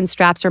back and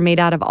straps are made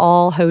out of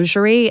all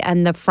hosiery,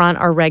 and the front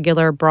are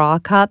regular bra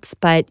cups,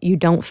 but you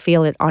don't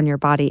feel it on your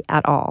body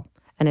at all.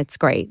 And it's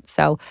great.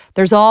 So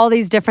there's all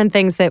these different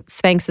things that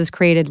Spanx has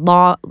created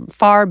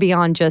far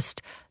beyond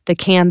just the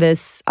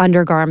canvas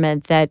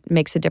undergarment that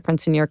makes a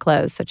difference in your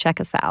clothes. So check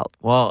us out.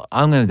 Well,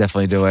 I'm going to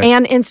definitely do it.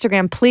 And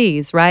Instagram,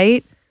 please,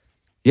 right?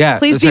 Yeah.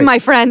 Please be my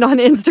friend on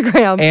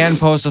Instagram. And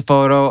post a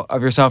photo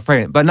of yourself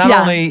pregnant. But not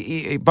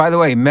only, by the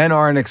way, men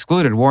aren't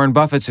excluded. Warren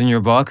Buffett's in your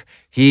book.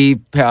 He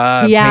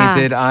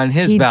painted on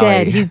his belly.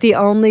 He did. He's the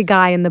only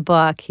guy in the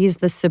book. He's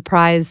the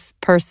surprise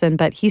person,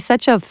 but he's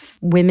such a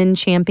women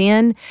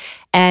champion.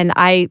 And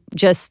I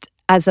just,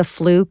 as a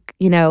fluke,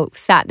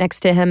 sat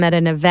next to him at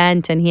an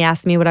event, and he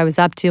asked me what I was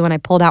up to, and I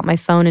pulled out my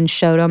phone and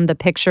showed him the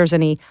pictures,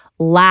 and he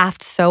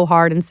laughed so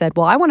hard and said,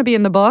 well, I want to be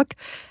in the book.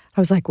 I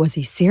was like, was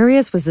he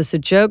serious? Was this a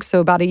joke? So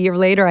about a year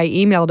later, I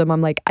emailed him.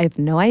 I'm like, I have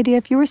no idea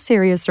if you were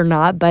serious or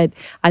not, but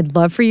I'd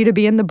love for you to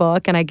be in the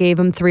book. And I gave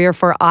him 3 or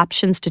 4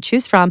 options to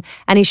choose from.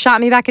 And he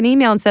shot me back an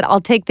email and said,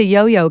 I'll take the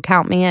yo-yo,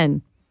 count me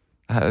in.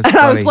 And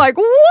I was like,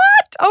 what?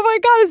 Oh my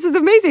God, this is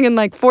amazing. And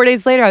like 4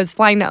 days later, I was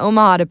flying to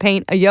Omaha to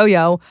paint a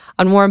yo-yo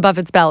on Warren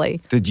Buffett's belly.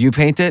 Did you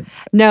paint it?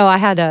 No, I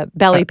had a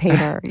belly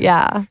painter.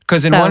 Yeah.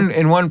 Because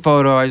in one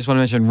photo, I just want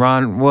to mention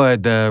Ron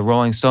Wood, the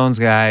Rolling Stones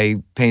guy,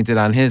 painted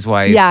on his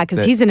wife. Yeah,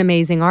 because he's an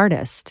amazing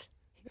artist.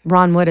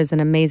 Ron Wood is an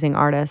amazing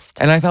artist.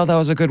 And I felt that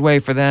was a good way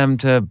for them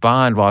to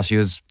bond while she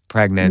was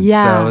pregnant.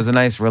 Yeah. So it was a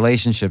nice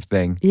relationship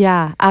thing.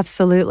 Yeah,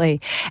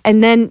 absolutely.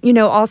 And then,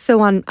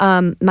 also on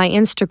my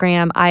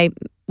Instagram, I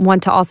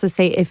want to also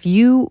say, if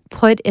you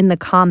put in the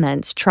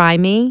comments, try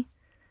me,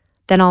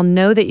 then I'll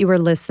know that you were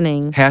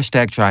listening.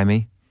 # try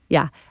me.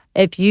 Yeah.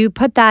 If you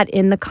put that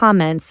in the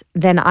comments,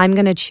 then I'm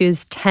going to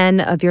choose 10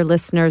 of your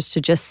listeners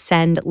to just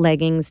send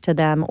leggings to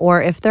them.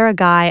 Or if they're a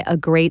guy, a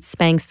great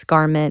Spanx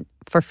garment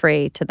for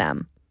free to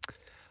them.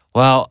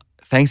 Well,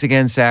 thanks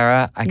again,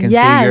 Sarah. I can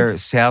see your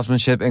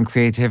salesmanship and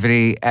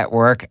creativity at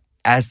work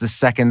as the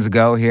seconds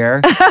go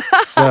here.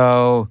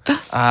 So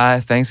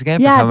thanks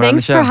again for coming on the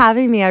thanks show. for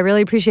having me. I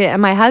really appreciate it.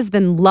 And my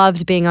husband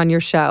loved being on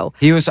your show.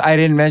 I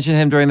didn't mention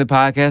him during the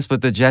podcast,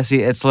 but the Jesse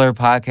Itzler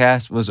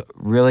podcast was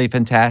really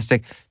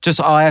fantastic.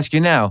 I'll ask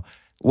you now,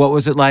 what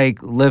was it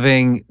like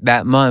living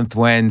that month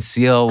when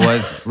Seal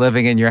was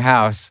living in your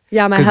house?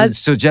 Yeah, my husband.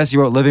 So Jesse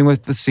wrote Living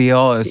with the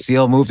Seal. A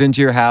seal moved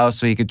into your house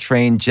so he could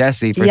train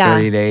Jesse for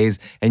 30 days,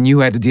 and you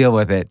had to deal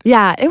with it.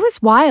 Yeah, it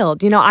was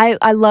wild.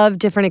 I love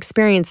different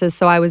experiences,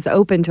 so I was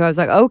open to it. I was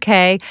like,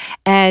 okay.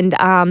 And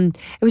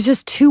it was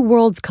just two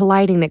worlds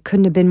colliding that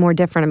couldn't have been more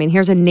different. I mean,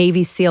 here's a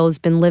Navy SEAL who's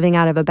been living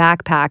out of a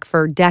backpack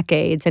for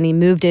decades, and he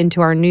moved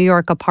into our New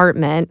York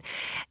apartment,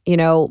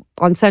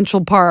 on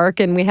Central Park,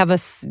 and we have a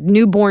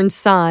newborn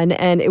son,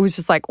 and it was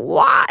just like,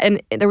 wow.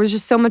 And there was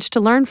just so much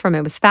to learn from it.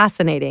 It was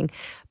fascinating.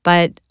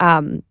 But,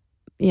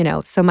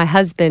 so my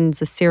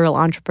husband's a serial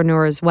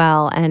entrepreneur as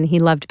well, and he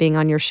loved being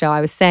on your show. I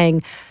was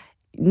saying,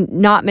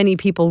 not many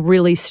people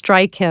really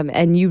strike him,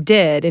 and you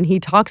did, and he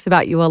talks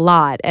about you a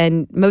lot.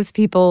 And most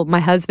people, my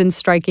husband's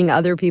striking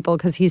other people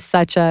because he's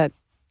such a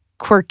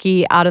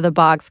quirky,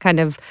 out-of-the-box, kind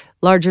of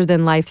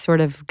larger-than-life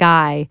sort of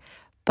guy.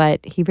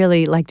 But he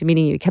really liked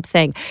meeting you. He kept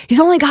saying, he's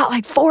only got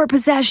like 4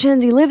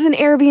 possessions. He lives in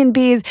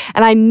Airbnbs.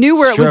 And I knew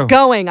where it was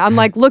going. I'm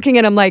like looking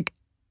at him like,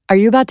 are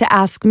you about to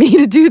ask me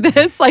to do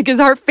this? Like, is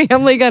our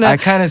family going to? I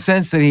kind of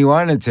sensed that he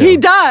wanted to. He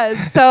does.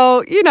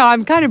 So,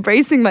 I'm kind of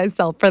bracing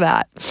myself for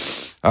that.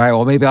 All right,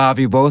 well, maybe I'll have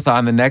you both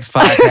on the next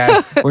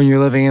podcast when you're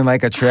living in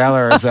like a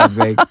trailer or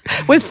something.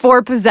 With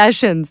 4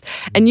 possessions.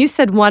 And you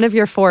said one of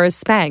your 4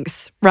 is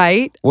Spanx,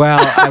 right? Well,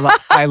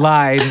 I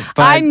lied.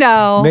 But I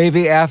know.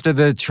 Maybe after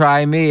the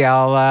try me,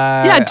 I'll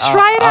try it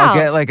out. I'll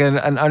get like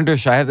an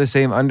undershirt. I have the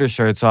same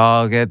undershirt, so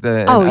I'll get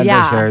an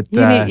undershirt.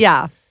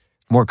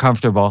 More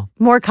comfortable.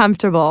 More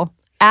comfortable.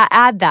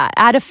 Add that.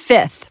 Add a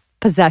 5th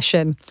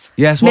possession.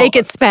 Yes. Make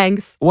it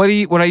Spanx. What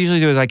I usually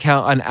do is I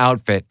count an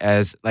outfit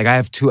as like I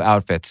have 2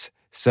 outfits.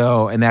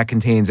 So, and that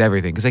contains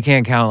everything because I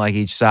can't count like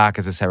each sock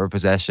as a separate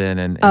possession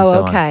and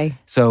so on.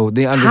 So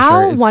the undershirt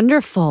How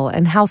wonderful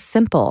and how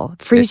simple.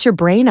 Frees your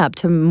brain up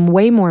to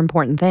way more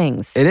important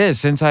things. It is.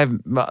 Since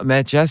I've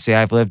met Jesse,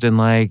 I've lived in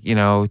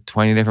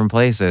 20 different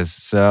places.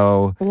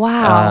 So,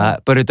 wow.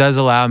 But it does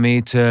allow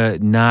me to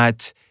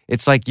not,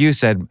 it's like you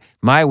said,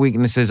 my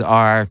weaknesses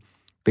are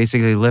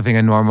basically living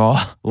a normal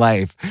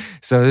life.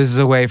 So this is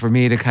a way for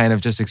me to kind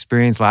of just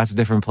experience lots of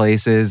different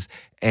places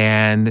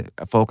and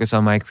focus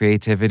on my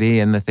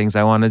creativity and the things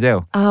I want to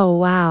do. Oh,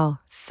 wow.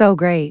 So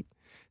great.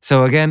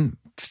 So again,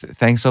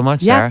 thanks so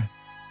much, Sarah.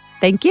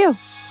 Thank you.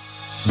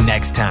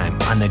 Next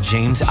time on The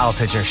James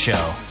Altucher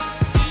Show.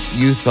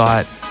 You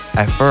thought,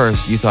 at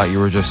first, you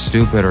were just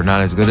stupid or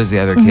not as good as the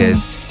other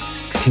kids.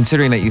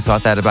 Considering that you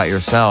thought that about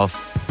yourself,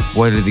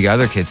 what did the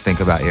other kids think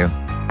about you?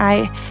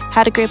 I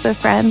had a group of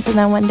friends, and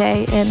then one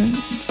day in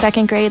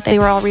 2nd grade, they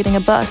were all reading a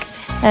book,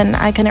 and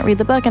I couldn't read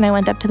the book, and I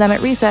went up to them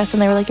at recess,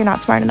 and they were like, you're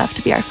not smart enough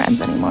to be our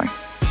friends anymore.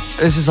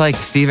 This is like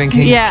Stephen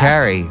King's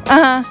Carrie.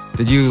 Uh-huh.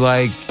 Did you,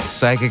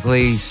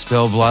 psychically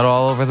spill blood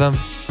all over them?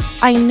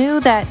 I knew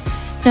that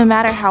no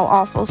matter how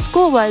awful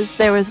school was,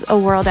 there was a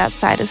world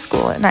outside of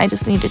school, and I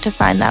just needed to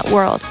find that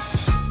world.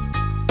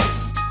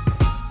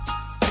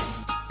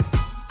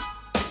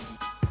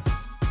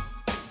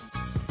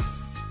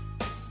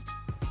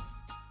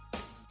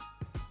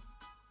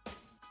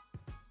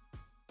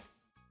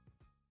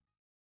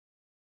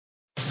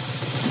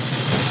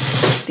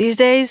 These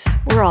days,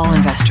 we're all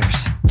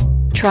investors,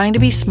 trying to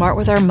be smart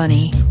with our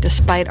money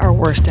despite our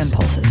worst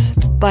impulses.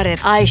 But at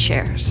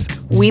iShares,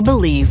 we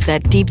believe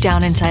that deep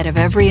down inside of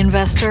every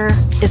investor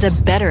is a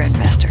better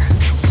investor.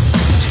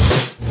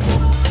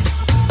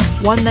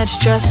 One that's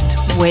just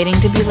waiting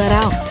to be let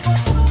out.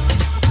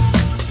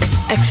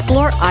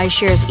 Explore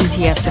iShares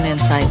ETFs and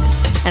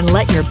insights and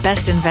let your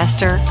best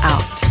investor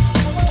out.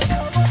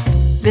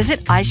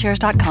 Visit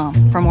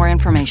iShares.com for more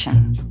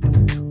information.